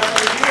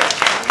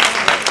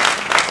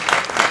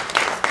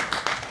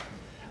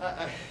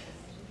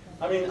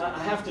 I mean,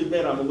 I have to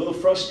admit, I'm a little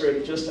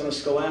frustrated just on a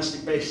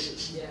scholastic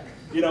basis. Yeah.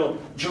 You know,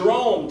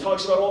 Jerome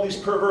talks about all these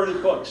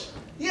perverted books.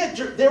 Yeah,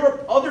 there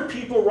were other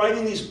people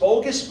writing these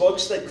bogus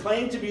books that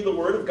claimed to be the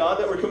Word of God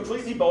that were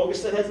completely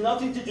bogus, that had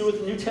nothing to do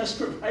with the New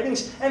Testament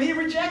writings, and he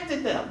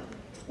rejected them.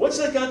 What's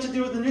that got to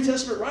do with the New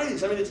Testament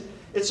writings? I mean,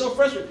 it's so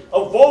frustrating.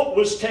 A vote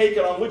was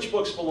taken on which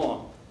books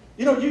belong.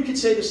 You know, you could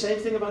say the same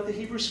thing about the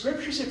Hebrew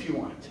Scriptures if you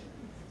want.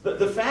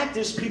 The fact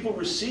is, people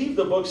receive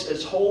the books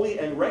as holy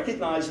and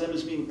recognize them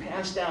as being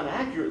passed down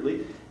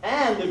accurately,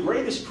 and the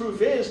greatest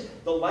proof is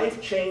the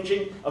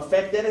life-changing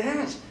effect that it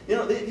has. You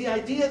know, the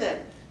idea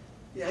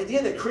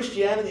that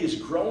Christianity is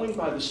growing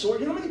by the sword.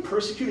 You know how many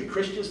persecuted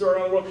Christians there are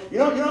around the world? You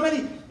know how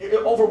many,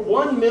 over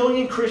 1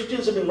 million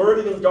Christians have been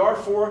murdered in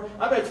Darfur.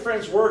 I've had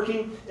friends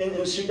working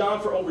in Sudan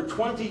for over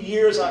 20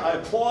 years. I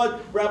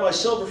applaud Rabbi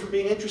Silver for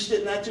being interested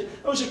in that too.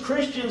 Those are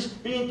Christians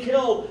being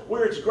killed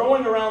where it's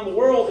growing around the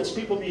world. It's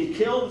people being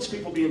killed. It's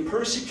people being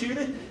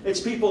persecuted.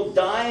 It's people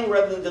dying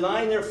rather than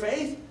denying their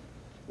faith.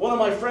 One of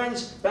my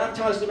friends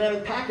baptized a man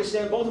in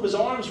Pakistan. Both of his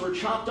arms were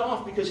chopped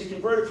off because he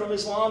converted from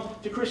Islam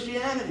to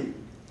Christianity.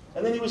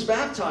 And then he was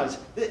baptized.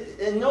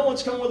 And no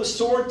one's coming with a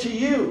sword to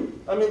you.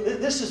 I mean,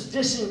 this is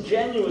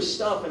disingenuous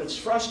stuff, and it's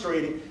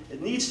frustrating.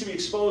 It needs to be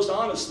exposed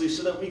honestly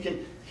so that we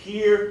can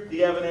hear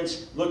the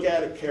evidence, look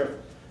at it carefully.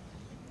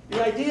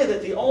 The idea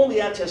that the only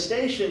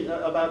attestation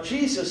about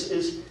Jesus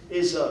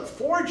is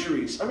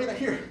forgeries. I mean,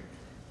 here,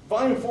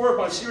 volume 4 of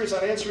my series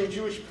on answering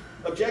Jewish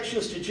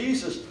objections to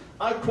Jesus,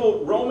 I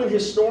quote Roman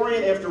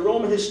historian after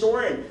Roman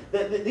historian.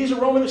 These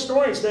are Roman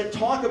historians that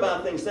talk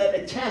about things, that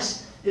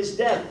attest his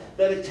death,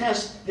 that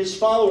attest his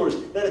followers,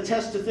 that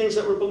attest to things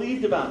that were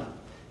believed about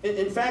him.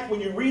 In fact, when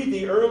you read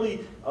the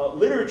early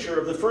literature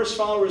of the first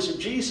followers of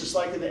Jesus,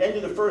 like at the end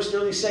of the first,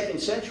 early 2nd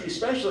century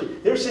especially,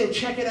 they're saying,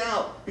 check it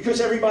out,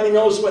 because everybody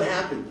knows what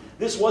happened.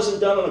 This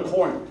wasn't done on a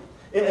corner.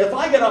 And if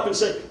I get up and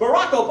say,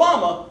 Barack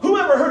Obama, who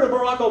ever heard of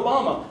Barack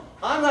Obama?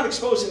 I'm not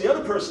exposing the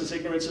other person's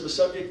ignorance of the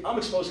subject, I'm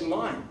exposing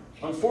mine.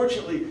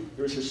 Unfortunately,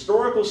 there is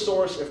historical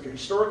source after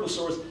historical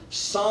source,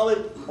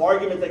 solid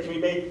argument that can be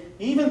made.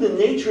 Even the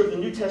nature of the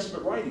New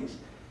Testament writings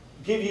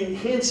give you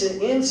hints and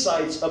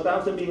insights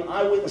about them being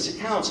eyewitness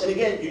accounts. And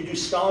again, you do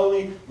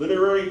scholarly,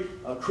 literary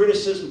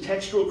criticism,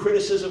 textual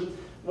criticism.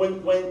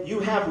 When you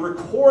have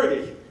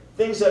recorded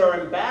things that are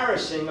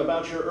embarrassing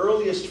about your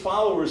earliest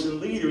followers and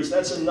leaders,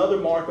 that's another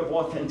mark of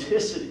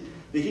authenticity.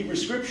 The Hebrew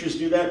Scriptures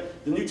do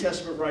that. The New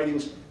Testament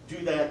writings do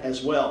that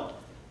as well.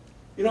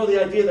 You know,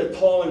 the idea that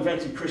Paul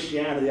invented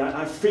Christianity,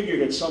 I figured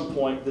at some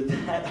point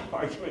that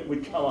argument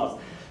would come up.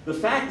 The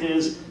fact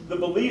is, the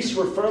beliefs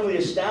were firmly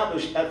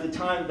established at the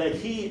time that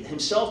he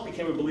himself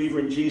became a believer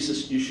in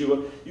Jesus,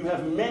 Yeshua. You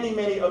have many,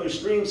 many other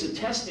streams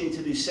attesting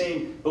to these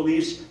same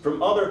beliefs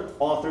from other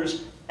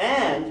authors.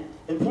 And,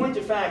 in point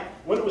of fact,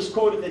 when it was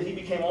quoted that he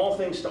became all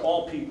things to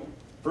all people,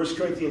 1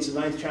 Corinthians,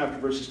 the 9th chapter,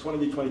 verses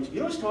 20 to 22, you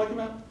know what he's talking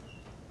about?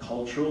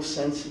 Cultural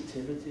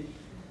sensitivity.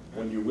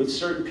 When you're with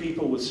certain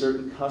people with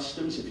certain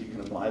customs, if you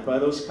can abide by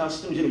those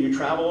customs, you know, you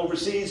travel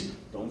overseas,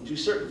 don't do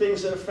certain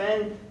things that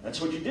offend,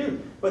 that's what you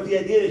do. But the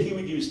idea that he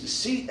would use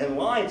deceit and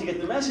lying to get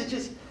the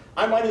messages,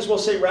 I might as well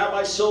say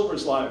Rabbi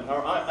Silver's lying.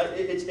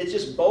 It's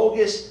just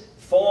bogus,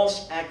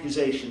 false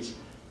accusations.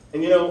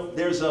 And you know,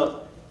 there's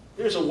a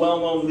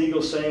well-known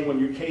legal saying, when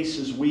your case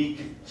is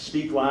weak,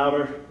 speak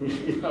louder,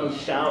 you know,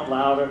 shout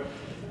louder.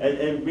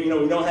 And you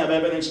know, we don't have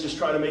evidence, just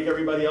try to make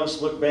everybody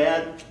else look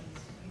bad.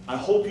 I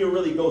hope you'll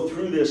really go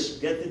through this,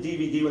 get the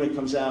DVD when it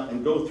comes out,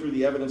 and go through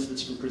the evidence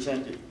that's been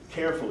presented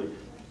carefully.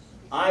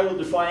 I will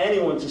defy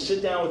anyone to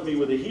sit down with me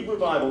with a Hebrew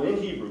Bible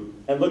in Hebrew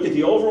and look at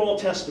the overall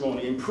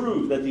testimony and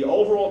prove that the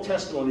overall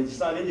testimony does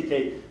not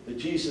indicate that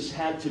Jesus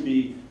had to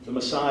be the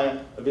Messiah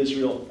of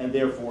Israel and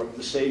therefore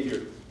the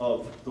Savior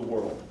of the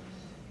world.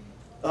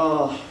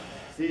 Oh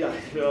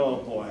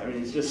boy, I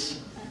mean, it's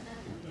just...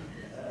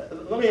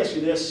 let me ask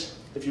you this.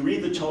 If you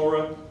read the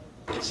Torah,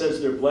 it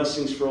says there are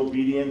blessings for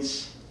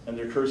obedience and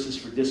their curses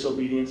for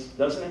disobedience,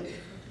 doesn't it?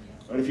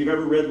 And if you've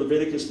ever read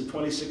Leviticus, the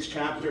 26th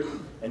chapter,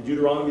 and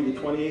Deuteronomy, the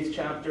 28th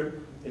chapter,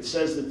 it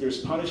says that there's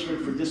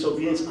punishment for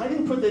disobedience. I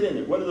didn't put that in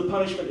there. Whether the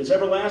punishment is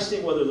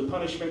everlasting, whether the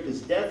punishment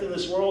is death in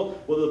this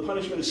world, whether the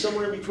punishment is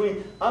somewhere in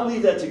between, I'll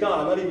leave that to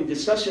God. I'm not even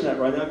discussing that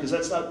right now because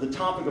that's not the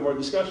topic of our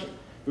discussion.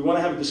 If we want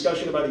to have a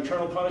discussion about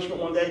eternal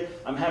punishment one day,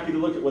 I'm happy to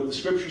look at what the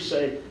Scriptures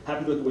say,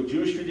 happy to look at what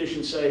Jewish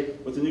traditions say,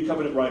 what the New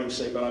Covenant writings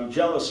say, but I'm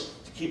jealous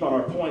to keep on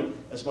our point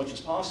as much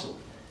as possible.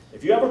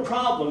 If you have a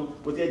problem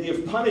with the idea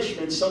of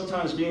punishment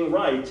sometimes being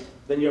right,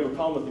 then you have a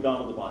problem with the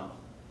God of the Bible.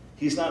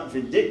 He's not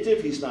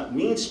vindictive, he's not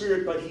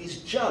mean-spirited, but he's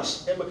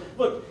just. And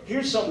look,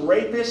 here's some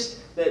rapist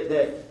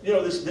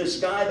this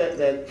guy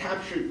that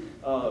captured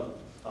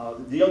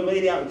the young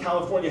lady out in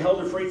California, held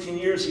her for 18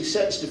 years. He's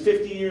sentenced to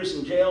 50 years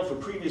in jail for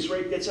previous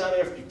rape, gets out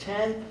after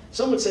 10.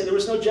 Some would say there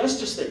was no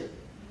justice there.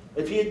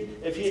 If he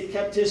had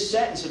kept his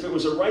sentence, if it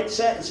was a right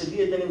sentence, if he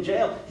had been in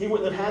jail, he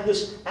wouldn't have had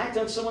this act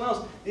on someone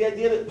else. The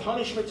idea that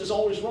punishment is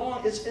always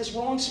wrong is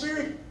wrong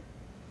spirit.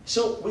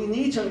 So we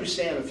need to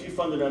understand a few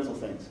fundamental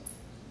things.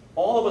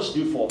 All of us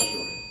do fall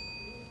short.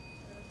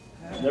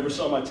 I never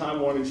saw my time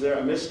warnings there.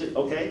 I missed it.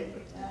 Okay?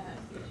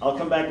 I'll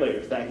come back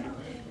later. Thank you.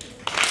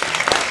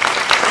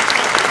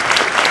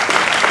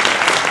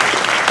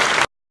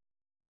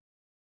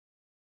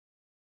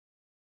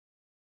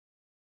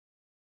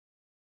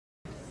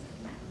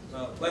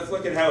 Well, let's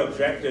look at how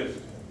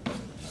objective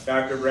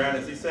Dr. Brown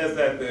is. He says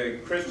that the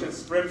Christian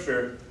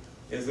scripture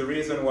is the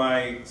reason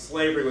why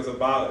slavery was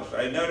abolished.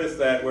 I noticed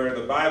that where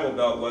the Bible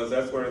Belt was,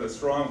 that's where the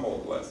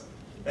stronghold was.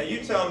 Now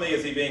you tell me,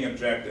 is he being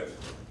objective?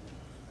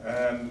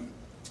 1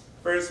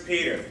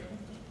 Peter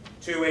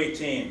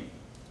 2:18.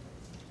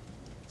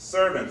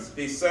 Servants,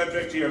 be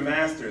subject to your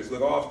masters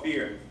with all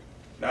fear,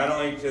 not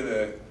only to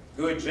the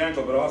good,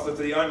 gentle, but also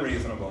to the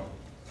unreasonable.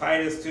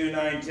 Titus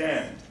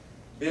 2:9-10.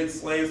 Bid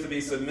slaves to be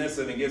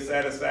submissive and give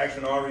satisfaction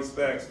in all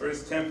respects.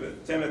 1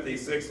 Timothy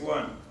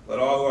 6:1. Let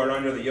all who are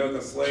under the yoke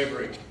of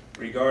slavery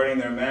regarding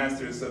their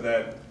masters so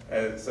that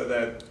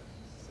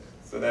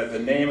the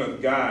name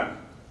of God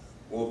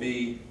will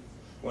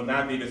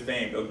not be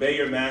defamed. Obey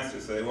your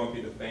masters so they won't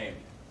be defamed.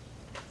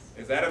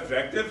 Is that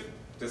objective?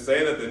 To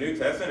say that the New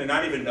Testament and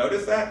not even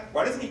notice that?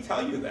 Why doesn't he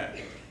tell you that?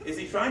 Is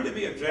he trying to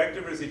be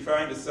objective or is he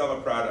trying to sell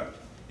a product?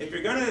 If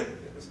you're going to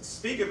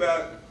speak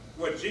about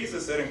what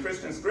Jesus said in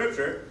Christian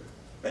scripture,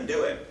 then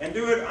do it. And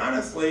do it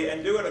honestly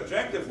and do it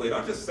objectively.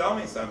 Don't just sell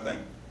me something.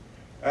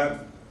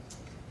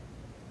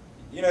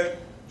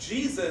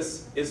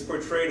 Jesus is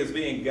portrayed as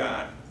being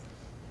God.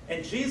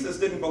 And Jesus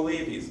didn't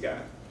believe he's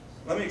God.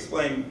 Let me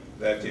explain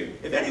that to you.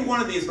 If any one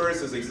of these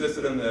verses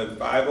existed in the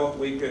Bible,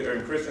 or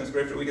in Christian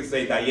scripture, we could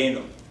say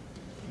Dayenu.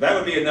 That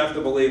would be enough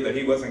to believe that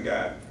he wasn't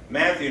God.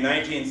 Matthew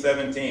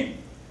 19:17.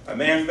 A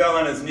man fell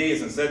on his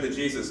knees and said to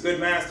Jesus, "Good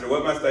master,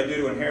 what must I do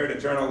to inherit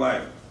eternal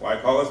life? Why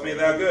callest me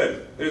thou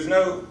good? There's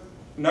none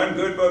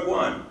good but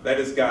one, that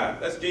is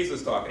God." That's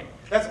Jesus talking.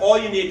 That's all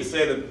you need to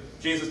say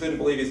that Jesus didn't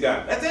believe he's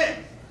God. That's it.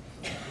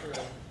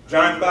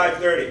 John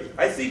 5:30.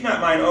 I seek not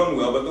mine own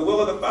will, but the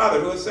will of the Father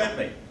who has sent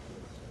me.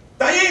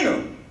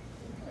 Dayenu.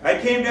 I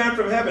came down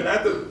from heaven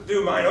not to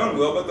do mine own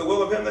will, but the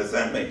will of him that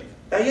sent me.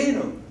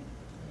 Dayenu.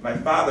 My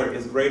Father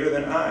is greater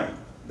than I.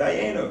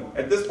 Dayenu.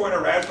 At this point, a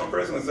rational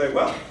person would say,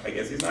 well, I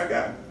guess he's not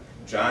God.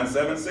 John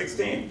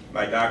 7:16.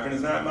 My doctrine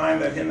is not mine,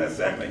 that him that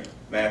sent me.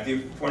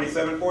 Matthew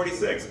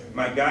 27:46.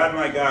 My God,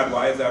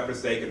 why hast thou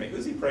forsaken me?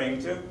 Who's he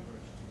praying to?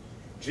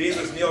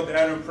 Jesus kneeled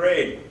down and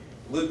prayed.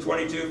 Luke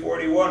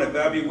 22:41. If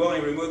thou be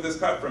willing, remove this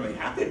cup from me.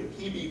 How could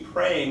he be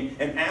praying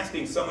and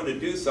asking someone to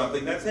do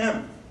something? That's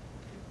him.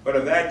 But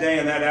of that day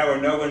and that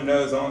hour no one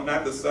knows,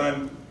 not the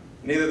Son,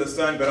 neither the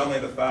Son, but only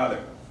the Father.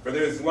 For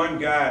there is one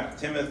God,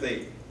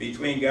 Timothy,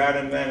 between God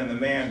and men, and the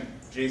man,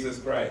 Jesus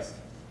Christ.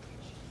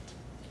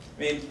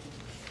 I mean,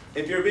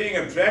 if you're being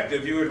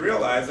objective, you would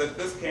realize that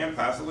this can't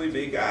possibly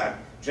be God.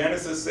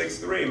 Genesis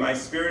 6:3, my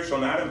spirit shall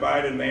not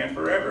abide in man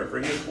forever, for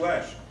he is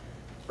flesh.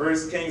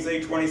 1 Kings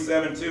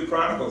 8:27, 2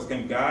 Chronicles,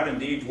 can God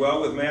indeed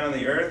dwell with man on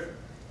the earth?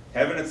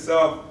 Heaven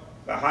itself,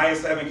 the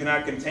highest heaven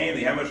cannot contain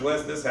thee, how much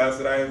less this house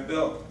that I have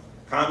built?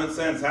 Common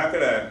sense, how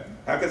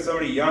could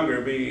somebody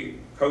younger be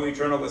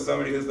co-eternal with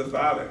somebody who's the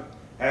Father?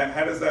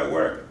 How does that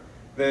work?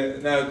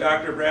 Now,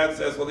 Dr. Brad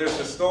says, well, there's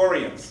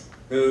historians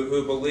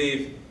who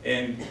believe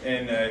in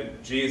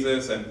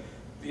Jesus, and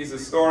these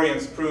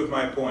historians prove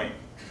my point.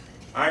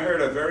 I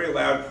heard a very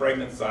loud,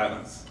 pregnant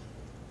silence.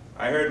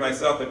 I heard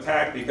myself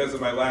attacked because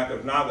of my lack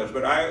of knowledge,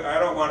 but I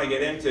don't want to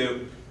get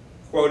into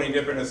quoting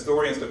different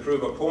historians to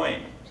prove a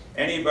point.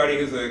 Anybody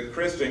who's a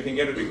Christian can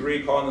get a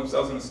degree calling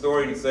themselves an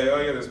historian and say,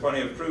 oh yeah, there's plenty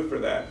of proof for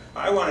that.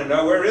 I want to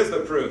know, where is the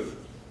proof?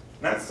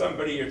 Not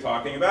somebody you're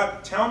talking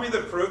about. Tell me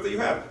the proof that you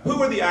have.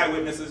 Who are the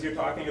eyewitnesses you're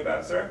talking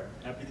about, sir?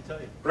 Happy to tell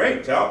you.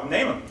 Great,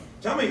 name them.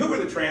 Tell me, who were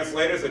the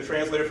translators that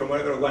translated from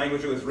whatever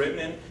language it was written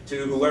in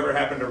to whoever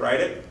happened to write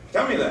it?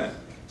 Tell me that.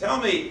 Tell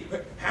me,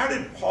 how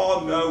did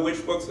Paul know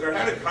which books, or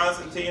how did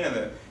Constantine and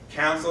the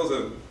councils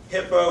of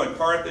Hippo and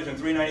Carthage in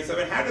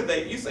 397, how did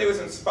they, you say it was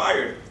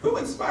inspired. Who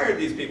inspired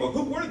these people?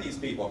 Who were these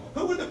people?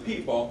 Who were the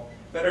people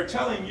that are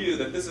telling you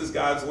that this is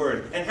God's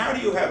word? And how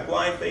do you have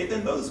blind faith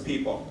in those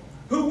people?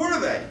 Who were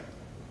they?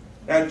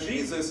 Now,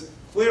 Jesus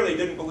clearly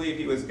didn't believe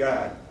he was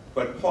God,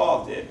 but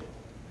Paul did.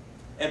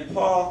 And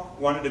Paul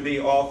wanted to be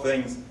all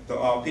things to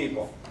all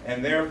people.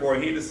 And therefore,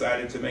 he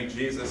decided to make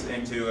Jesus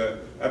into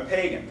a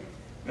pagan.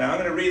 Now, I'm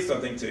going to read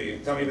something to you.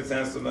 Tell me if it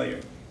sounds familiar.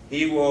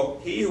 He who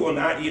will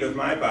not eat of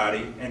my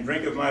body and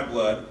drink of my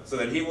blood, so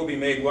that he will be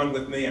made one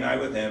with me and I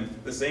with him,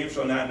 the same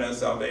shall not know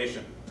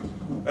salvation.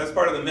 That's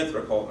part of the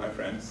Mithra cult, my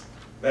friends.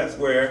 That's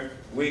where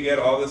we get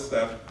all this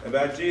stuff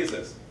about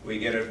Jesus. We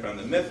get it from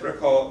the Mithra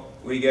cult.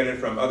 We get it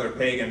from other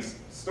pagan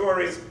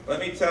stories. Let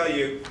me tell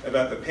you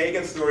about the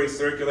pagan stories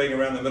circulating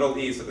around the Middle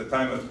East at the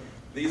time of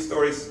these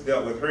stories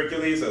dealt with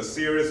Hercules,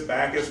 Osiris,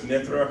 Bacchus,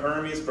 Mithra,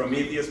 Hermes,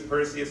 Prometheus,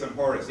 Perseus, and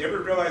Horus. You ever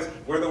realize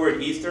where the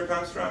word Easter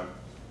comes from?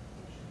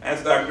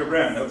 That's Dr.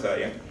 Brown, he'll tell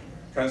you. It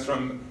comes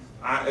from,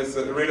 it's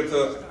related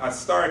to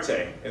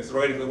Astarte. It's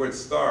related to the word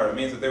star. It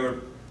means that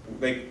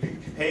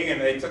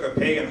they took a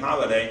pagan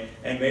holiday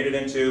and made it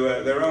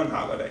into their own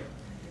holiday.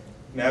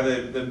 Now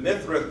the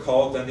Mithra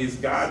cult and these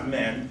god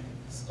men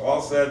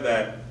all said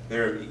that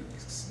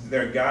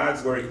their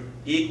gods were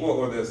equal,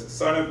 or the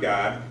Son of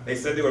God. They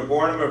said they were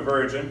born of a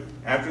virgin.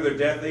 After their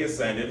death they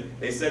ascended.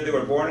 They said they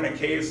were born in a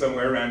cave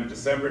somewhere around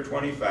December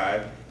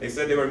 25. They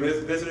said they were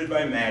visited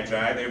by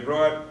magi. They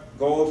brought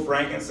gold,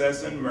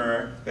 frankincense, and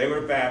myrrh. They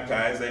were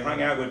baptized. They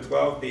hung out with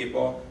 12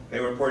 people.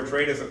 They were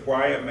portrayed as a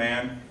quiet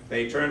man.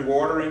 They turned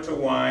water into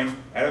wine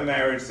at a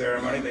marriage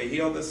ceremony. They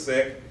healed the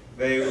sick.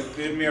 They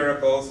did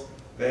miracles.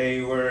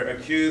 They were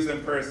accused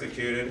and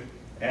persecuted.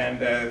 And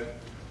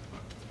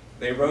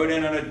they rode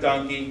in on a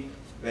donkey.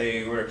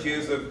 They were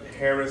accused of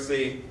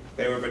heresy.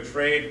 They were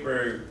betrayed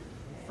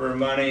for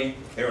money.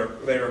 They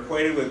were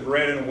equated with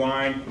bread and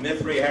wine.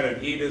 Mithra had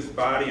to eat his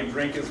body and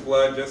drink his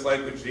blood, just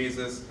like with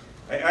Jesus.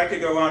 I could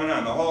go on and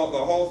on. The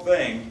whole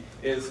thing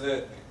is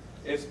that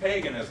it's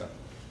paganism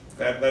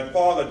that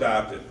Paul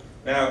adopted.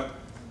 Now,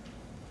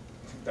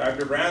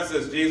 Dr. Brown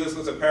says Jesus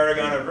was a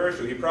paragon of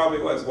virtue. He probably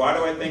was. Why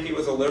do I think he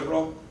was a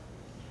liberal?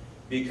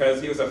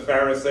 Because he was a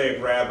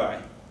Pharisaic rabbi.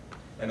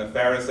 And the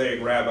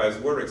Pharisaic rabbis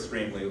were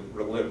extremely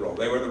liberal.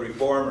 They were the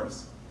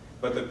reformers.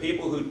 But the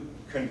people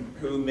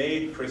who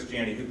made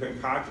Christianity, who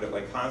concocted it,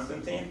 like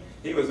Constantine,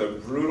 he was a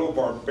brutal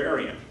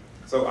barbarian.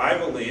 So I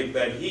believe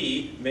that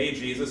he made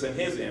Jesus in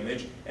his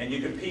image, and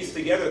you can piece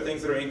together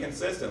things that are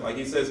inconsistent. Like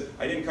he says,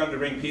 I didn't come to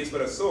bring peace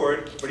but a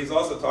sword, but he's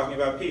also talking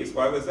about peace.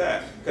 Why was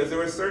that? Because there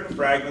were certain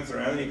fragments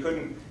around, and he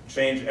couldn't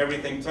change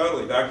everything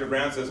totally. Dr.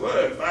 Brown says,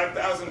 well,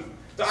 5,000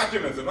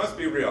 documents, it must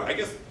be real. I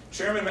guess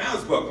Chairman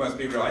Mao's book must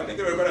be real. I think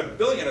there were about 1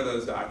 billion of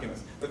those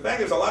documents. The fact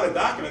there's a lot of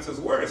documents is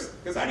worse,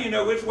 because how do you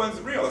know which one's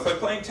real? It's like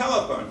playing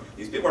telephone.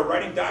 These people are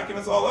writing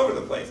documents all over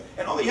the place,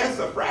 and all he has is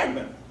a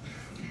fragment.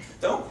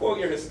 Don't quote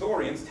your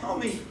historians. Tell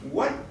me,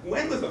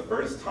 when was the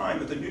first time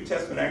that the New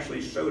Testament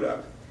actually showed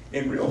up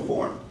in real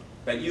form?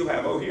 That you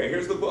have, oh,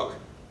 here's the book.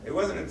 It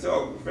wasn't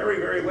until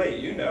very, very late,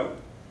 you know.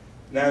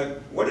 Now,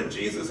 what did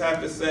Jesus have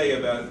to say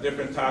about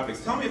different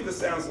topics? Tell me if this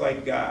sounds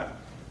like God.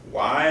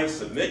 Wives,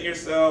 submit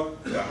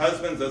yourself to the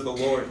husbands as the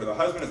Lord. For the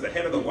husband is the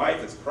head of the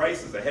wife, as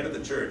Christ is the head of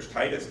the church.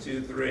 Titus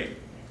 2:3.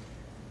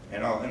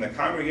 And in the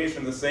congregation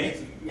of the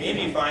saints,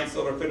 Ammi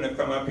Feinsilver couldn't have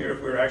come up here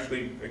if we were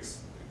actually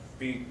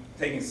be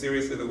taking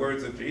seriously the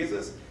words of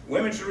Jesus.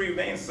 Women should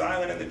remain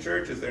silent in the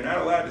churches. They're not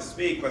allowed to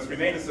speak, must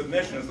remain in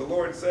submission, as the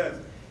Lord says.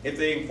 If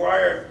they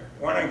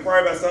want to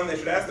inquire about something, they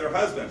should ask their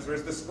husbands, for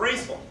it's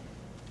disgraceful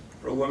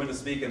for a woman to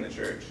speak in the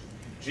church.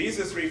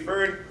 Jesus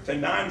referred to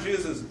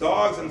non-Jews as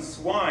dogs and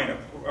swine,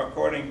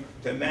 according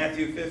to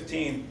Matthew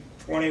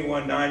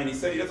 15:21-9, and he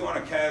said he doesn't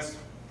want to cast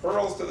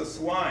pearls to the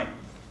swine.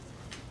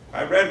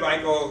 I read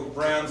Michael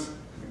Brown's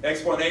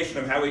explanation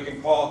of how we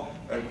can call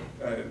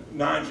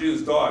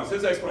non-Jews dogs.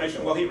 His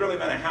explanation, well, he really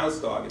meant a house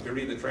dog, if you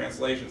read the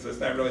translation, so it's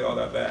not really all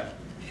that bad.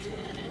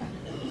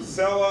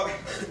 So,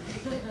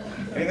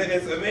 I mean,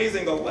 it's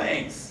amazing the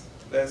lengths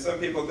that some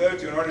people go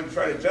to in order to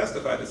try to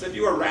justify this. If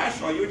you were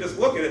rational, you would just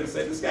look at it and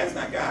say, this guy's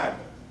not God.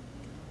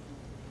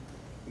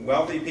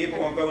 Wealthy people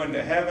won't go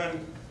into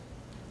heaven.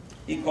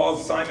 He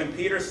calls Simon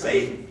Peter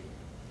Satan.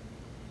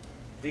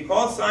 If he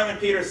called Simon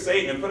Peter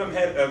Satan and put him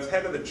as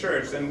head of the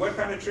church, then what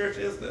kind of church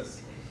is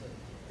this?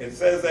 It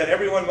says that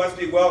everyone must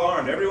be well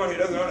armed. Everyone who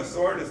doesn't own a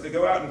sword is to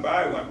go out and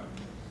buy one.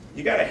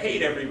 You got to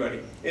hate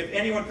everybody. If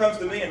anyone comes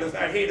to me and does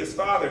not hate his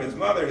father, his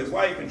mother, his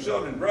wife and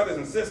children, brothers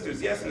and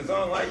sisters, yes, in his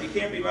own life, he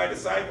can't be my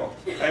disciple.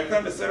 I have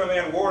come to set a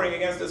man warring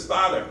against his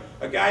father.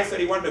 A guy said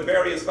he wanted to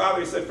bury his father.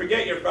 He said,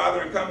 forget your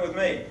father and come with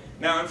me.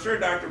 Now, I'm sure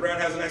Dr. Brown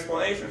has an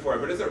explanation for it,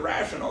 but is it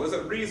rational? Is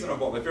it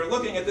reasonable? If you're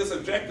looking at this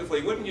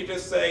objectively, wouldn't you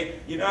just say,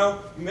 you know,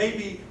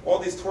 maybe all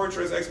these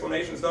torturous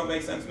explanations don't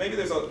make sense. Maybe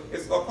it's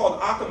called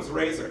Occam's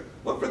razor.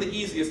 Look for the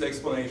easiest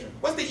explanation.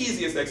 What's the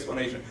easiest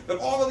explanation? That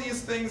all of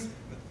these things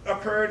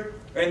occurred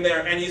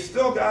and he's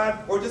still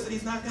God, or just that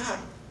he's not God.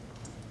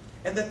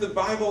 And that the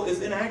Bible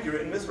is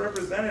inaccurate and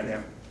misrepresented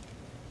him.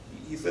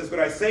 He says, but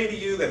I say to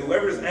you that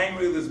whoever is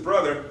angry with his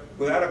brother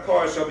without a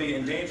cause shall be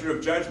in danger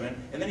of judgment.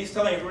 And then he's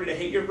telling everybody to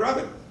hate your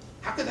brother.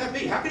 How could that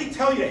be? How could he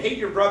tell you to hate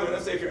your brother and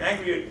then say if you're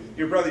angry at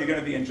your brother, you're going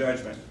to be in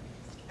judgment?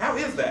 How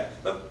is that?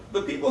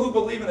 The people who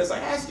believe in this, I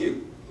ask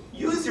you,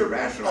 use your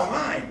rational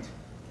mind.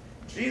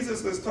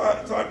 Jesus was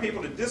taught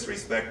people to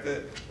disrespect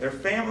their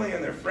family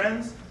and their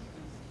friends.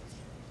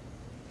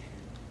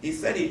 He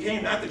said he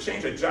came not to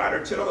change a jot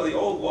or tittle of the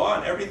old law,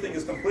 and everything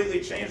is completely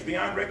changed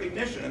beyond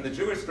recognition. And the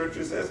Jewish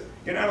scripture says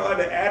you're not allowed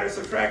to add or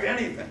subtract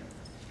anything.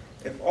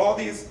 If all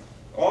these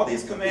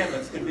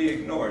commandments can be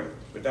ignored,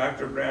 but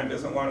Dr. Brown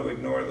doesn't want to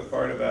ignore the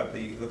part about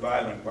the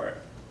violent part.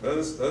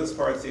 Those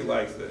parts he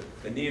likes,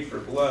 the need for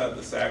blood,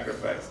 the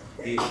sacrifice.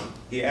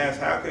 He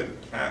asks, how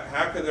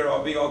could there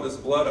all be all this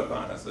blood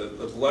upon us,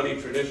 the bloody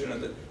tradition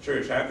of the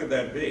church? How could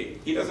that be?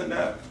 He doesn't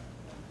know.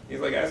 He's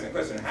like asking a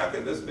question, how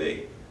could this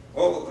be?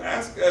 Well,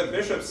 ask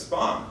Bishop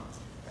Spong.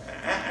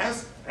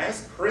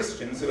 Ask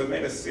Christians who have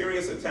made a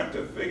serious attempt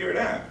to figure it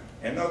out,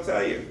 and they'll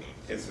tell you.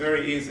 It's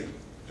very easy.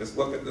 Just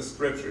look at the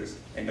scriptures,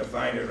 and you'll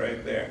find it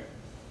right there.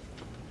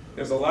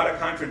 There's a lot of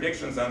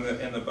contradictions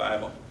in the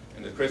Bible,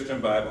 in the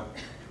Christian Bible.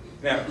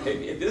 Now,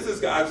 if this is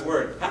God's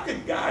word, how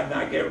could God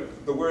not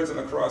get the words on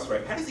the cross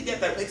right? How does he get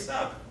that mixed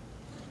up?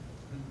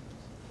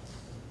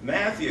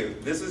 Matthew,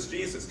 this is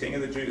Jesus, King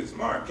of the Jews.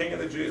 Mark, King of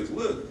the Jews.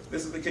 Luke,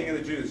 this is the King of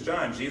the Jews.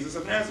 John, Jesus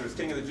of Nazareth,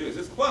 King of the Jews.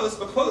 It's close,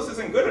 but close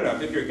isn't good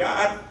enough if you're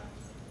God.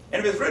 And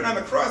if it's written on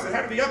the cross, it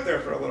had to be up there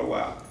for a little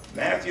while.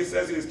 Matthew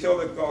says he was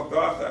killed at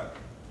Golgotha.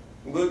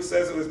 Luke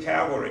says it was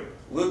Calvary.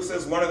 Luke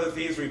says one of the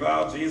thieves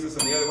reviled Jesus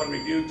and the other one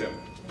rebuked him.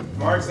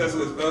 Mark says it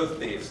was both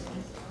thieves.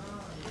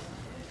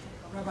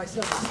 Rabbi,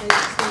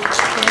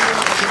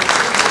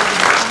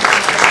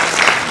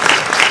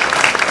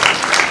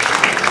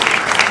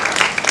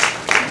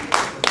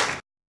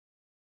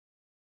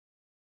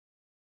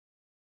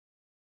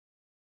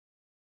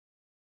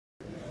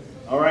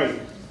 All right.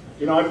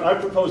 You know, I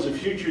propose a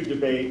future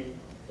debate.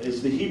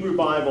 Is the Hebrew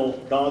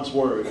Bible God's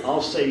Word?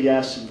 I'll say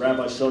yes, and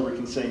Rabbi Silver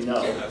can say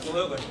no.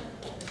 Absolutely.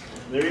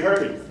 There you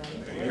heard it.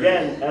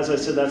 Again, as I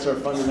said, that's our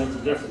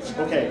fundamental difference.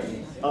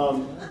 Okay.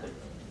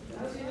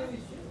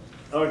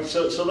 All right,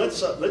 so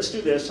let's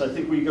do this. I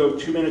think we go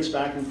 2 minutes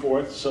back and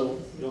forth, so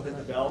you'll hit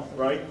the bell,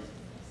 right?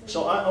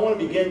 So I want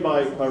to begin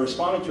by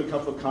responding to a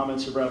couple of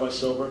comments of Rabbi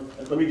Silver.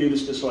 Let me do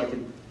this just so I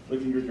can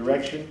look in your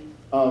direction.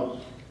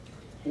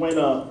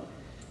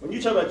 When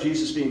you talk about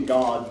Jesus being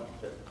God,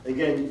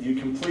 again, you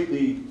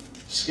completely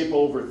skip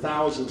over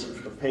thousands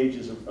of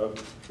pages of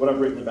what I've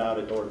written about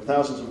it, or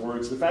thousands of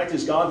words. The fact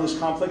is, God in His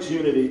complex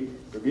unity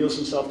reveals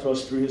Himself to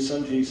us through His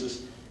Son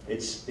Jesus.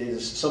 It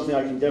is something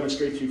I can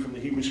demonstrate to you from the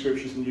Hebrew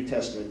Scriptures and the New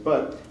Testament.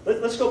 But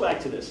let's go back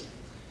to this.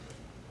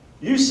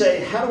 You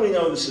say, how do we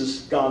know this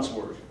is God's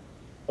Word?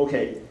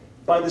 Okay,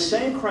 by the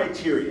same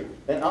criteria,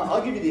 and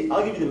I'll give you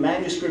the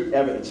manuscript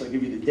evidence. I'll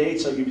give you the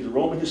dates. I'll give you the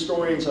Roman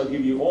historians. I'll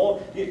give you all.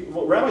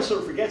 What Rabbi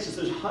sort of forgets is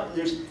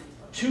there's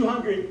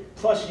 200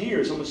 plus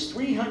years, almost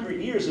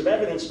 300 years of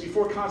evidence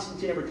before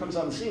Constantine ever comes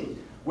on the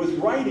scene, with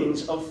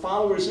writings of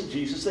followers of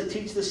Jesus that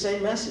teach the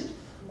same message.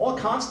 All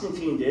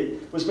Constantine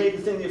did was make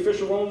the thing the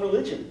official Roman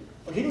religion.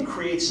 Like, he didn't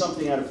create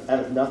something out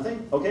of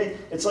nothing, okay?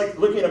 It's like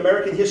looking at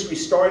American history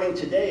starting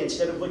today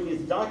instead of looking at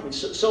the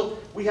documents. So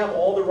we have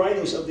all the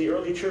writings of the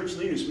early church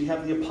leaders. We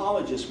have the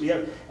apologists. We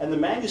have, and the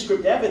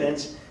manuscript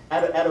evidence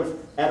out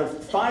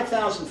of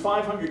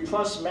 5,500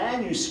 plus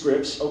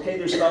manuscripts, okay,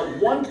 there's about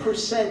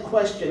 1%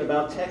 question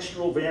about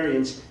textual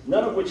variants,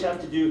 none of which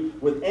have to do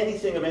with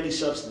anything of any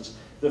substance.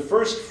 The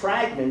first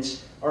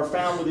fragments are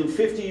found within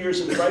 50 years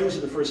of the writings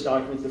of the first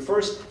document. The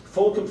first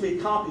full,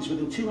 complete copies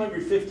within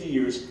 250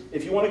 years.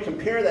 If you want to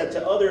compare that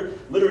to other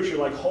literature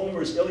like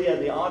Homer's Iliad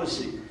and the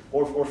Odyssey,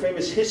 or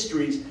famous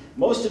histories,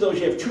 most of those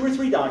you have 2 or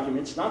 3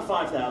 documents, not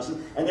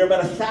 5,000, and they're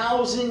about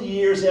 1,000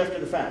 years after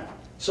the fact.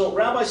 So,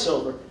 Rabbi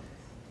Silver,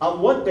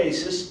 on what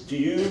basis do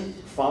you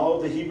follow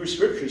the Hebrew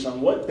Scriptures?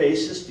 On what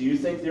basis do you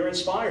think they're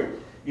inspired?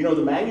 You know,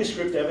 the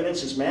manuscript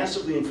evidence is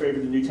massively in favor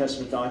of the New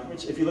Testament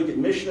documents. If you look at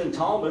Mishnah and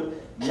Talmud,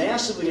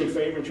 massively in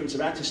favor in terms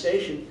of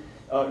attestation.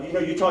 You know,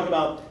 you talk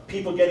about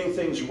people getting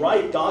things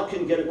right. God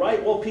couldn't get it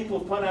right. Well, people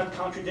have pointed out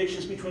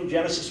contradictions between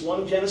Genesis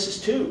 1 and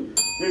Genesis 2.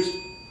 There's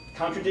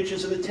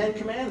contradictions in the 10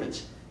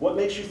 Commandments. What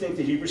makes you think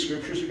the Hebrew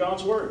Scriptures are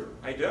God's Word?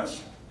 I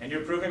don't. And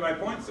you're proving my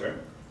point, sir.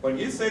 When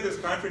you say there's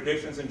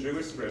contradictions in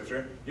Jewish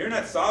Scripture, you're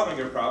not solving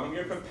your problem,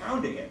 you're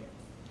compounding it.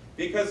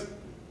 Because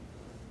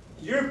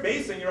you're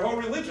basing your whole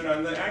religion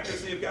on the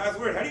accuracy of God's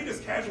Word. How do you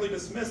just casually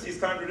dismiss these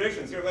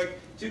contradictions? You're like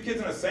 2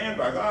 kids in a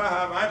sandbox.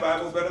 Ah, my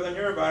Bible's better than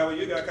your Bible.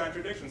 You got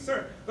contradictions.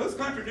 Sir, those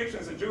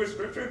contradictions in Jewish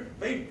Scripture,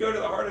 they go to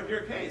the heart of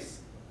your case.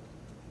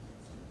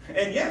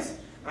 And yes,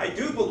 I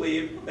do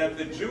believe that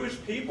the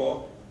Jewish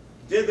people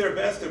did their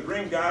best to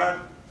bring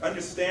God,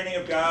 understanding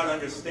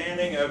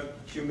of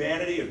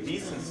humanity, of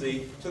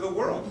decency to the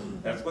world.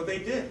 That's what they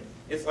did.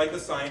 It's like the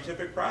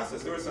scientific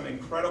process. There were some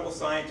incredible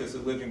scientists who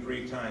lived in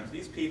Greek times.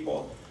 These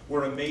people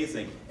were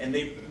amazing, and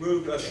they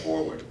moved us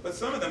forward. But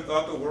some of them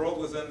thought the world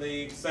was in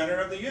the center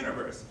of the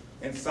universe.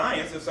 In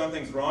science, if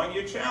something's wrong,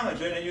 you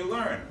challenge it and you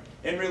learn.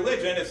 In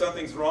religion, if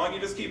something's wrong, you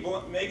just keep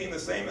making the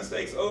same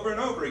mistakes over and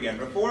over again.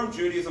 Reformed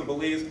Judaism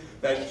believes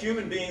that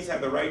human beings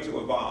have the right to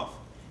evolve,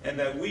 and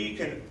that we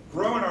can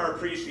grow in our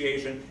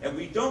appreciation, and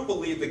we don't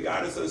believe that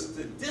God is so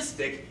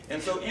sadistic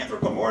and so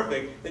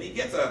anthropomorphic that he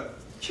gets a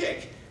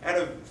kick out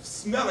of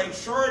smelling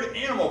charred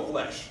animal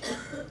flesh.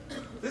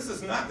 This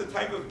is not the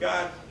type of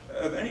God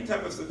of any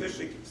type of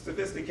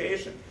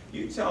sophistication.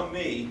 You tell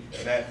me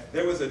that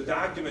there was a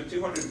document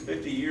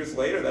 250 years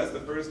later, that's the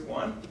first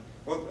one?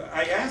 Well,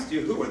 I asked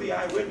you, who were the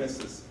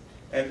eyewitnesses?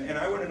 And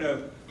I want to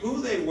know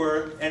who they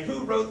were and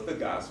who wrote the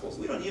Gospels.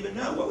 We don't even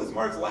know. What was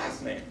Mark's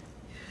last name?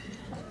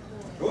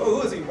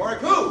 Who is he? Mark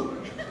who?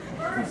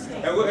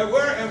 And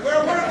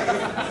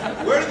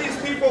where do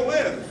these people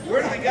live?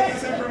 Where do they get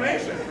this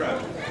information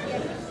from?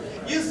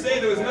 You say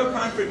there was no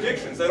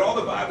contradictions, that all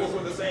the Bibles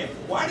were the same.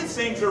 Why did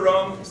St.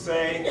 Jerome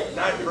say,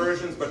 not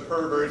versions, but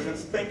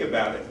perversions? Think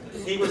about it.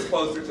 He was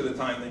closer to the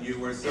time than you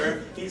were,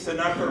 sir. He said,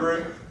 not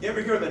pervert. You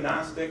ever hear of the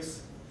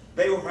Gnostics?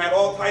 They had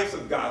all types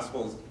of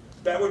Gospels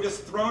that were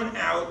just thrown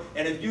out,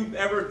 and if you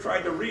ever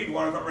tried to read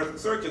one of them or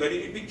circulate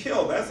it, you'd be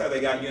killed. That's how they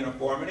got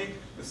uniformity.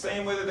 The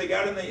same way that they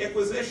got in the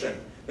Inquisition.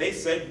 They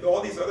said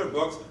all these other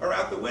books are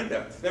out the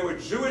window. There were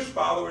Jewish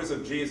followers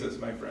of Jesus,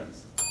 my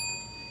friends.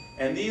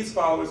 And these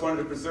followers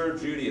wanted to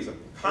preserve Judaism.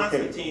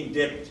 Constantine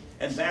didn't.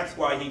 And that's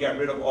why he got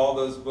rid of all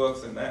those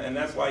books, and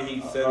that's why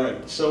he said all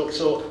right.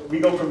 So we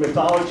go from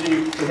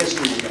mythology to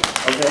history again,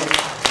 okay?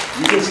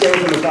 You can stay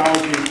with the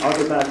mythology, I'll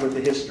get back with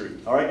the history,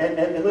 all right?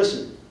 And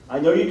listen, I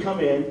know you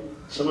come in,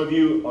 some of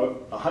you are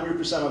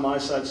 100% on my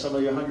side, some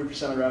of you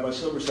 100% on Rabbi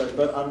Silver's side,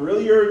 but I'm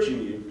really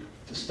urging you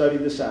to study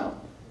this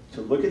out,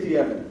 to look at the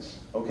evidence,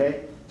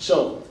 okay?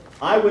 So,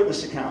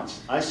 eyewitness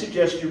accounts. I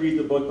suggest you read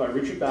the book by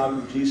Richard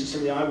Bowden, Jesus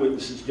and the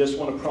Eyewitnesses. Just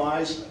won a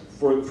prize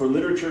for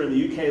literature in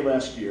the UK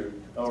last year,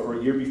 or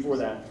a year before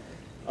that.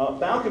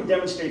 Bowden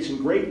demonstrates in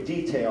great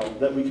detail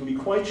that we can be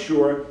quite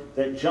sure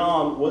that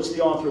John was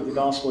the author of the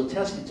Gospel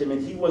attested to him,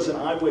 and he was an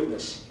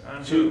eyewitness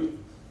to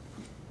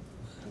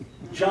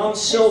John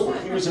Silver.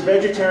 He was a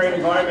vegetarian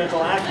environmental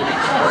activist.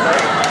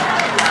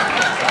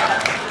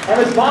 Okay?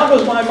 And it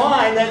boggles my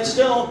mind that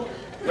still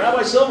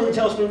Rabbi Silver, who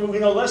tells me we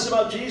know less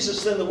about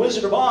Jesus than the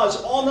Wizard of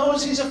Oz, all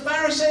knows he's a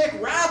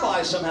Pharisaic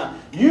rabbi somehow.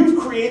 You've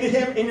created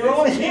him in your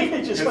own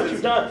image is what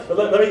you've done. But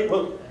let me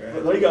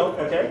go,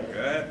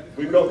 okay?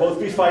 We will both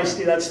be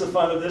feisty. That's the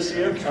fun of this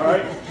here, all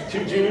right?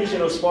 Two Jews,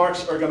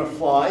 sparks are going to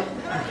fly.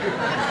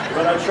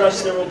 But I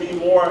trust there will be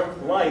more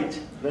light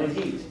than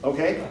heat,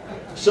 okay?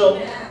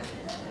 So,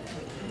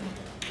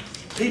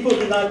 people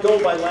did not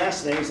go by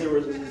last names. They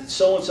were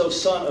so-and-so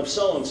son of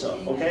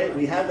so-and-so, okay?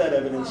 We have that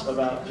evidence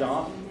about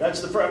John.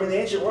 That's the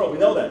ancient world, we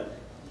know that.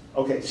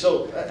 Okay,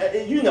 so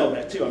you know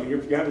that too. I mean,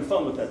 you're having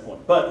fun with that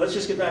point. But let's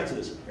just get back to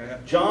this.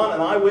 John,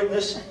 an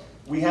eyewitness.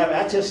 We have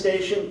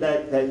attestation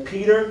that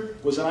Peter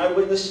was an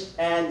eyewitness,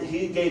 and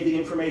he gave the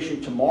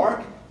information to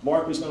Mark.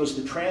 Mark was known as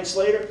the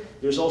translator.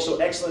 There's also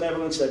excellent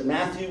evidence that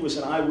Matthew was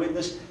an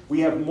eyewitness. We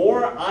have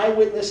more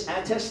eyewitness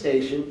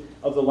attestation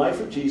of the life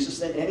of Jesus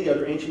than any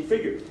other ancient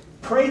figure.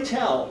 Pray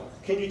tell,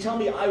 can you tell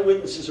me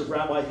eyewitnesses of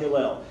Rabbi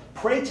Hillel?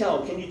 Pray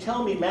tell, can you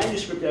tell me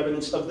manuscript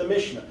evidence of the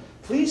Mishnah?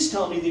 Please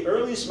tell me the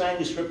earliest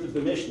manuscript of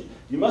the Mishnah.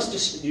 You must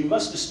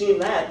esteem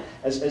that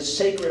as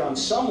sacred on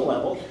some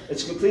level.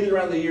 It's completed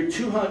around the year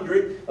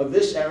 200 of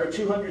this era,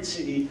 200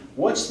 CE.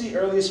 What's the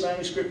earliest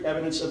manuscript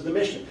evidence of the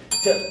Mishnah?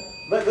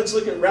 Let's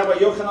look at Rabbi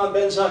Yochanan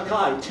ben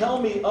Zakkai.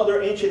 Tell me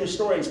other ancient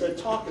historians that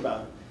talked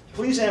about it.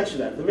 Please answer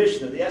that. The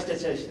Mishnah, the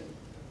attestation.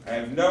 I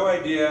have no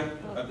idea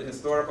of the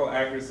historical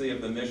accuracy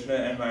of the Mishnah,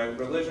 and my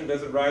religion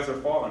doesn't rise or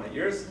fall on it.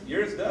 Yours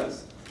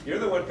does. You're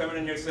the one coming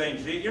in here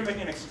saying, gee, you're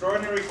making an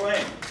extraordinary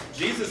claim.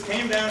 Jesus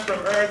came down from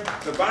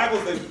earth. The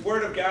Bible's the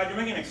Word of God. You're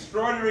making an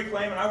extraordinary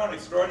claim, and I want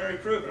extraordinary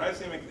proof. And I've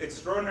seen an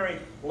extraordinary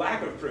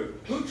lack of proof.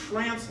 Who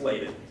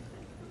translated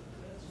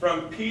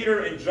from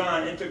Peter and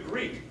John into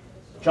Greek?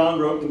 John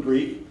wrote in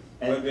Greek,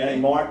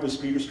 and Mark was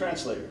Peter's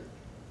translator.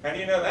 How do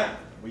you know that?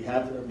 We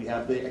have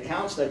the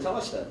accounts that tell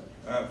us that.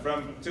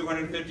 From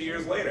 250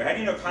 years later. How do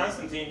you know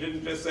Constantine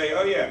didn't just say,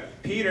 oh yeah,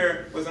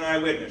 Peter was an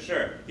eyewitness,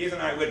 sure, he's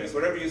an eyewitness,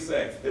 whatever you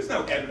say. There's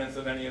no evidence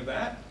of any of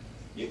that.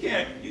 You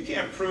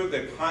can't prove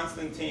that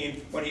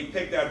Constantine, when he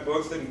picked out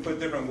books, didn't put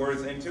different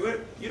words into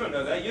it. You don't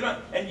know that.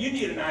 And you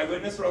need an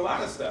eyewitness for a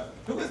lot of stuff.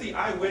 Who was the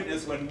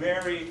eyewitness when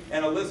Mary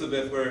and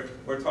Elizabeth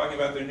were talking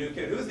about their new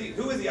kid? Who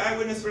was the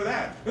eyewitness for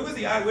that? Who was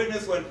the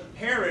eyewitness when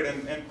Herod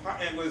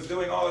and was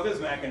doing all of his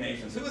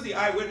machinations? Who was the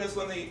eyewitness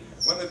when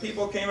the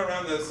people came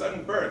around the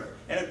sudden birth?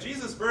 And if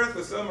Jesus' birth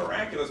was so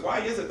miraculous, why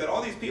is it that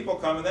all these people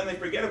come and then they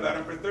forget about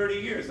him for 30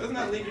 years? Doesn't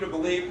that lead you to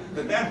believe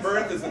that that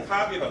birth is a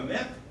copy of a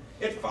myth?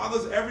 It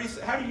follows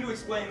how do you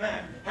explain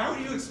that? How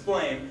do you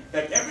explain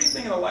that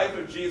everything in the life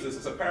of Jesus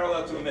is a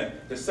parallel to a myth?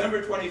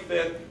 December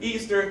 25th,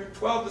 Easter,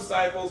 12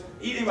 disciples,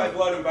 eating by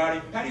blood and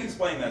body. How do you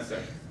explain that, sir?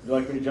 Would you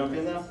like me to jump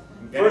in now?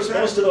 First,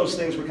 most of those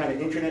things were kind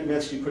of internet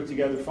myths you put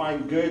together.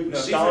 Find good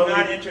scholarly. These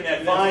are not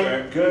internet myths,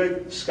 find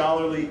good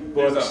scholarly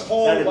books. There's a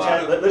whole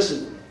lot of.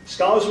 Listen,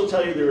 scholars will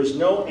tell you there is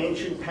no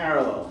ancient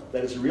parallel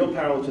that is a real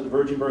parallel to the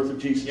virgin birth of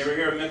Jesus. You ever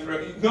hear of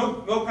myth?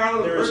 No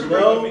parallel to the virgin birth.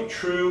 There is no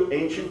true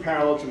ancient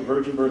parallel to the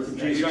virgin birth of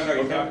Jesus. You don't know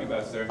what you're talking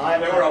about, sir.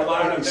 There were a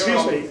lot of.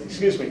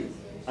 Excuse me.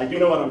 I do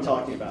know what I'm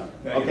talking about.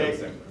 No,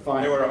 okay,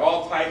 fine. There were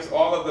all types.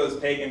 All of those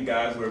pagan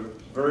gods were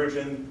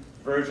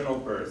virginal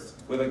births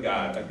with a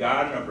god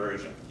and a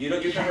virgin.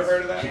 You've never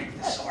heard of that? Check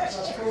the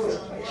sources.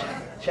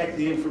 Check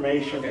the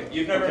information. Okay.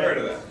 You've never heard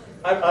of that?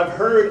 I've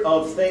heard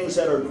of things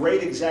that are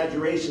great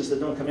exaggerations that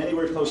don't come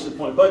anywhere close to the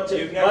point. But by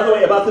the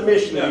way, about the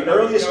Mishnah, the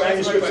earliest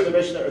manuscripts of the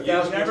Mishnah are thousands.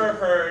 You've never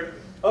heard.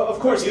 Of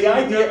course, the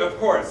idea. Of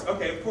course,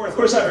 okay, of course. Of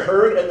course, I've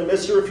heard, and the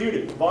myths are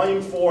refuted.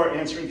 Volume 4,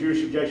 Answering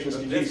Jewish Objections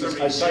to Jesus.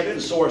 I cite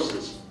the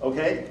sources.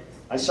 Okay.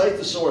 I cite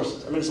the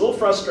sources. I mean, it's a little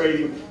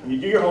frustrating. When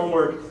you do your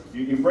homework,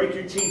 you break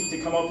your teeth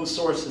to come up with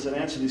sources and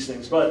answer these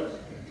things. But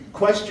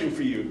question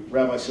for you,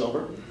 Rabbi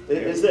Silver,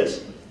 is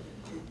this.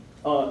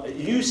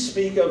 You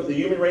speak of the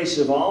human race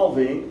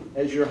evolving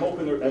as you're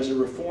hoping as a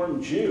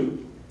Reformed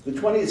Jew. The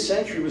 20th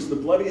century was the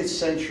bloodiest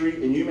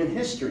century in human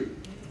history.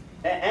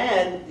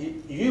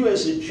 And you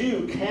as a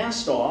Jew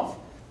cast off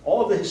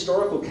all of the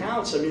historical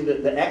counts. I mean,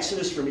 the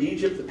Exodus from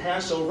Egypt, the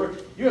Passover,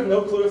 you have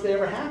no clue if they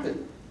ever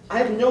happened. I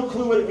have no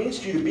clue what it means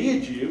to you to be a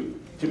Jew,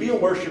 to be a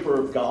worshiper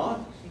of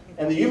God.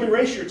 And the human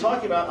race you're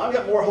talking about, I've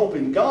got more hope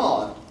in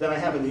God than I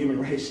have in the human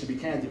race, to be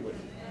candid with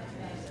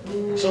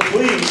you. So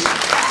please,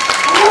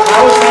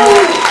 how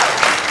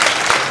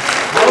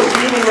is the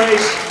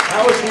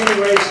human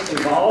race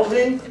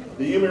evolving?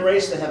 The human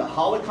race that had a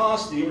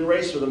Holocaust, the human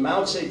race with a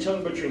Mao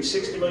Zedong butchering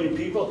 60 million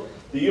people,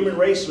 the human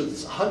race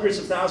with hundreds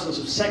of thousands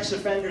of sex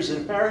offenders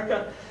in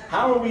America.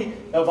 How are we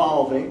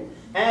evolving?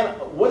 And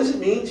what does it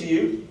mean to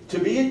you to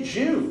be a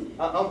Jew?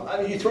 I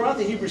mean, you throw out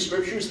the Hebrew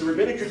scriptures, the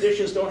rabbinic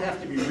traditions don't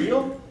have to be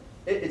real.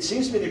 It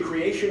seems to be the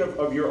creation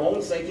of your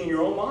own thinking,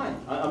 your own mind.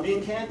 I'm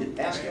being candid,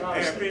 asking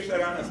honestly. I appreciate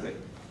that honesty.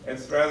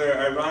 It's rather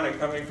ironic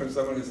coming from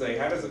someone who's saying,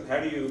 how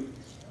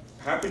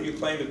can you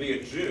claim to be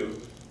a Jew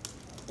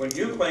when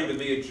you claim to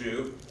be a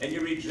Jew and you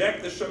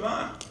reject the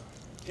Shema?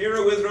 Hear,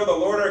 O Israel, the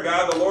Lord our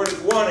God, the Lord is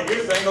one, and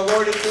you're saying the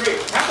Lord is three.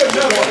 How could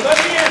no one?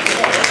 Let me answer.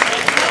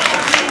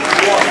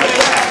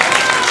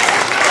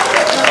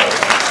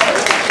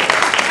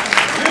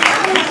 You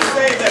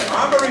say that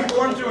I'm a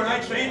Reformed Jew and I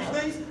change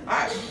things?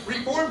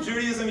 Reformed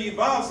Judaism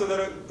evolved so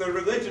that the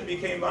religion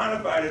became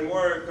modified and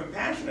more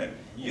compassionate.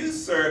 You,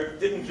 sir,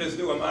 didn't just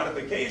do a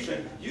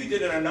modification, you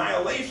did an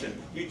annihilation.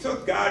 You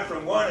took God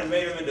from one and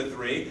made him into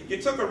three.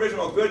 You took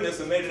original goodness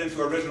and made it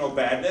into original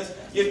badness.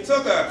 You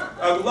took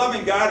a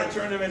loving God and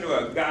turned him into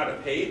a God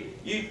of hate.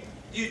 You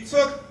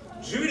took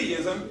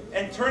Judaism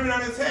and turned it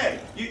on its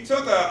head. You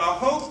took a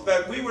hope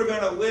that we were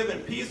going to live in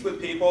peace with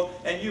people,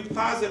 and you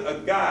posit a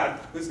God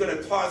who's going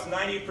to toss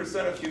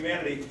 90% of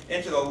humanity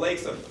into the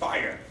lakes of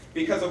fire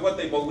because of what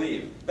they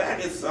believe. That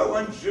is so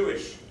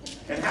un-Jewish.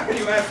 And how can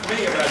you ask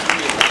me about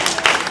Judaism?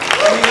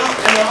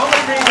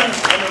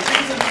 And the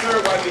reason, sir,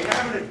 why we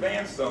haven't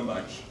advanced so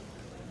much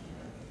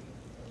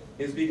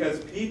is because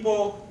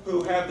people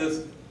who have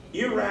this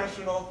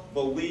irrational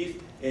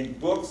belief in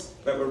books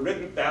that were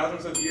written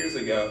thousands of years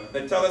ago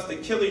that tell us to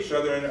kill each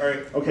other and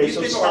these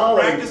people are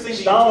practicing the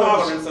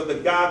intolerance of the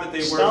God that they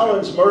worship.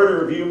 Stalin's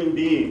murder of human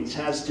beings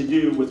has to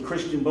do with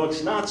Christian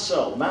books. Not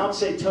so. Mao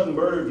Zedong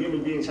murder of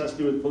human beings has to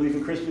do with belief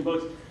in Christian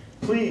books.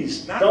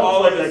 Please, not don't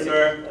all play of it, that.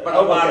 sir, but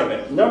a lot of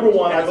it. Number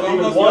one, I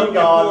believe in one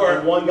God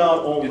and one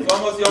God only. It's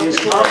almost He is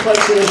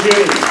complex in his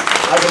unity.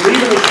 I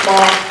believe in the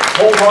Shema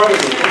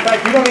wholeheartedly. In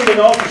fact, you don't even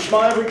know if the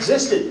Shema ever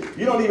existed.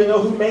 You don't even know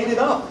who made it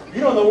up.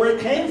 You don't know where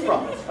it came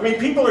from. I mean,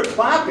 people are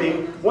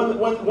clapping when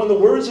the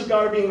words of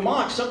God are being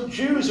mocked. Some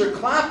Jews are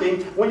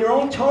clapping when your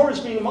own Torah is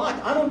being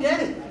mocked. I don't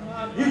get it.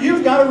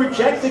 You've got to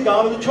reject the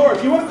God of the Torah.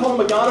 If you want to call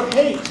him a God of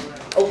hate,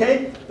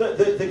 okay?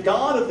 The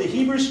God of the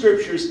Hebrew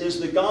Scriptures is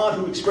the God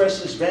who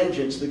expresses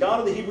vengeance. The God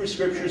of the Hebrew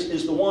Scriptures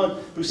is the one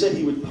who said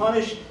he would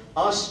punish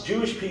us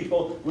Jewish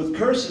people with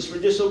curses for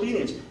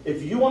disobedience.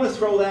 If you want to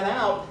throw that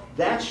out,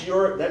 that's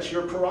your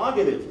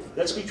prerogative.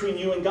 That's between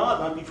you and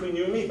God, not between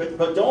you and me.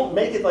 But don't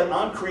make it like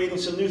I'm creating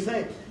some new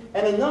thing.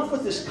 And enough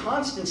with this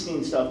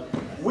Constantine stuff.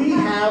 We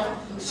have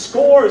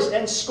scores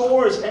and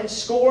scores and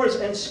scores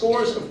and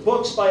scores of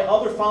books by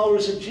other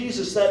followers of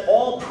Jesus that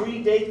all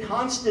predate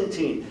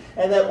Constantine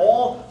and that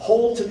all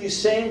hold to these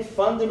same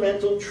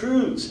fundamental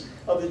truths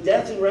of the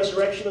death and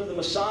resurrection of the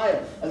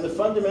Messiah and the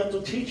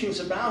fundamental teachings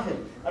about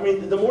him. I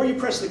mean, the more you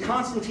press the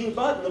Constantine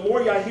button, the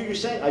more I hear you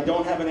saying, I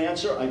don't have an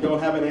answer, I don't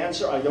have an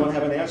answer, I don't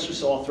have an answer,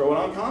 so I'll throw it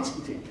on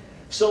Constantine.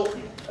 So,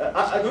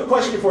 I have a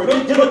question for you.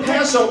 Did the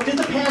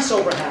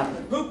Passover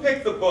happen? Who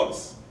picked the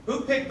books?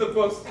 Who picked the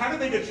books? How did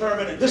they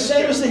determine it? The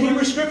same as the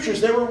Hebrew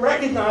Scriptures. They were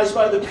recognized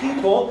by the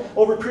people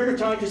over a period of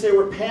time because they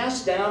were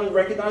passed down and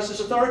recognized as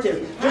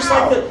authoritative. Just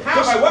How? like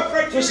By what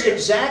criteria? Just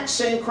exact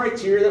same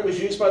criteria that was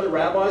used by the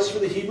rabbis for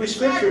the Hebrew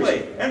Scriptures.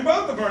 Exactly. And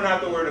both of them are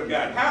not the Word of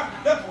God.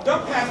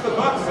 Don't pass the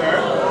buck,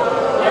 sir.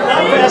 I'm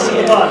not passing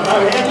the buck.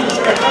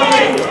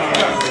 Thank you.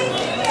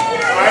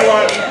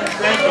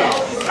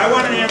 I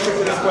want an answer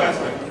to this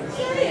question.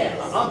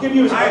 I'll give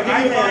you an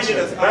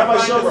answer. Rabbi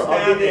Silver,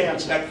 I'll give you an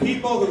answer. That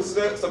people who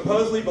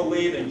supposedly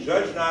believe in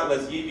judge not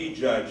lest ye be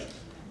judged,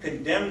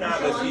 condemn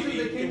not lest ye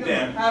be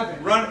condemned,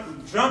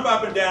 jump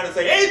up and down and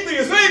say,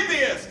 atheist,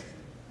 atheist!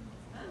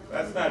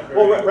 That's not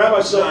very well,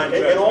 Rabbi Silver,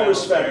 in all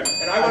respect,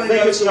 and I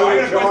think it's a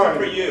little jarring.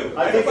 For you.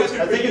 I think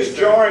it's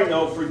jarring,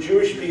 though, for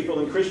Jewish people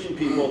and Christian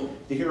people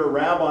to hear a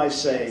rabbi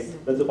say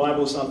that the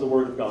Bible is not the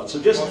Word of God. So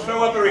just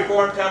show up at a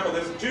Reformed temple.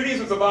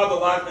 Judaism's evolved a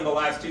lot in the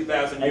last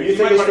 2,000 years. And you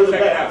think it's for the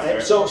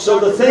best. So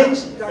the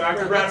things.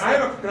 Dr. Brown,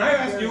 can I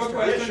ask you a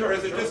question, or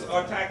is it just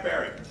attack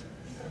Barry?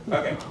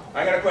 Okay,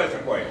 I got a question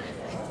for you.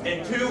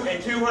 In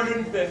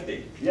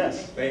 250,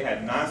 yes, they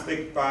had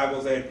Gnostic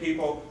Bibles. They had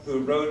people who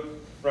wrote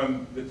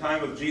from the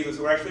time of Jesus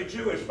who were actually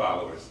Jewish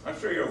followers. I'm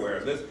sure you're aware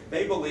of this.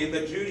 They believed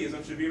that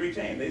Judaism should be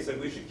retained. They said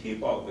we should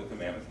keep all of the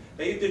commandments.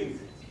 They didn't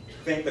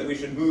think that we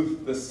should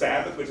move the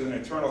Sabbath, which is an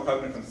eternal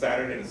covenant, from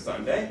Saturday to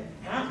Sunday.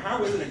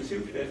 How is it in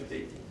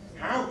 250?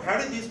 How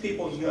did these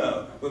people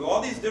know, with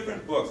all these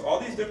different books, all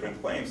these different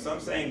claims, some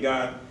saying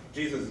God,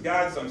 Jesus is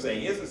God, some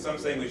saying he isn't, some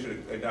saying we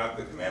should adopt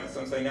the commandments,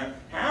 some saying not.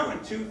 How in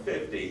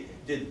 250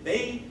 did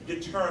they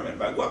determine,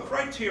 by what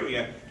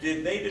criteria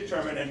did they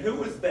determine, and who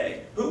was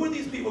they? Who were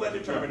these people that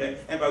determined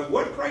it, and by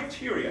what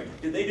criteria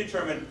did they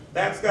determine,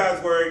 that's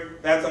God's word,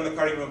 that's on the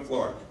cutting room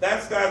floor.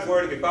 That's God's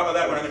word, if you follow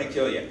that one, I'm going to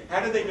kill you. How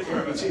did they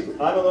determine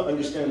that? I don't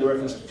understand the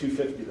reference to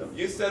 250, though.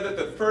 You said that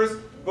the first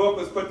book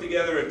was put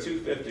together at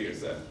 250, you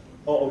said.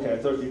 Oh, okay. I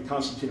thought the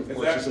Constantine, of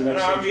course, is the next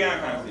No, I'm century.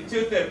 beyond Constantine.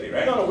 250,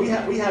 right? No,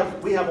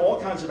 we have all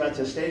kinds of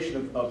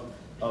attestation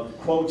of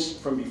quotes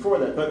from before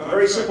that, but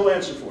very simple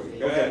answer for you.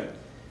 Go ahead.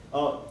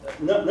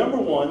 Number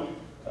one,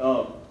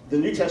 the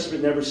New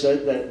Testament never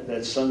said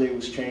that Sunday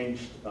was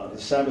changed, the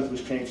Sabbath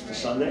was changed to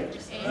Sunday.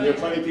 And there are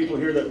plenty of people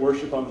here that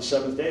worship on the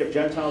seventh day. If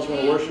Gentiles want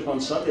to worship on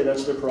Sunday,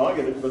 that's their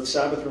prerogative, but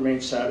Sabbath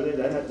remains Saturday.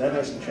 That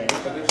hasn't changed.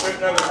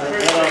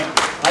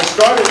 I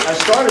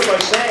started by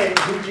saying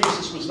who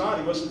Jesus was not.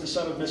 He wasn't the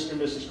son of Mr.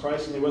 and Mrs.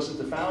 Christ, and he wasn't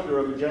the founder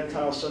of a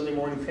Gentile Sunday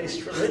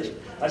morning-based religion.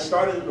 I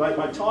started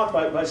my talk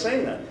by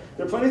saying that.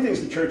 There are plenty of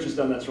things the church has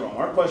done that's wrong.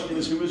 Our question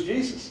is, who was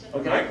Jesus?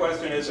 Okay? My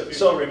question is, if you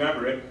still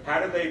remember it, how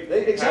did they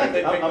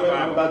Exactly. pick the Bible?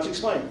 I'm about to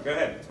explain. Go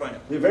ahead, explain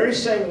it. The very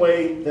same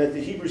way that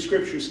the Hebrew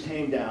Scriptures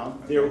came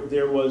down,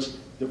 there was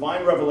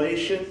divine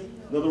revelation.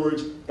 In other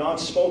words, God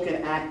spoke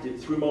and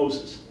acted through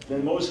Moses.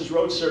 Then Moses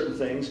wrote certain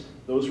things.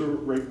 Those were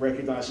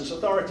recognized as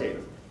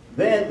authoritative.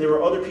 Then there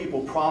were other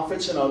people,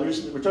 prophets and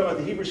others. We're talking about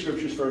the Hebrew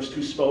Scriptures first,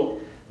 who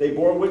spoke. They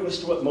bore witness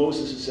to what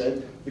Moses had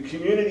said. The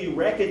community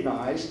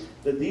recognized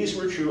that these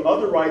were true.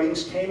 Other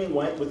writings came and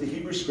went with the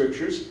Hebrew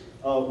Scriptures.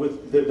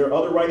 There are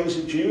other writings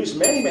of Jews,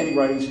 many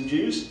writings of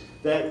Jews,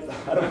 that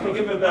I don't know. I'm going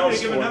to give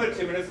another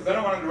 2 minutes because I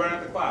don't want him to run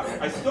out the clock.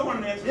 I still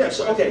want to answer Yes,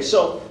 okay,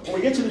 so when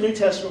we get to the New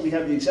Testament, we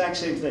have the exact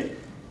same thing.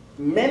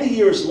 Many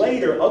years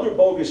later, other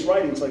bogus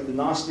writings like the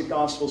Gnostic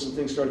Gospels and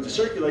things started to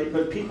circulate,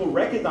 but people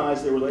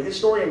recognized they were, like,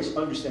 historians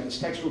understand this,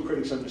 textual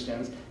critics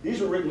understand this.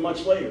 These were written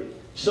much later.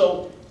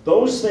 So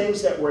those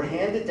things that were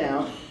handed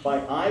down by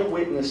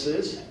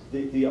eyewitnesses,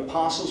 the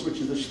apostles, which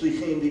is the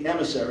shlichim, the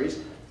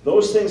emissaries,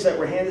 those things that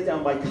were handed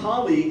down by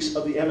colleagues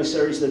of the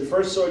emissaries that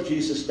first saw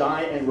Jesus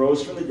die and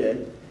rise from the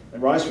dead,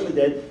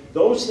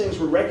 those things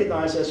were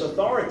recognized as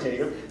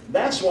authoritative.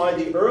 That's why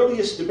the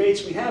earliest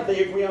debates we have,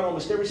 they agree on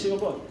almost every single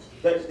book.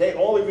 They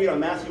all agreed on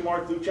Matthew,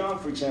 Mark, Luke, John,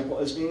 for example,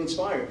 as being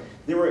inspired.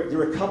 There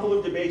were a couple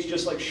of debates,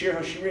 just like Shir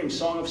HaShirim,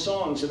 Song of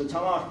Songs, in the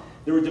Tanakh.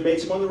 There were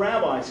debates among the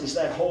rabbis, is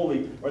that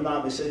holy or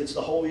not? They said it's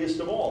the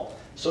holiest of all.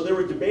 So there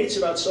were debates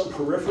about some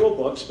peripheral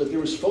books, but there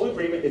was full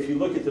agreement if you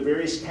look at the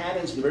various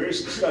canons, the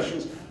various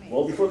discussions,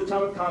 well before the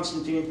time of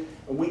Constantine,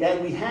 and we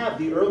have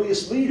the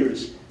earliest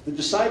leaders, the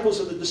disciples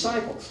of the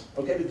disciples,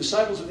 okay, the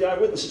disciples of the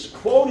eyewitnesses,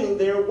 quoting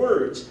their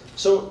words.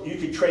 So you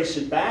could trace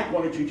it back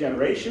 1 or 2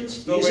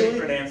 generations. Still waiting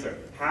for an answer.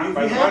 By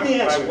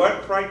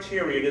what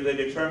criteria did they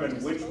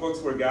determine which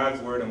books were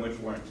God's word and which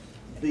weren't?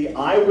 The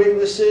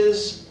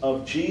eyewitnesses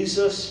of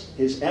Jesus,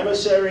 his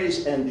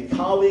emissaries, and the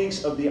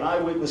colleagues of the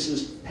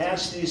eyewitnesses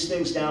passed these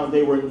things down.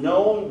 They were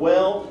known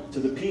well to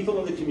the people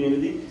in the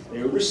community.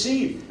 They were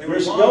received.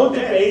 There's no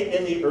debate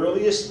in the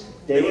earliest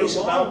days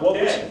about what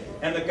was...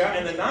 And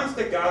the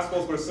Gnostic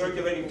Gospels were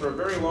circulating for a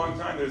very long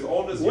time. They're as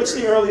old as What's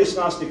the earliest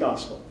Gnostic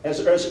Gospel?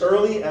 As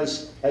early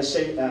as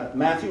say,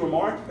 Matthew or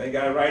Mark? They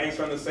got writings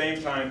from the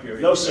same time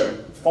period. No, sir.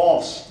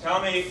 False.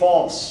 Tell me.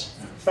 False.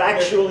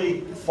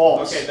 Factually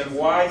false. Okay, then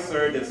why,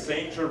 sir, did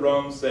St.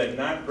 Jerome said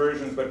not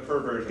versions but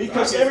perversions?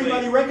 Because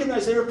everybody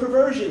recognized they were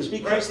perversions.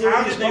 Because there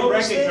how were did they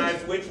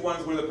recognize which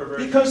ones were the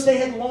perversions? Because they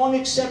had long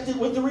accepted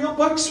what the real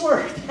books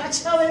were.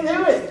 That's how they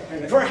knew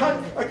it. For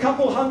a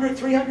couple 100,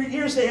 300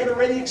 years, they had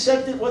already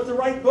accepted what the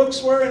right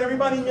books were, and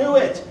everybody knew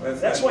it.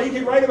 That's why you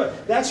could write about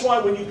it. That's why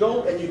when you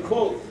go and you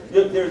quote,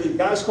 there are the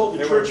guys called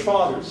the Church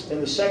Fathers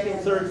in the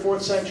 2nd, 3rd,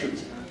 4th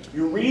centuries.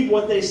 You read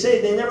what they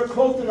say. They never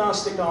quote the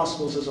Gnostic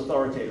Gospels as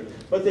authoritative,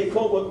 but they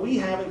quote what we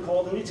have and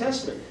call the New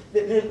Testament.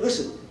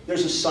 Listen,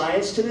 there's a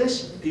science to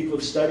this. People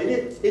have studied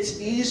it. It's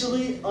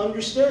easily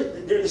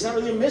understood. There's not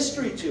really a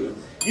mystery to it.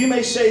 You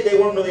may say they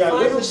weren't really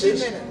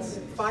eyewitnesses.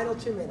 Final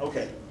 2 minutes.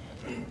 Okay.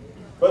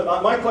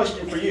 But my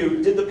question for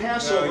you, did the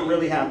Passover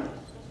really happen?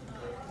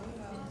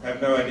 I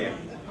have no idea.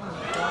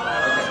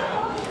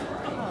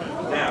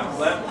 Okay.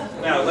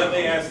 Now let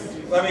me ask.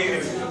 Let me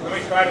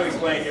try to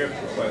explain your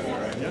question,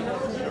 right?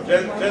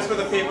 Just for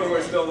the people who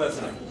are still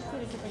listening.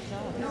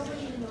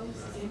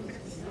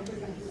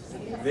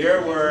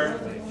 There were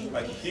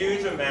a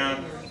huge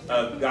amount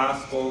of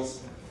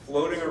Gospels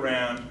floating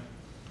around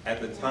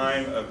at the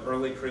time of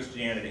early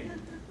Christianity.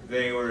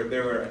 They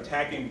were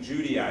attacking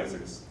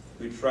Judaizers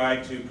who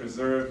tried to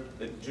preserve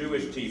the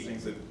Jewish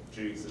teachings of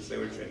Jesus. They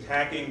were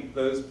attacking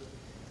those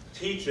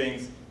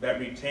teachings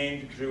that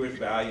retained Jewish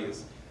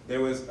values.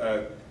 There was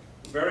a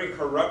very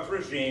corrupt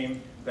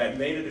regime that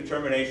made a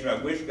determination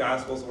about which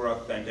Gospels were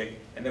authentic,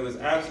 and there was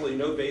absolutely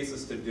no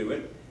basis to do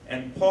it.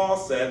 And Paul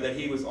said that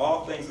he was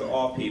all things to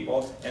all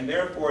people, and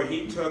therefore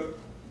he took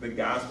the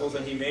Gospels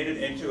and he made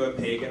it into a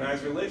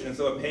paganized religion.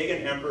 So a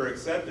pagan emperor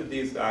accepted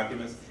these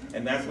documents,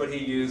 and that's what he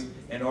used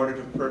in order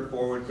to put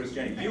forward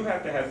Christianity. You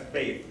have to have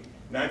faith,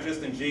 not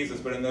just in Jesus,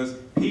 but in those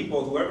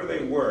people, whoever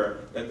they were,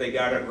 that they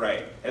got it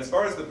right. As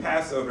far as the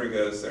Passover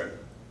goes, sir,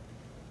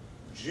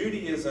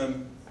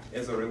 Judaism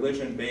is a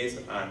religion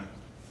based on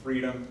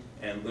freedom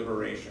and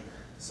liberation.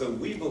 So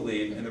we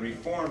believe in the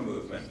Reform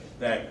movement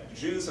that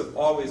Jews have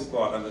always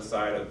fought on the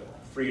side of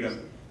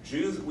freedom.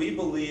 We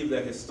believe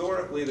that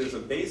historically there's a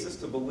basis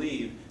to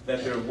believe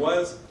that there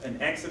was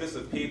an exodus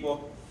of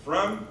people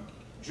from,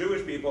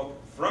 Jewish people,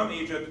 from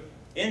Egypt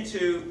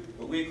into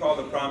what we call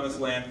the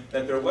Promised Land,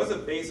 that there was a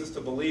basis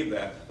to believe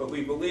that, but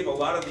we believe a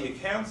lot of the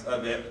accounts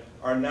of it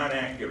are not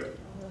accurate.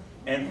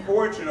 And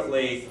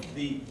fortunately,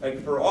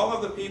 for all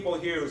of the people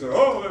here who say,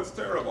 oh, that's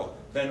terrible,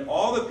 then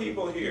all the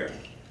people here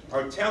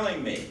are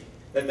telling me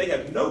that they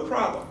have no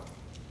problem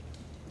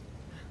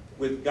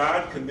with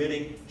God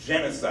committing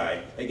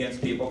genocide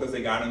against people because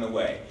they got in the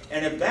way.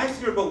 And if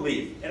that's your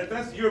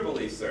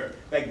belief, sir,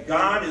 that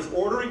God is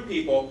ordering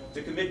people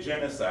to commit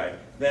genocide,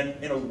 then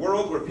in a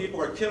world where people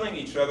are killing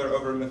each other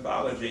over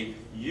mythology,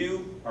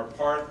 you are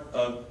part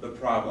of the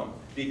problem.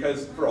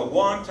 Because for a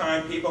long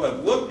time, people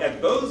have looked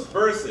at those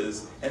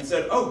verses and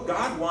said, oh,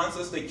 God wants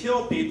us to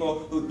kill people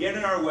who get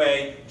in our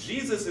way.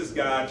 Jesus is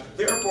God.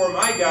 Therefore,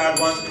 my God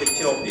wants me to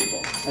kill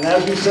people. And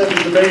as we said,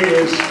 the debate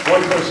is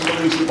one person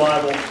believes the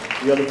Bible,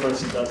 the other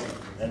person doesn't.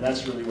 And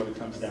that's really what it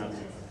comes down to.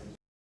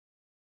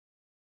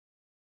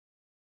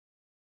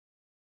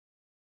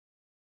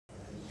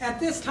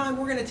 At this time,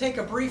 we're going to take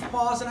a brief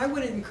pause, and I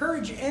would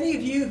encourage any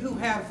of you who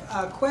have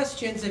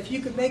questions, if you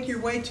could make your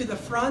way to the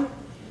front.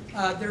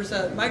 There's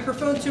a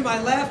microphone to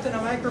my left and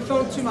a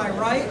microphone to my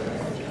right.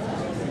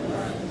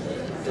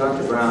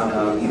 Dr.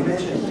 Brown, you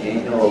mentioned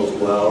Daniel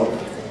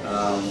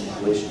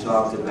 12, which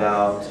talked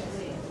about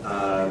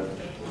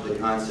the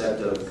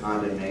concept of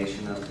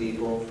condemnation of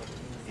people,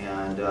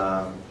 and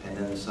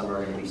then some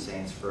are going to be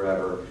saints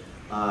forever.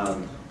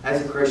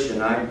 As a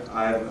Christian,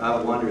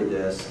 I've wondered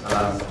this.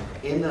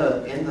 In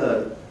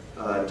the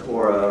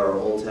Torah or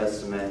Old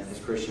Testament, as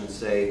Christians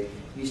say,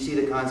 you see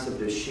the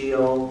concept of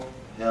Sheol,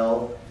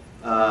 hell,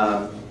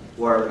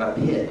 or a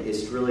pit.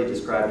 It's really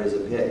described as a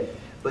pit.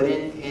 But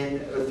in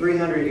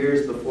 300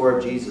 years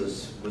before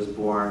Jesus was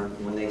born,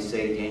 when they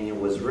say Daniel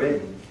was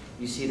written,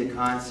 you see the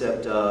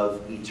concept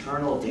of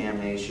eternal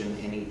damnation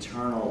and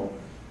eternal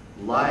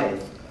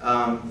life.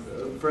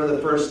 For the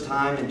first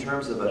time in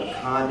terms of a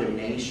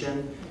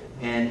condemnation,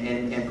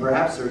 and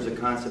perhaps there's a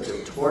concept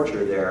of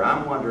torture there.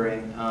 I'm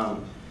wondering,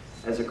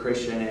 as a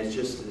Christian,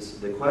 it's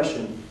the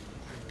question,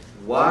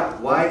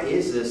 why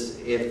is this,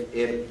 if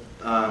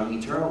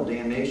eternal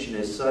damnation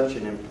is such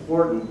an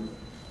important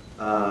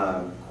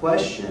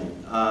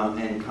question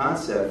and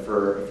concept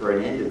for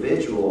an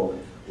individual,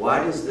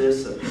 why does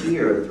this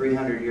appear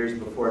 300 years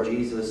before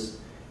Jesus,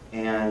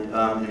 and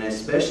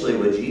especially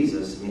with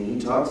Jesus? I mean, he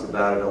talks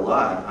about it a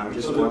lot. I'm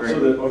just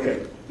wondering,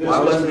 why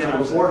wasn't it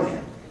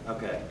beforehand?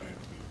 Okay.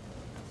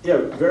 Yeah,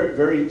 very,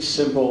 very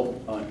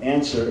simple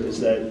answer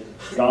is that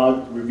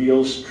God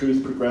reveals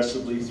truth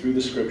progressively through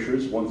the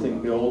Scriptures. One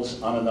thing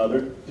builds on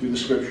another through the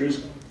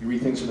Scriptures. You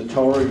read things in the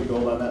Torah, you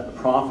build on that in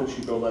the prophets,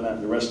 you build on that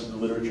in the rest of the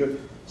literature.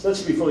 So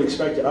that's to be fully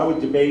expected. I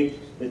would debate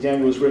that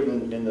Daniel was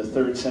written in the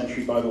 3rd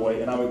century, by the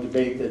way, and I would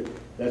debate that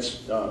that's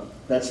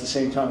the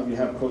same time that you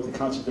have, quote, the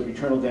concept of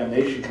eternal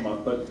damnation come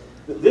up. But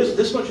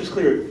this much is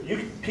clear.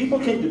 People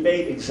can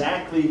debate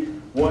exactly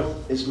what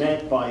is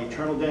meant by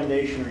eternal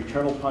damnation or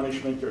eternal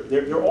punishment.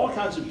 There are all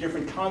kinds of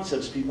different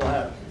concepts people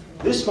have.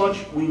 This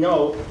much we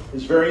know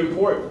is very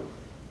important.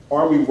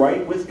 Are we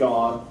right with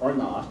God or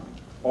not?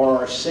 Are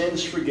our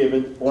sins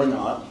forgiven or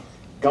not?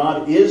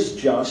 God is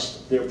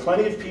just. There are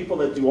plenty of people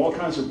that do all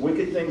kinds of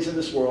wicked things in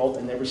this world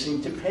and never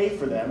seem to pay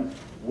for them.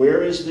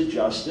 Where is the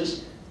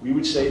justice? We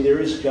would say there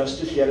is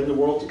justice yet in the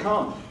world to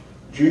come.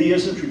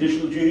 Judaism,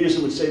 traditional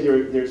Judaism, would say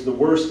there's the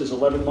worst, there's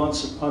 11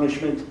 months of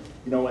punishment,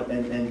 you know,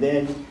 and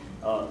then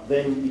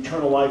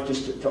eternal life,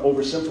 just to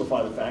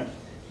oversimplify the fact.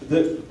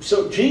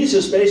 So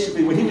Jesus,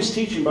 basically, when he was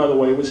teaching, by the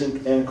way, was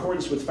in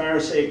accordance with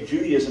Pharisaic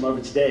Judaism of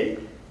its day,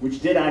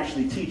 which did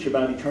actually teach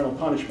about eternal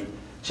punishment.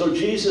 So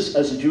Jesus,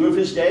 as a Jew of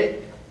his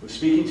day, was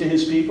speaking to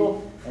his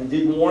people and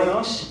did warn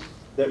us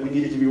that we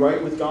needed to be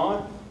right with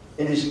God.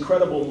 In his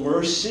incredible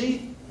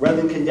mercy, rather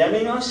than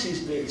condemning us,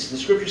 the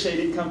scriptures say he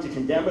didn't come to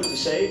condemn but to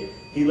save.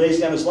 He lays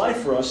down his life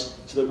for us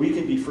so that we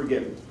can be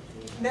forgiven.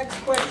 Next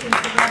question.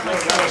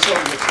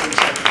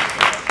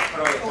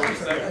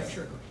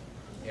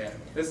 Yeah.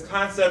 This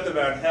concept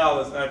about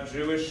hell is not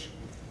Jewish.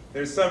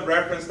 There's some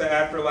reference to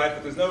afterlife,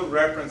 but there's no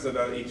reference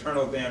about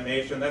eternal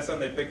damnation. That's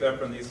something they picked up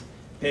from these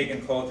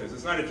pagan cultures.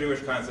 It's not a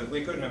Jewish concept.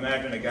 We couldn't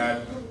imagine a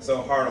God so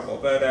horrible.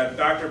 But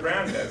Dr.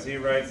 Brown does. He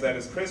writes that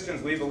as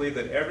Christians, we believe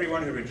that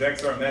everyone who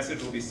rejects our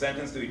message will be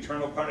sentenced to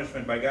eternal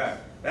punishment by God.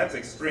 That's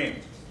extreme.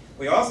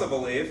 We also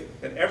believe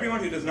that everyone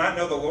who does not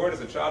know the Lord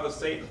is a child of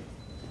Satan.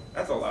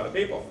 That's a lot of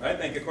people. I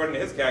think, according to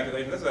his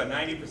calculation, this is about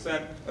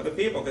 90% of the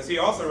people, because he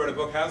also wrote a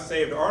book, How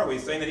Saved Are We?,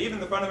 saying that even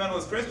the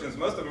fundamentalist Christians,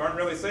 most of them aren't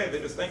really saved, they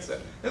just think so.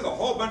 There's a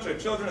whole bunch of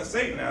children of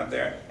Satan out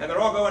there, and they're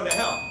all going to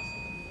hell.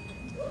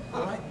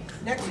 All right.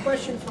 Next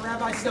question for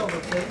Rabbi Silver,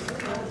 please.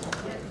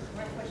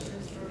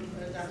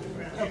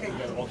 Okay.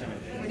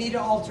 We need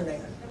to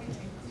alternate.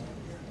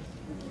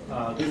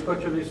 This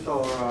question is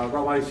for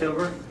Rabbi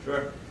Silver.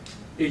 Sure.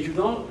 If you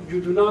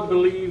do not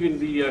believe in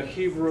the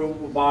Hebrew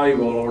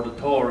Bible or the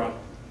Torah,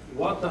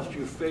 what does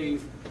your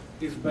faith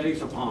is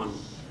based upon?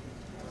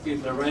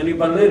 Is there any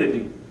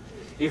validity?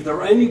 Is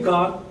there any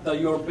God that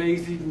you're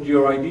basing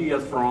your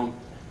ideas from?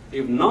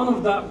 If none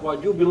of that,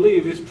 what you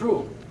believe is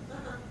true,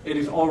 it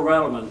is all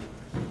relevant.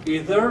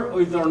 Is there or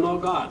is there no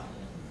God?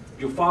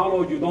 You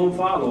follow, you don't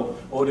follow,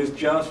 or it's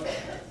just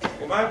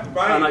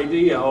an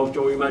idea of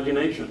your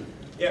imagination?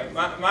 Yeah,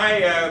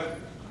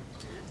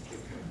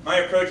 my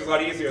approach is a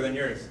lot easier than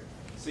yours.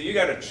 So you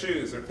got to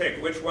choose or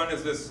pick which one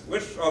is this,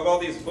 which of all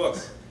these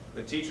books,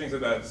 the teachings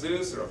about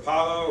Zeus or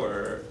Apollo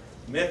or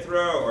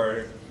Mithra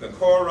or the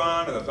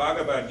Quran or the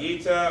Bhagavad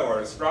Gita or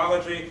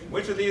astrology,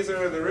 which of these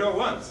are the real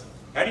ones?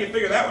 How do you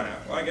figure that one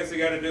out? Well, I guess you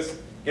got to just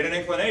get an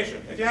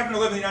inclination. If you happen to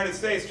live in the United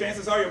States,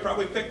 chances are you'll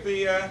probably pick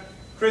the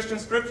Christian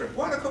scripture.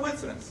 What a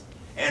coincidence.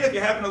 And if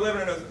you happen to live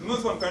in a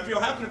Muslim country,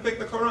 you'll happen to pick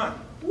the Quran.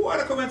 What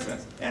a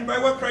coincidence. And by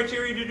what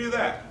criteria do you do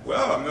that?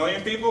 Well, 1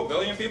 million people, 1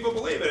 billion people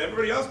believe it.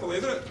 Everybody else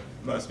believes it.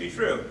 Must be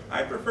true.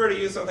 I prefer to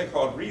use something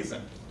called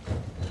reason.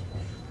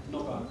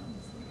 No God.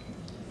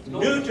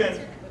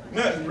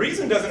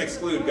 Reason doesn't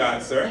exclude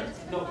God, sir.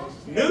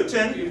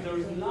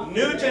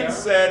 Newton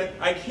said,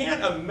 I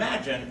can't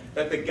imagine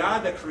that the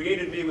God that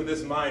created me with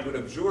this mind would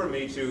abjure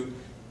me to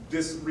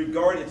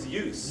disregard its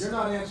use. You're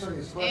not answering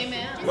his question.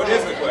 Amen. What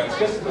is the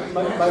question?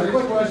 My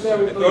question is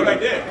very clear. What I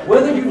did.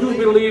 Whether you do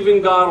believe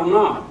in God or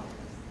not,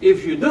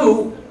 if you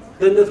do,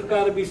 then there's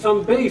got to be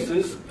some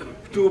basis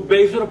to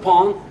base it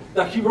upon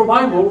the Hebrew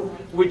Bible,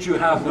 which you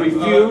have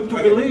reviewed to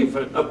believe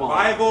it upon. The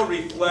Bible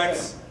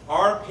reflects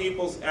our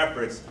people's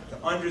efforts to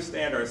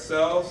understand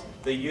ourselves,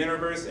 the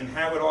universe, and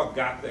how it all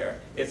got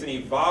there. It's an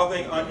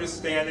evolving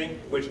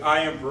understanding which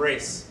I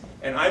embrace.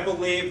 And I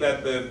believe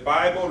that the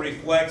Bible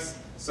reflects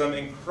some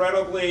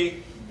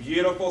incredibly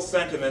beautiful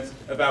sentiments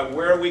about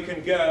where we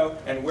can go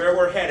and where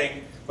we're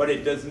heading, but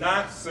it does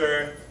not,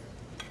 sir,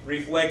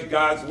 reflect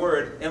God's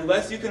word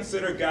unless you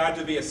consider God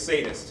to be a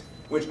sadist,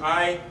 which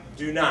I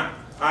do not.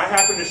 I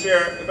happen to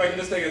share, if I can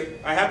just take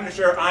it, I happen to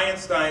share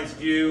Einstein's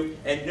view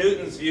and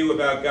Newton's view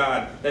about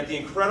God, that the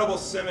incredible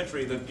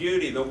symmetry, the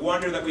beauty, the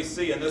wonder that we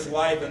see in this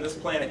life and this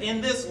planet,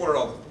 in this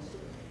world,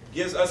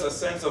 gives us a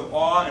sense of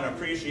awe and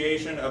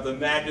appreciation of the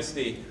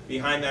majesty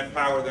behind that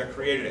power that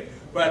created it.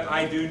 But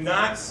I do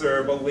not,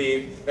 sir,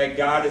 believe that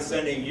God is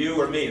sending you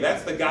or me.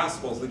 That's the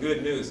Gospels, the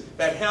good news.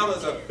 That hell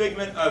is a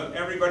figment of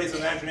everybody's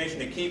imagination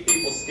to keep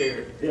people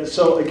scared. Yeah,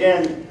 so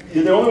again,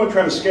 the only one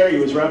trying to scare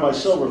you is Rabbi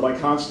Silver by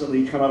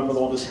constantly coming up with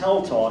all this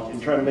hell talk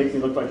and trying to make me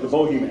look like the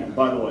bogeyman,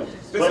 by the way.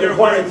 But in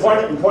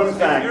point of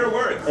fact,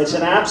 it's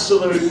an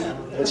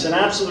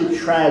absolute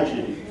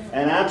tragedy,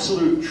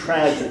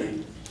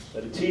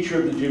 that a teacher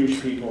of the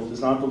Jewish people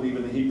does not believe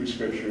in the Hebrew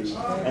Scriptures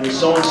and is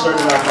so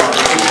uncertain about God.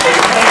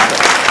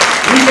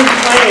 You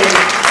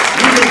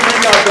can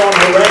think I've gone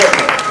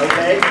heretical,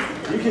 okay?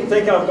 You can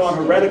think I've gone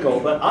heretical,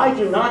 but I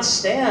do not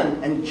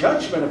stand in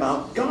judgment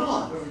about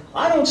God.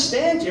 I don't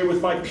stand here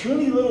with my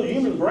puny little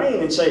human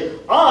brain and say,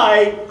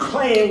 I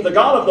claim the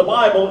God of the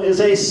Bible is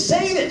a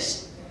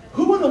sadist.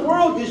 Who in the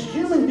world gives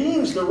human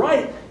beings the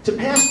right to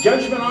pass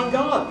judgment on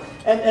God?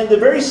 And the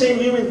very same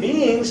human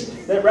beings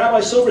that Rabbi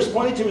Silver's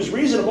pointing to as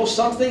reasonable,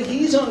 some think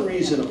he's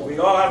unreasonable. We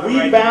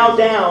bow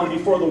down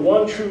before the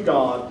one true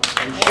God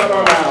and shut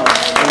our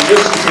mouths and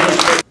listen to his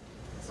word.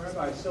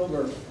 Rabbi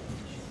Silver,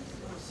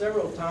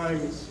 several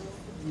times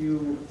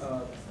you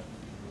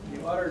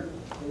uttered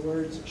the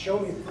words, show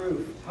me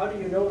proof. How do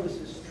you know this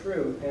is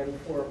true? And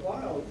for a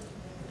while,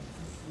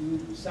 you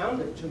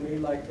sounded to me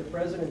like the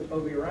president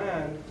of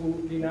Iran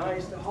who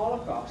denies the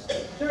Holocaust.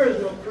 There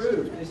is no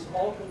proof. It's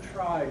all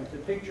contrived. The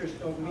pictures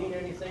don't mean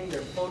anything.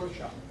 They're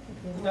Photoshopped.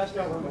 That's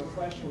not what my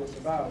question was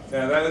about.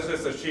 Yeah, that is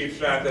just a cheap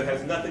shot that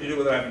has nothing to do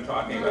with what I've been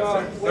talking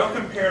about. So don't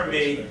compare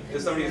me to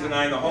somebody who's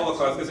denying the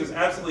Holocaust, because there's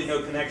absolutely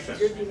no connection.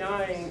 You're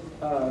denying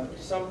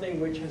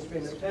something which has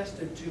been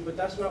attested to, but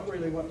that's not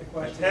really what the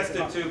question is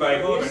about. Attested to by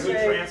whom and who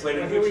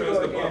translated and who chose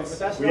the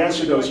books? We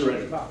answered those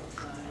already.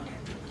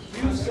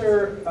 You,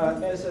 sir,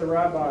 as a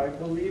rabbi,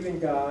 believe in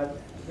God,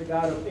 the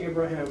God of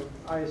Abraham,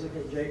 Isaac,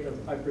 and Jacob,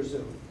 I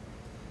presume.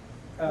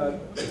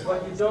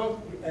 But you don't,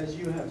 as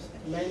you have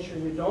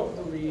mentioned, you don't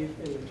believe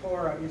in the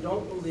Torah. You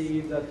don't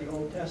believe that the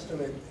Old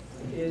Testament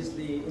is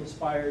the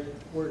inspired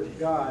Word of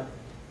God.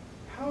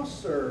 How,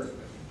 sir,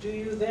 do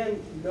you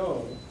then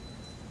know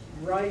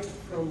right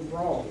from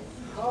wrong?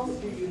 How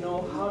do you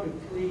know how to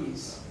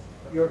please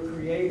your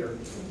Creator?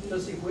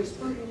 Does He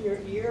whisper in your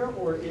ear,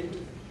 or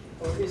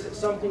Or is it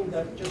something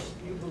that just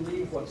you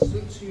believe what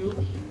suits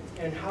you?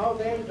 And how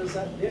then does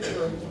that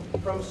differ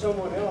from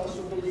someone else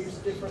who believes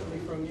differently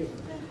from you?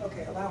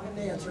 Okay, allow him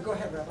to answer. Go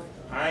ahead, Rabbi.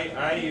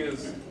 I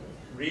use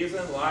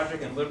reason,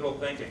 logic, and liberal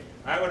thinking.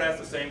 I would ask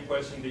the same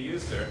question to you,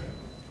 sir.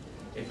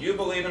 If you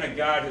believe in a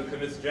God who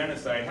commits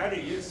genocide, how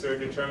do you, sir,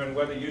 determine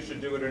whether you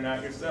should do it or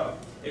not yourself?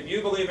 If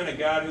you believe in a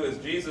God who, as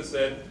Jesus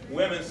said,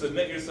 women,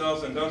 submit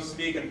yourselves and don't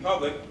speak in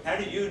public, how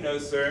do you know,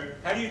 sir,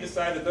 how do you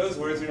decide that those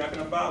words you're not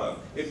going to follow?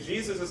 If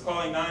Jesus is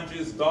calling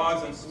non-Jews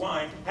dogs and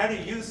swine, how do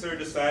you, sir,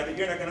 decide that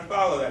you're not going to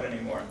follow that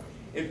anymore?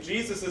 If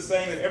Jesus is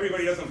saying that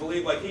everybody doesn't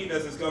believe like he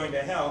does is going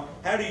to hell,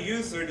 how do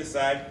you, sir,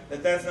 decide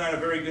that that's not a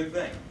very good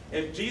thing?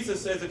 If Jesus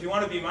says, if you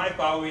want to be my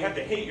follower, you have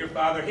to hate your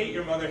father, hate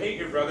your mother, hate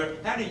your brother,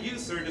 how do you,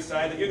 sir,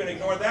 decide that you're going to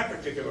ignore that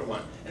particular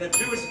one? And if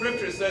Jewish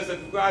scripture says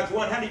that God's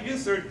one, how do you,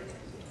 sir,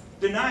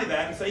 deny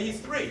that and say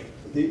he's three?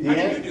 How do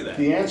you do that?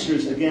 The answer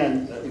is,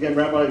 again,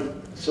 Rabbi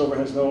Silver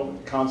has no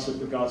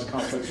concept of God's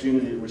complex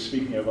unity that we're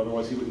speaking of,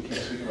 otherwise he wouldn't keep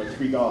speaking about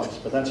three gods,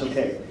 but that's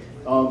okay.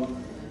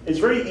 It's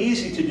very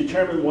easy to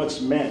determine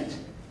what's meant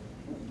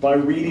by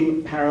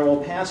reading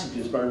parallel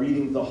passages, by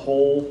reading the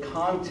whole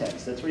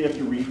context. That's why you have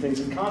to read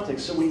things in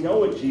context. So we know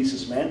what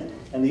Jesus meant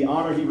and the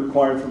honor he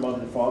required from mother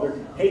and father.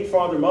 Hate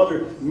father,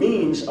 mother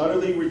means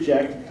utterly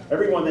reject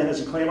everyone that has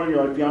a claim on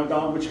your life beyond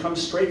God, which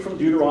comes straight from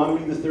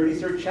Deuteronomy, the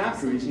 33rd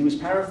chapter. He was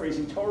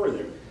paraphrasing Torah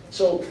there.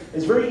 So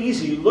it's very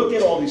easy. You look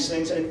at all these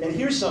things, and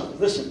here's something.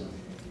 Listen,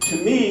 to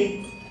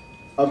me,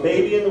 a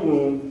baby in the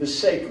womb is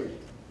sacred.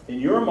 In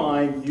your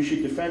mind, you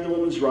should defend the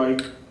woman's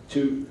right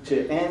to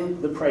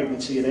end the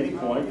pregnancy at any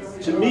point.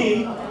 To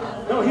me,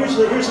 no, here's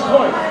the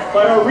point.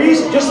 By our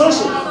reason, just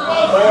listen,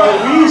 by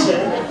our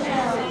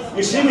reason,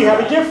 you see we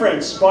have a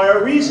difference by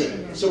our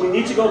reason. So we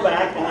need to go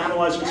back and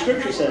analyze what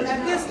Scripture says.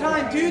 At this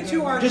time, due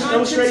to our just time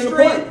illustrating the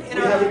point,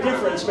 we have a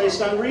difference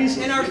based on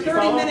reason. In our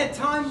 30-minute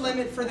time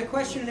limit for the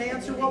question and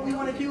answer, what we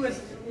want to do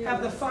is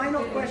have the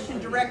final question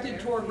directed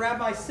toward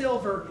Rabbi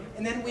Silver,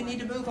 and then we need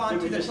to move on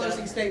to the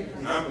closing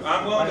statement.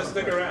 I'm willing to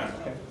stick around.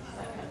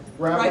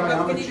 Rabbi, right, but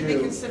I'm we a need to Jew. be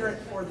considerate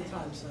for the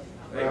time. So.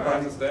 Hey,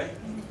 want to stay?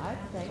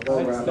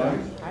 Hello, Rabbi.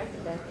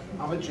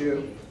 I'm a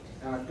Jew,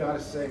 and I've got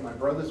to say, my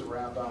brother's a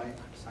rabbi.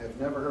 I have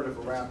never heard of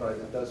a rabbi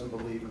that doesn't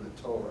believe in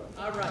the Torah.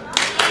 All right.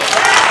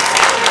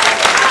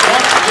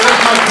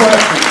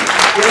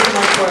 Here's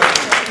my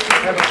question. I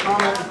have a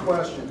comment and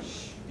question.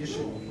 You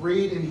should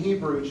read in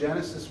Hebrew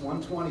Genesis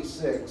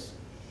 1:26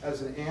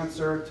 as an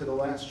answer to the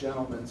last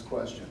gentleman's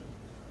question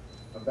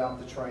about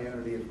the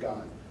triunity of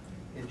God.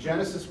 In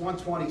Genesis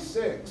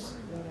 1:26,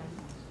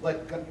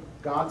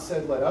 God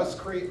said, let us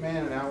create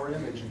man in our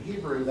image. In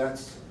Hebrew,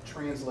 that's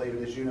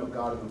translated, as you know,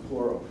 God in the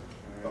plural.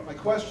 But my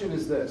question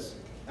is this.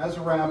 As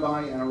a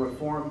rabbi and a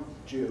Reformed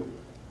Jew,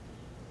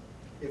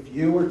 if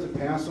you were to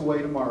pass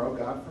away tomorrow,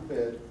 God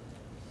forbid,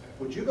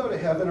 would you go to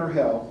heaven or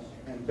hell?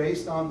 And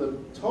based on the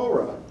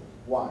Torah,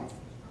 why?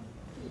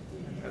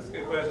 That's a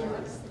good question.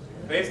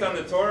 Based on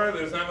the Torah,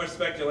 there's not much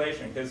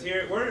speculation, because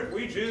here,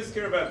 we Jews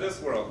care about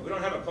this world. We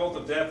don't have a cult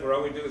of death where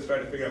all we do is try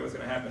to figure out what's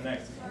going to happen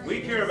next.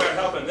 We care about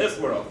helping this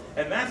world,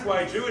 and that's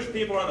why Jewish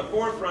people are on the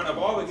forefront of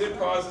all the good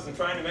causes and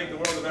trying to make the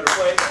world a better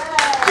place.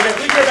 Because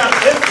we care about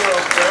this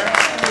world, sir.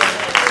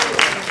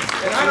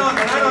 And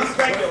I don't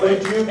speculate.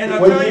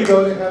 Would you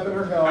go to heaven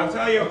or hell? I'll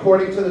tell you,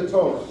 according to the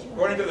Torah.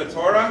 According to the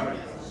Torah,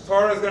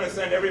 Torah is going to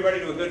send everybody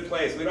to a good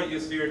place. We don't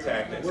use fear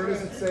tactics. Where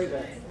does it say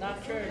that?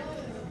 Not true.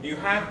 You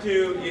have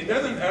to, it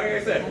doesn't, like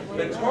I said,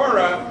 the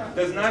Torah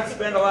does not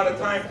spend a lot of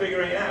time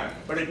figuring it out.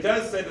 But it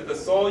does say that the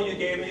soul you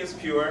gave me is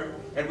pure,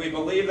 and we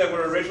believe that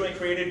we're originally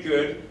created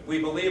good. We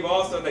believe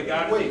also that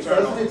God is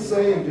eternal. Doesn't it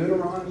say in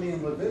Deuteronomy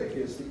and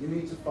Leviticus that you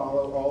need to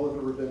follow all of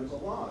the rabbinical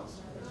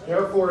laws?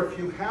 Therefore, if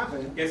you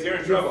haven't,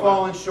 you've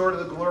fallen short of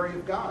the glory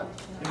of God.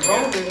 In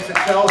Romans, it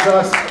tells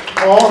us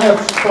all have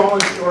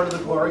fallen short of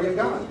the glory of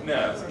God.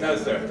 No,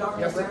 sir.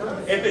 Yes, it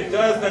does. If it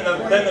does, then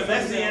the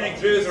Messianic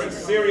Jews are in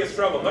serious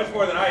trouble, much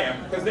more than I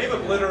am, because they've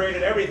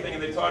obliterated everything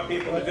and they taught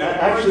people to do it.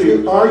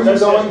 Actually, are you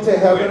going to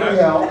heaven or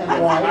hell,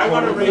 and why? I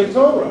want to read the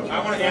Torah.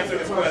 I want to answer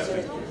this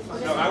question.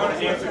 No, I want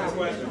to answer this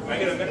question. I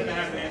get a minute and a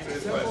half to answer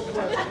this question.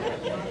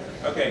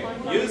 Okay,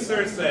 you,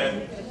 sir,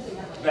 said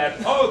that,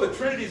 oh, the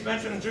Trinity is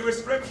mentioned in Jewish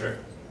scripture.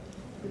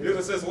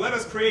 It says, let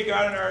us create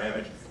God in our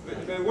image.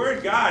 The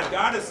word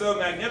God is so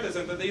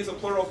magnificent that they use a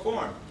plural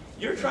form.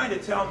 You're trying to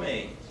tell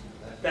me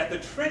that the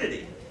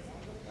Trinity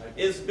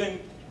has been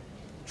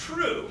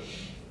true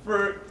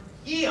for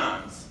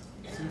eons.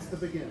 Since the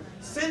beginning.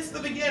 Since the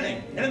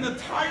beginning. And in the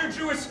entire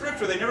Jewish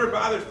scripture, they never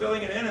bothered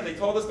filling it in, and they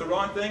told us the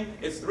wrong thing.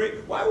 It's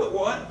three. Why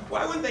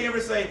wouldn't they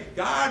ever say,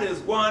 God is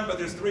one, but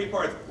there's three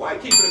parts? Why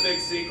keep it a big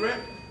secret?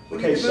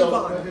 Okay,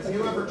 so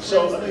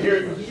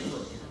here,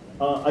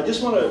 I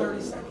just want to...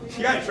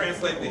 You got to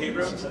translate the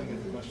Hebrew.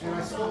 And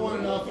I still want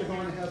to know if you're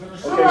going to heaven or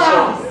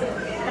hell.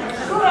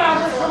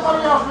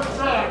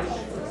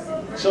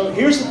 Okay, so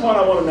here's the point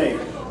I want to make.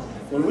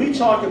 When we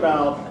talk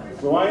about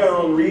relying on our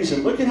own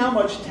reason, look at how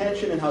much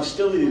tension and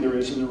hostility there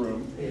is in the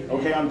room,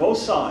 okay, on both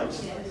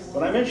sides.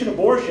 When I mentioned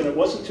abortion, it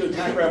wasn't to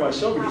attack Rabbi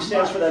Silver. He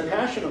stands for that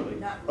passionately,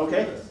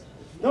 okay?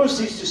 No,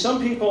 see, to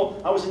some people,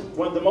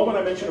 the moment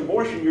I mention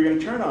abortion, you're going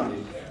to turn on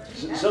me.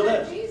 So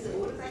that,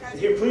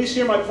 here, please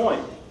hear my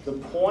point. The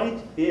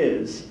point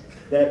is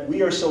that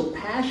we are so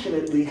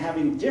passionately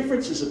having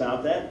differences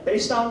about that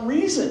based on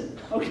reason.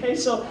 Okay,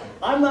 so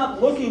I'm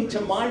not looking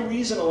to my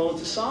reason alone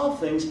to solve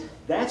things.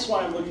 That's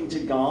why I'm looking to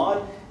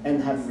God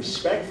and have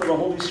respect for the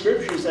Holy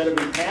Scriptures that have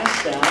been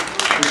passed down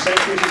for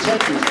centuries and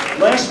centuries.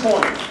 Last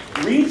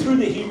point, read through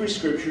the Hebrew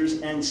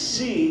Scriptures and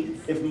see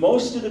if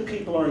most of the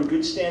people are in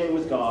good standing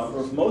with God,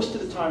 or if most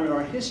of the time in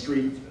our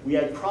history we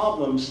had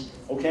problems,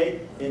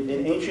 okay, in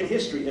ancient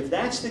history. If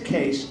that's the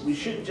case, we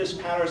shouldn't just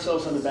pat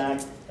ourselves on the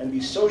back and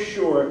be so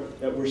sure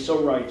that we're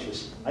so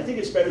righteous. I think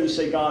it's better to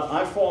say, God,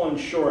 I've fallen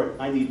short,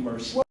 I need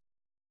mercy.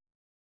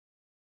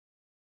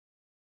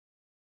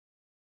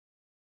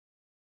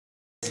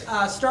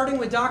 Starting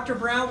with Dr.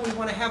 Brown, we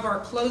want to have our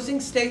closing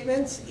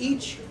statements.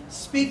 Each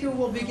speaker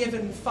will be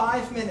given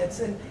 5 minutes.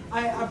 And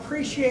I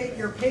appreciate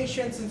your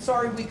patience, and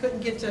sorry we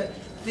couldn't get to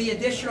the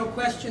additional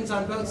questions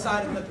on both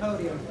sides of the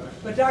podium.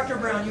 But Dr.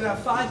 Brown, you have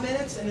 5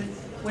 minutes, and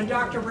when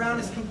Dr. Brown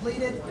is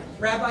completed,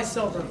 Rabbi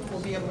Silver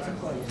will be able to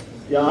close.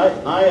 Yeah,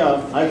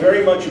 I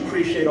very much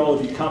appreciate all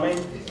of you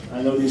coming.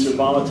 I know these are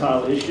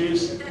volatile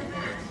issues.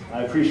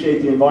 I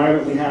appreciate the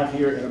environment we have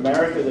here in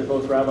America that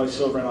both Rabbi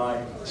Silver and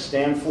I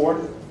stand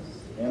for.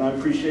 And I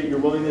appreciate your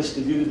willingness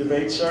to do the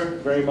debate, sir,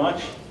 very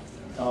much.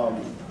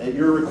 At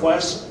your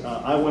request,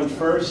 I went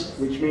first,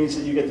 which means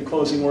that you get the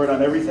closing word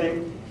on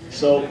everything.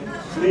 So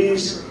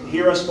please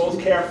hear us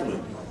both carefully,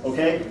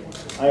 okay?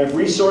 I have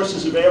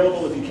resources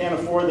available. If you can't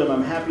afford them,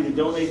 I'm happy to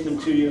donate them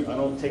to you. I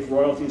don't take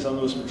royalties on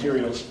those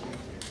materials.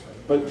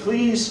 But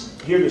please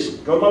hear this.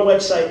 Go to my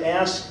website,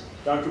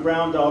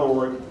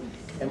 AskDrBrown.org.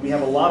 And we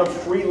have a lot of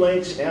free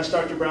links,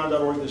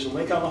 AskDrBrown.org. There's a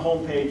link on the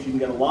homepage. You can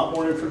get a lot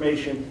more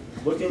information.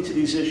 Look into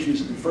these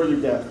issues in further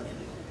depth.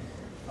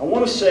 I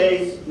want to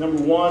say,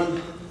 number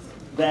one,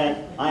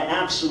 that I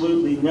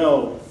absolutely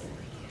know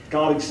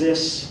God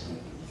exists.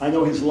 I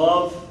know His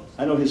love.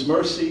 I know His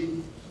mercy.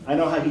 I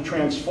know how He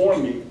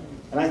transformed me.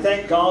 And I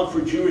thank God for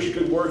Jewish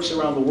good works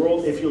around the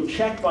world. If you'll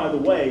check, by the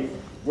way,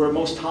 where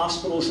most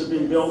hospitals have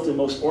been built and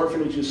most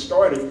orphanages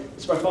started,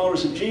 it's by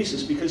followers of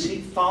Jesus, because He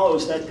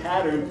follows that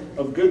pattern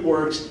of good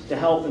works to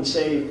help and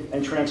save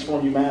and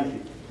transform humanity.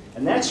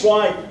 And that's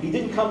why He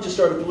didn't come to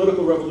start a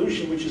political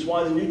revolution, which is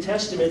why the New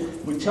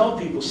Testament would tell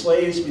people,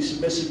 slaves, be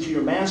submissive to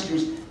your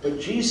masters. But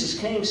Jesus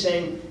came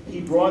saying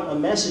He brought a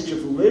message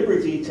of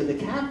liberty to the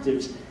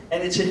captives.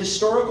 And it's a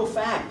historical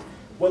fact.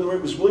 Whether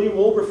it was William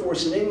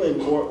Wilberforce in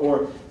England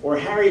or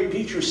Harriet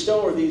Beecher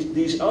Stowe or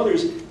these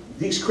others,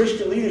 these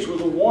Christian leaders were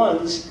the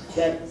ones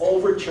that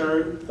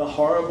overturned the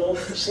horrible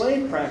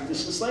slave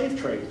practice and slave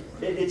trade.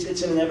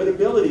 It's an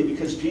inevitability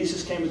because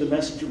Jesus came with a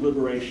message of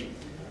liberation.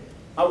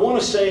 I want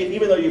to say,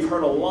 even though you've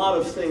heard a lot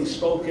of things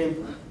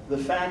spoken, the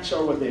facts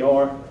are what they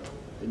are.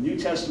 The New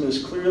Testament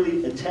is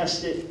clearly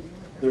attested.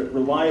 The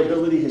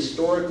reliability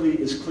historically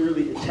is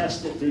clearly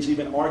attested. There's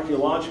even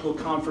archaeological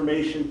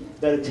confirmation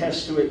that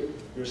attests to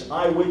it. There's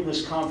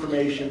eyewitness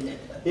confirmation.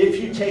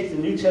 If you take the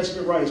New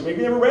Testament writings,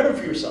 maybe you never read them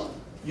for yourself,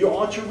 you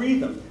ought to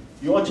read them.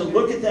 You ought to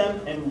look at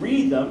them and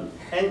read them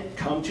and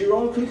come to your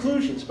own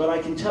conclusions. But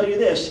I can tell you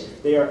this,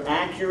 they are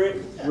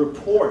accurate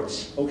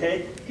reports,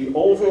 okay? The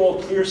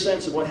overall clear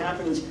sense of what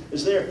happened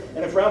is there.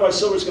 And if Rabbi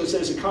Silver is going to say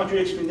there's a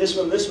contradiction between this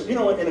one and this one, you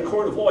know, in a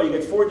court of law, you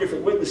get 4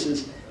 different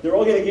witnesses. They're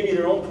all going to give you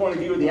their own point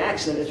of view of the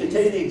accident. If they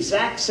tell you the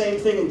exact same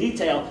thing in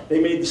detail,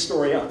 they made the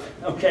story up,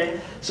 okay?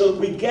 So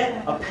we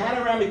get a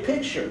panoramic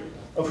picture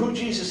of who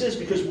Jesus is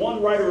because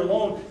one writer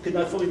alone could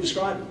not fully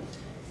describe him.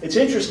 It's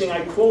interesting,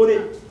 I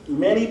quoted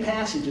many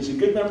passages, a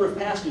good number of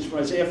passages from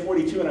Isaiah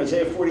 42 and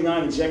Isaiah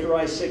 49 and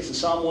Zechariah 6 and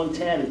Psalm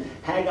 110 and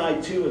Haggai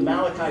 2 and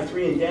Malachi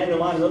 3 and Daniel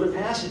 9 and other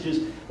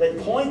passages that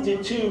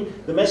pointed to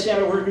the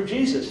Messianic work of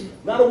Jesus.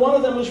 Not a one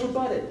of them was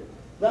rebutted.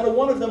 Not a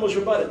one of them was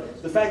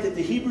rebutted. The fact that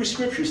the Hebrew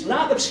Scriptures,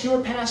 not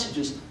obscure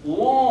passages,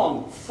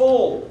 long,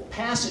 full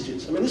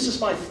passages. I mean, this is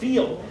my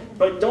field,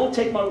 but don't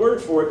take my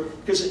word for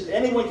it because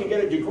anyone can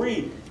get a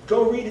degree.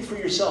 Go read it for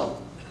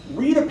yourself.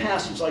 Read a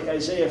passage like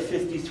Isaiah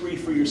 53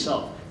 for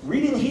yourself.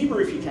 Read it in Hebrew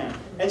if you can.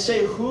 And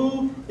say,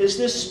 who is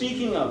this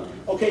speaking of?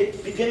 Okay,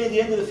 beginning at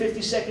the end of the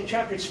 52nd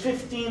chapter, it's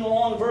 15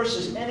 long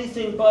verses,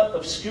 anything but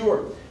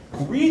obscure.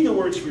 Read the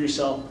words for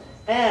yourself.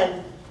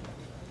 And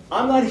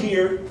I'm not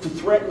here to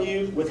threaten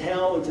you with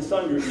hell and to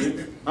thunder at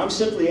you. I'm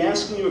simply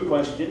asking you a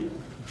question.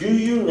 Do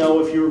you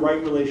know if you're in a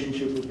right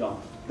relationship with God?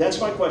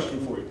 That's my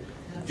question for you.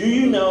 Do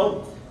you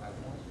know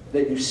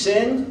that you've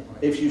sinned?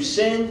 If you've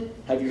sinned,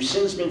 have your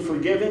sins been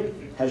forgiven?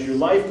 Has your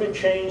life been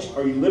changed?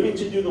 Are you living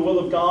to do the will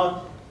of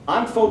God?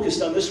 I'm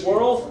focused on this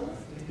world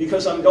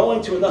because I'm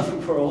going to another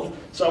world,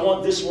 so I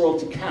want this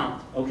world to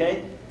count,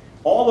 okay?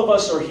 All of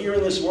us are here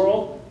in this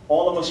world.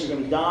 All of us are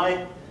going to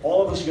die.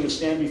 All of us are going to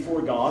stand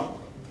before God.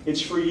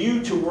 It's for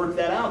you to work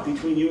that out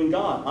between you and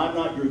God. I'm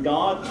not your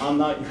God. I'm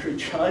not your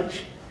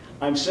judge.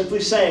 I'm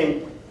simply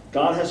saying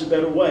God has a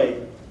better way.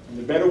 And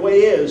the better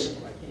way is,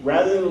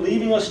 rather than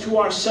leaving us to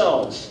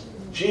ourselves,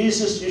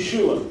 Jesus,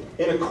 Yeshua,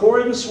 in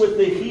accordance with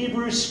the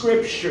Hebrew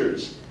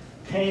Scriptures,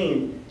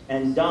 came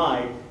and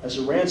died as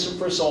a ransom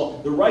for us all.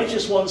 The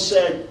righteous one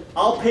said,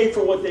 I'll pay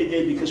for what they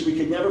did because we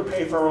could never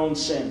pay for our own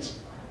sins.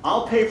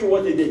 I'll pay for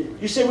what they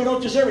did. You say we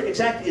don't deserve it.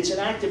 Exactly. It's an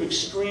act of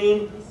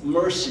extreme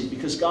mercy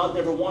because God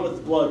never wanted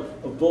the blood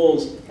of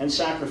bulls and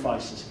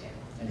sacrifices.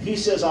 And he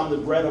says, I'm the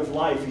bread of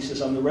life. He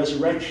says, I'm the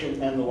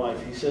resurrection and the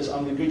life. He says,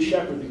 I'm the good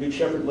shepherd. The good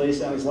shepherd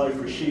lays down his life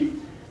for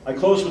sheep. I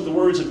close with the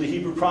words of the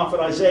Hebrew prophet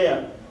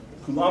Isaiah.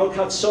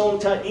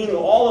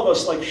 All of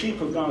us like sheep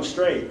have gone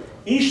astray.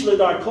 Each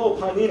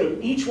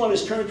one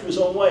has turned to his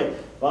own way.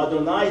 And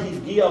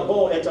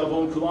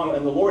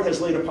the Lord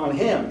has laid upon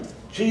him,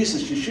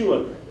 Jesus,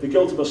 Yeshua, the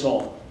guilt of us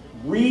all.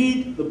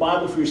 Read the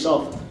Bible for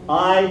yourself.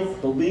 I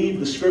believe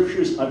the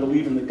Scriptures. I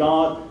believe in the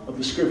God of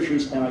the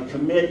Scriptures. And I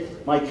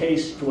commit my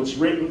case to what's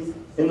written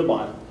in the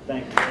Bible.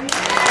 Thank you.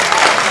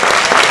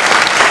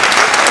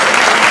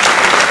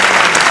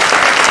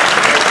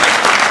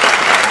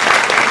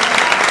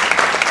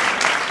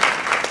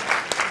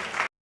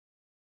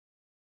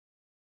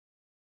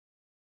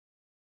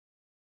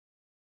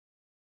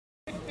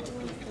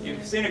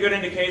 You've seen a good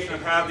indication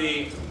of how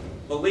the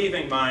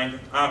believing mind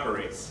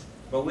operates.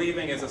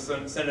 Believing is a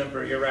synonym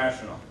for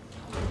irrational.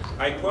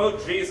 I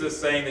quote Jesus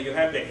saying that you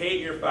have to hate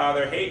your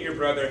father, hate your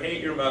brother,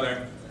 hate your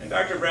mother. And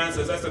Dr. Brown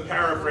says that's a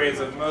paraphrase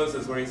of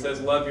Moses where he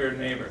says, love your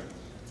neighbor.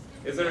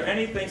 Is there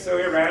anything so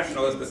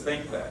irrational as to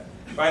think that?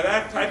 By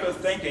that type of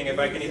thinking, if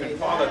I can even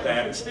call it that.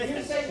 I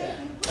didn't say that.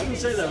 I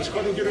was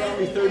quoting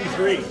Deuteronomy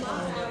 33.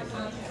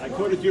 I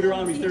quoted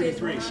Deuteronomy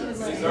 33, sir.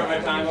 Can you start my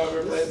time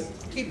over, please?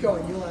 Keep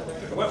going. You'll have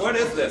it. What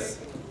is this?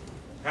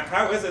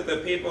 How is it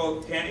that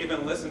people can't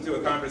even listen to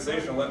a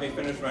conversation? Let me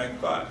finish my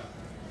thought.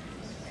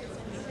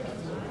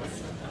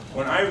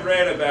 When I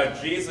read about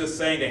Jesus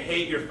saying to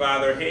hate your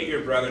father, hate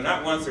your brother,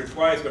 not once or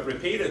twice, but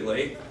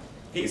repeatedly,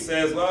 he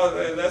says, well,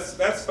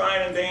 that's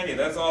fine and dandy.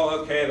 That's all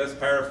okay. That's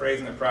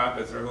paraphrasing the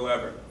prophets or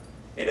whoever.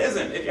 It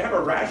isn't. If you have a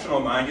rational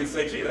mind, you'd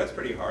say, gee, that's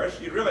pretty harsh.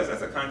 You'd realize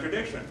that's a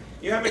contradiction.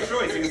 You have a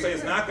choice. You can say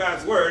it's not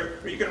God's word,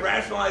 or you can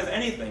rationalize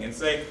anything and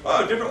say,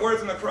 oh, different words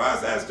on the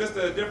cross, that's just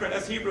a different,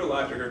 that's Hebrew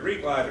logic or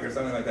Greek logic or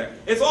something like that.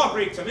 It's all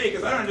Greek to me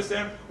because I don't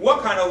understand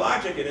what kind of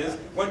logic it is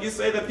when you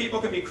say that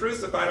people can be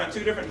crucified on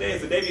 2 different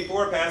days, the day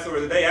before Passover,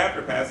 the day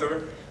after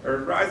Passover, or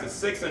rise at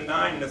 6 and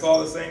 9, and it's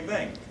all the same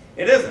thing.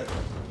 It isn't.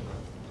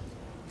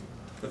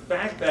 The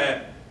fact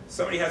that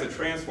somebody has a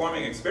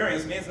transforming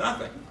experience means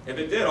nothing. If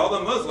it did, all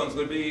the Muslims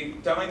would be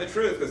telling the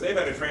truth because they've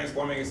had a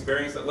transforming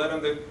experience that led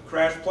them to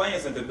crash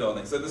planes into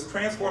buildings. So this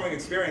transforming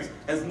experience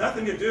has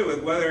nothing to do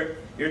with whether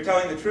you're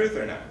telling the truth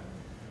or not.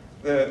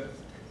 The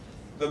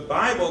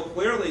Bible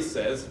clearly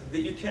says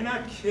that you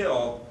cannot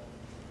kill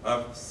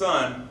a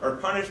son or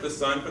punish the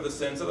son for the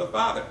sins of the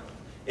father.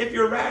 If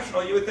you're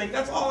rational, you would think,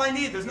 that's all I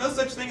need. There's no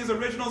such thing as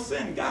original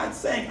sin. God's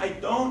saying, I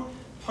don't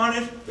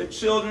punish the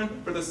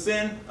children for the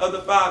sin of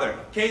the father.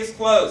 Case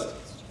closed.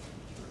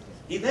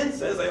 He then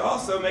says, I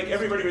also make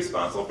everybody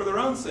responsible for their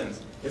own sins.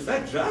 Is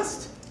that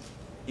just?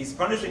 He's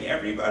punishing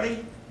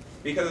everybody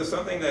because of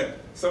something that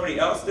somebody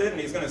else did,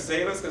 and he's going to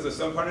save us because of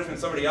some punishment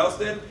somebody else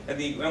did? And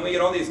when we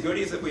get all these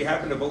goodies if we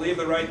happen to believe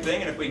the right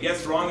thing, and if we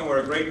guess wrong and we're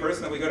a great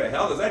person, then we go to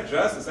hell? Is that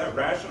just? Is that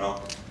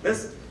rational?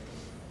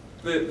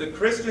 The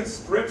Christian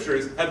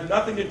scriptures have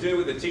nothing to do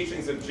with the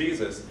teachings of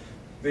Jesus.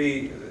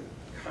 The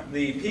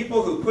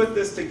people who put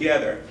this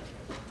together,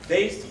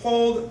 they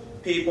told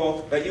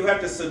people that you have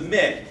to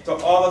submit to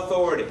all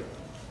authority.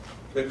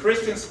 The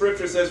Christian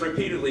scripture says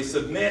repeatedly,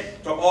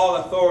 submit to all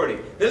authority.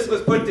 This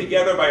was put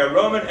together by a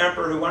Roman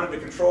emperor who wanted to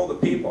control the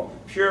people,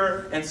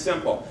 pure and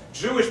simple.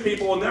 Jewish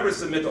people will never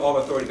submit to all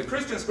authority. The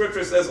Christian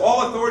scripture says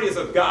all authority is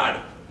of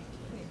God.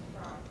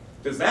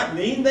 Does that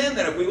mean then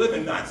that if we live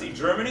in Nazi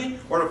Germany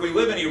or if we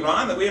live in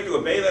Iran that we have to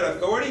obey that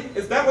authority?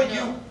 Is that what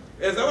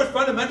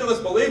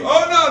fundamentalists believe?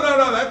 Oh,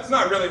 no, that's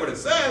not really what it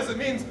says. It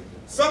means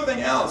something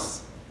else.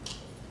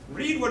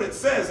 Read what it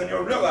says and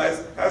you'll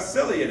realize how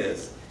silly it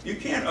is. You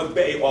can't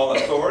obey all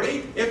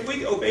authority. If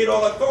we obeyed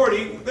all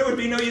authority, there would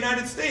be no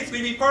United States.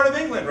 We'd be part of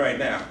England right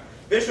now.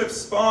 Bishop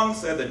Spong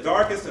said the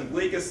darkest and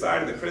bleakest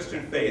side of the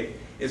Christian faith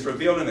is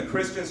revealed in the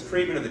Christians'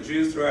 treatment of the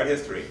Jews throughout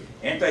history.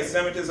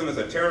 Anti-Semitism is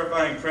a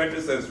terrifying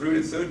prejudice that is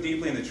rooted so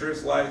deeply in the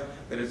church life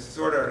that it's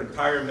sort of our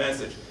entire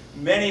message.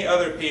 Many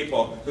other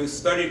people who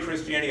study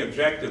Christianity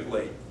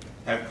objectively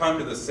have come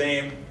to the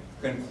same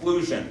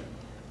conclusion.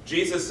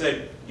 Jesus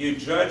said, you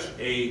judge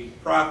a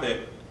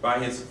prophet by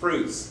his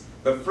fruits.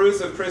 The fruits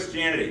of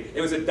Christianity.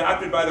 It was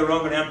adopted by the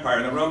Roman Empire,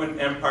 and the Roman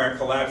Empire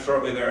collapsed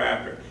shortly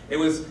thereafter. It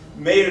was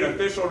made an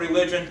official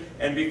religion,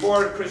 and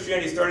before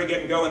Christianity started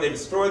getting going, they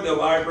destroyed the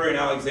library in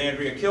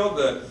Alexandria, killed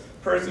the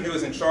person who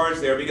was in charge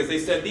there because they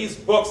said these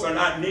books are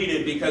not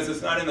needed because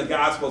it's not in the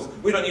Gospels.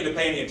 We don't need to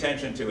pay any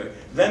attention to it.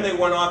 Then they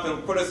went off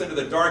and put us into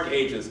the Dark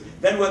Ages.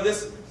 Then when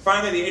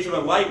finally the Age of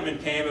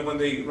Enlightenment came, and when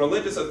the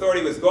religious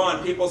authority was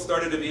gone, people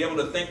started to be able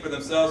to think for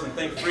themselves and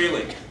think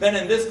freely. Then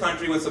in this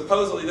country, when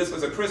supposedly this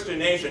was a Christian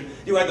nation,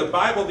 you had the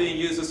Bible being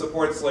used to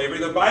support slavery,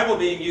 the Bible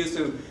being used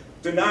to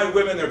deny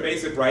women their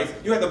basic rights.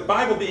 You have the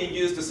Bible being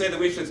used to say that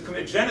we should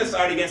commit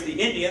genocide against the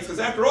Indians, because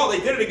after all, they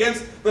did it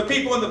against the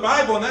people in the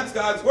Bible, and that's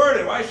God's word.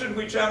 And why shouldn't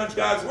we challenge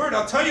God's word?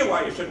 I'll tell you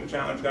why you shouldn't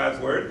challenge God's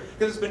word,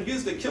 because it's been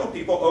used to kill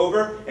people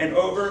over and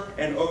over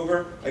and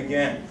over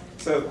again.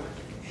 So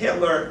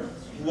Hitler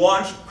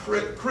launched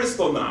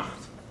Kristallnacht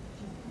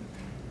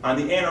on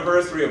the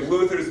anniversary of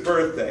Luther's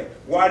birthday.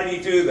 Why did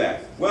he do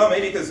that? Well,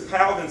 maybe because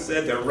Calvin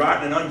said their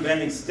rotten and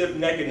unbending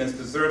stiff-neckedness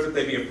deserves that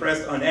they be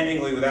oppressed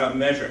unendingly without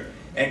measure.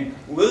 And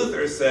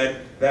Luther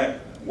said that,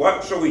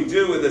 what shall we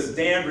do with this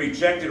damned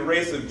rejected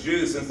race of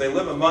Jews, since they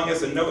live among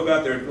us and know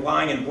about their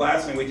lying and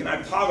blasphemy? We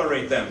cannot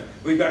tolerate them.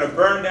 We've got to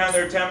burn down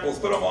their temples,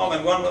 put them all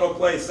in one little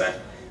place.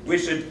 We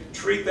should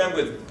treat them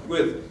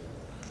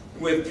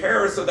with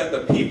terror so that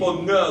the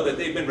people know that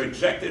they've been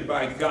rejected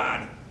by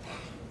God.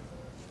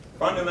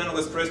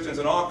 Fundamentalist Christians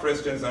and all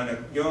Christians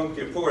on Yom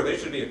Kippur, they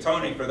should be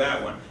atoning for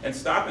that one. And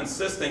stop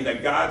insisting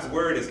that God's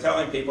word is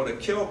telling people to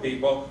kill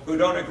people who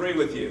don't agree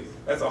with you.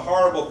 That's a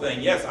horrible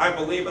thing. Yes, I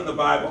believe in the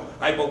Bible.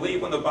 I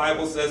believe when the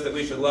Bible says that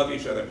we should love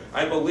each other.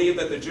 I believe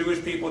that the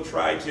Jewish people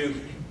tried to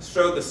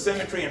show the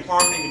symmetry and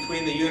harmony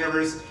between the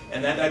universe,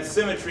 and that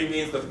symmetry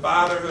means the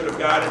fatherhood of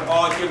God and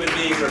all human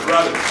beings are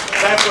brothers.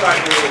 That's what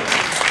I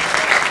believe.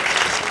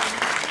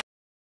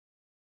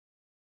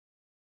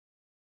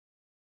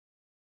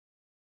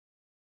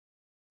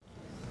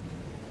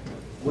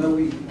 Well,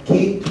 we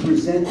came to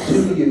present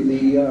to you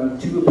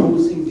the two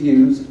opposing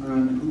views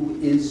on who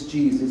is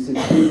Jesus.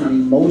 It's been an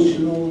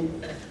emotional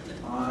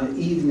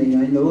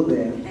evening, I know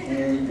that.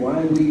 And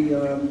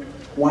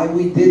why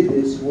we did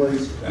this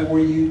was for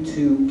you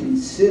to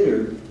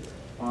consider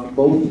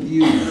both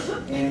views.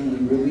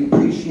 And we really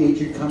appreciate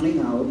your coming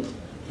out.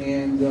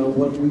 And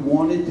what we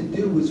wanted to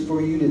do was for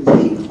you to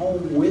take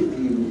home with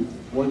you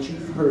what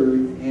you've heard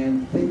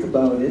and think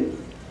about it,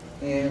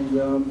 and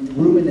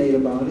ruminate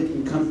about it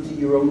and come to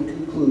your own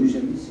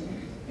conclusions.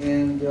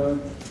 And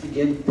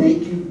again,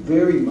 thank you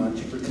very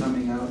much for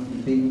coming out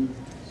and being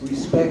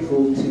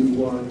respectful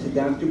to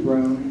Dr.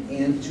 Brown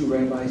and to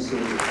Rabbi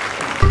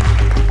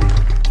Segal.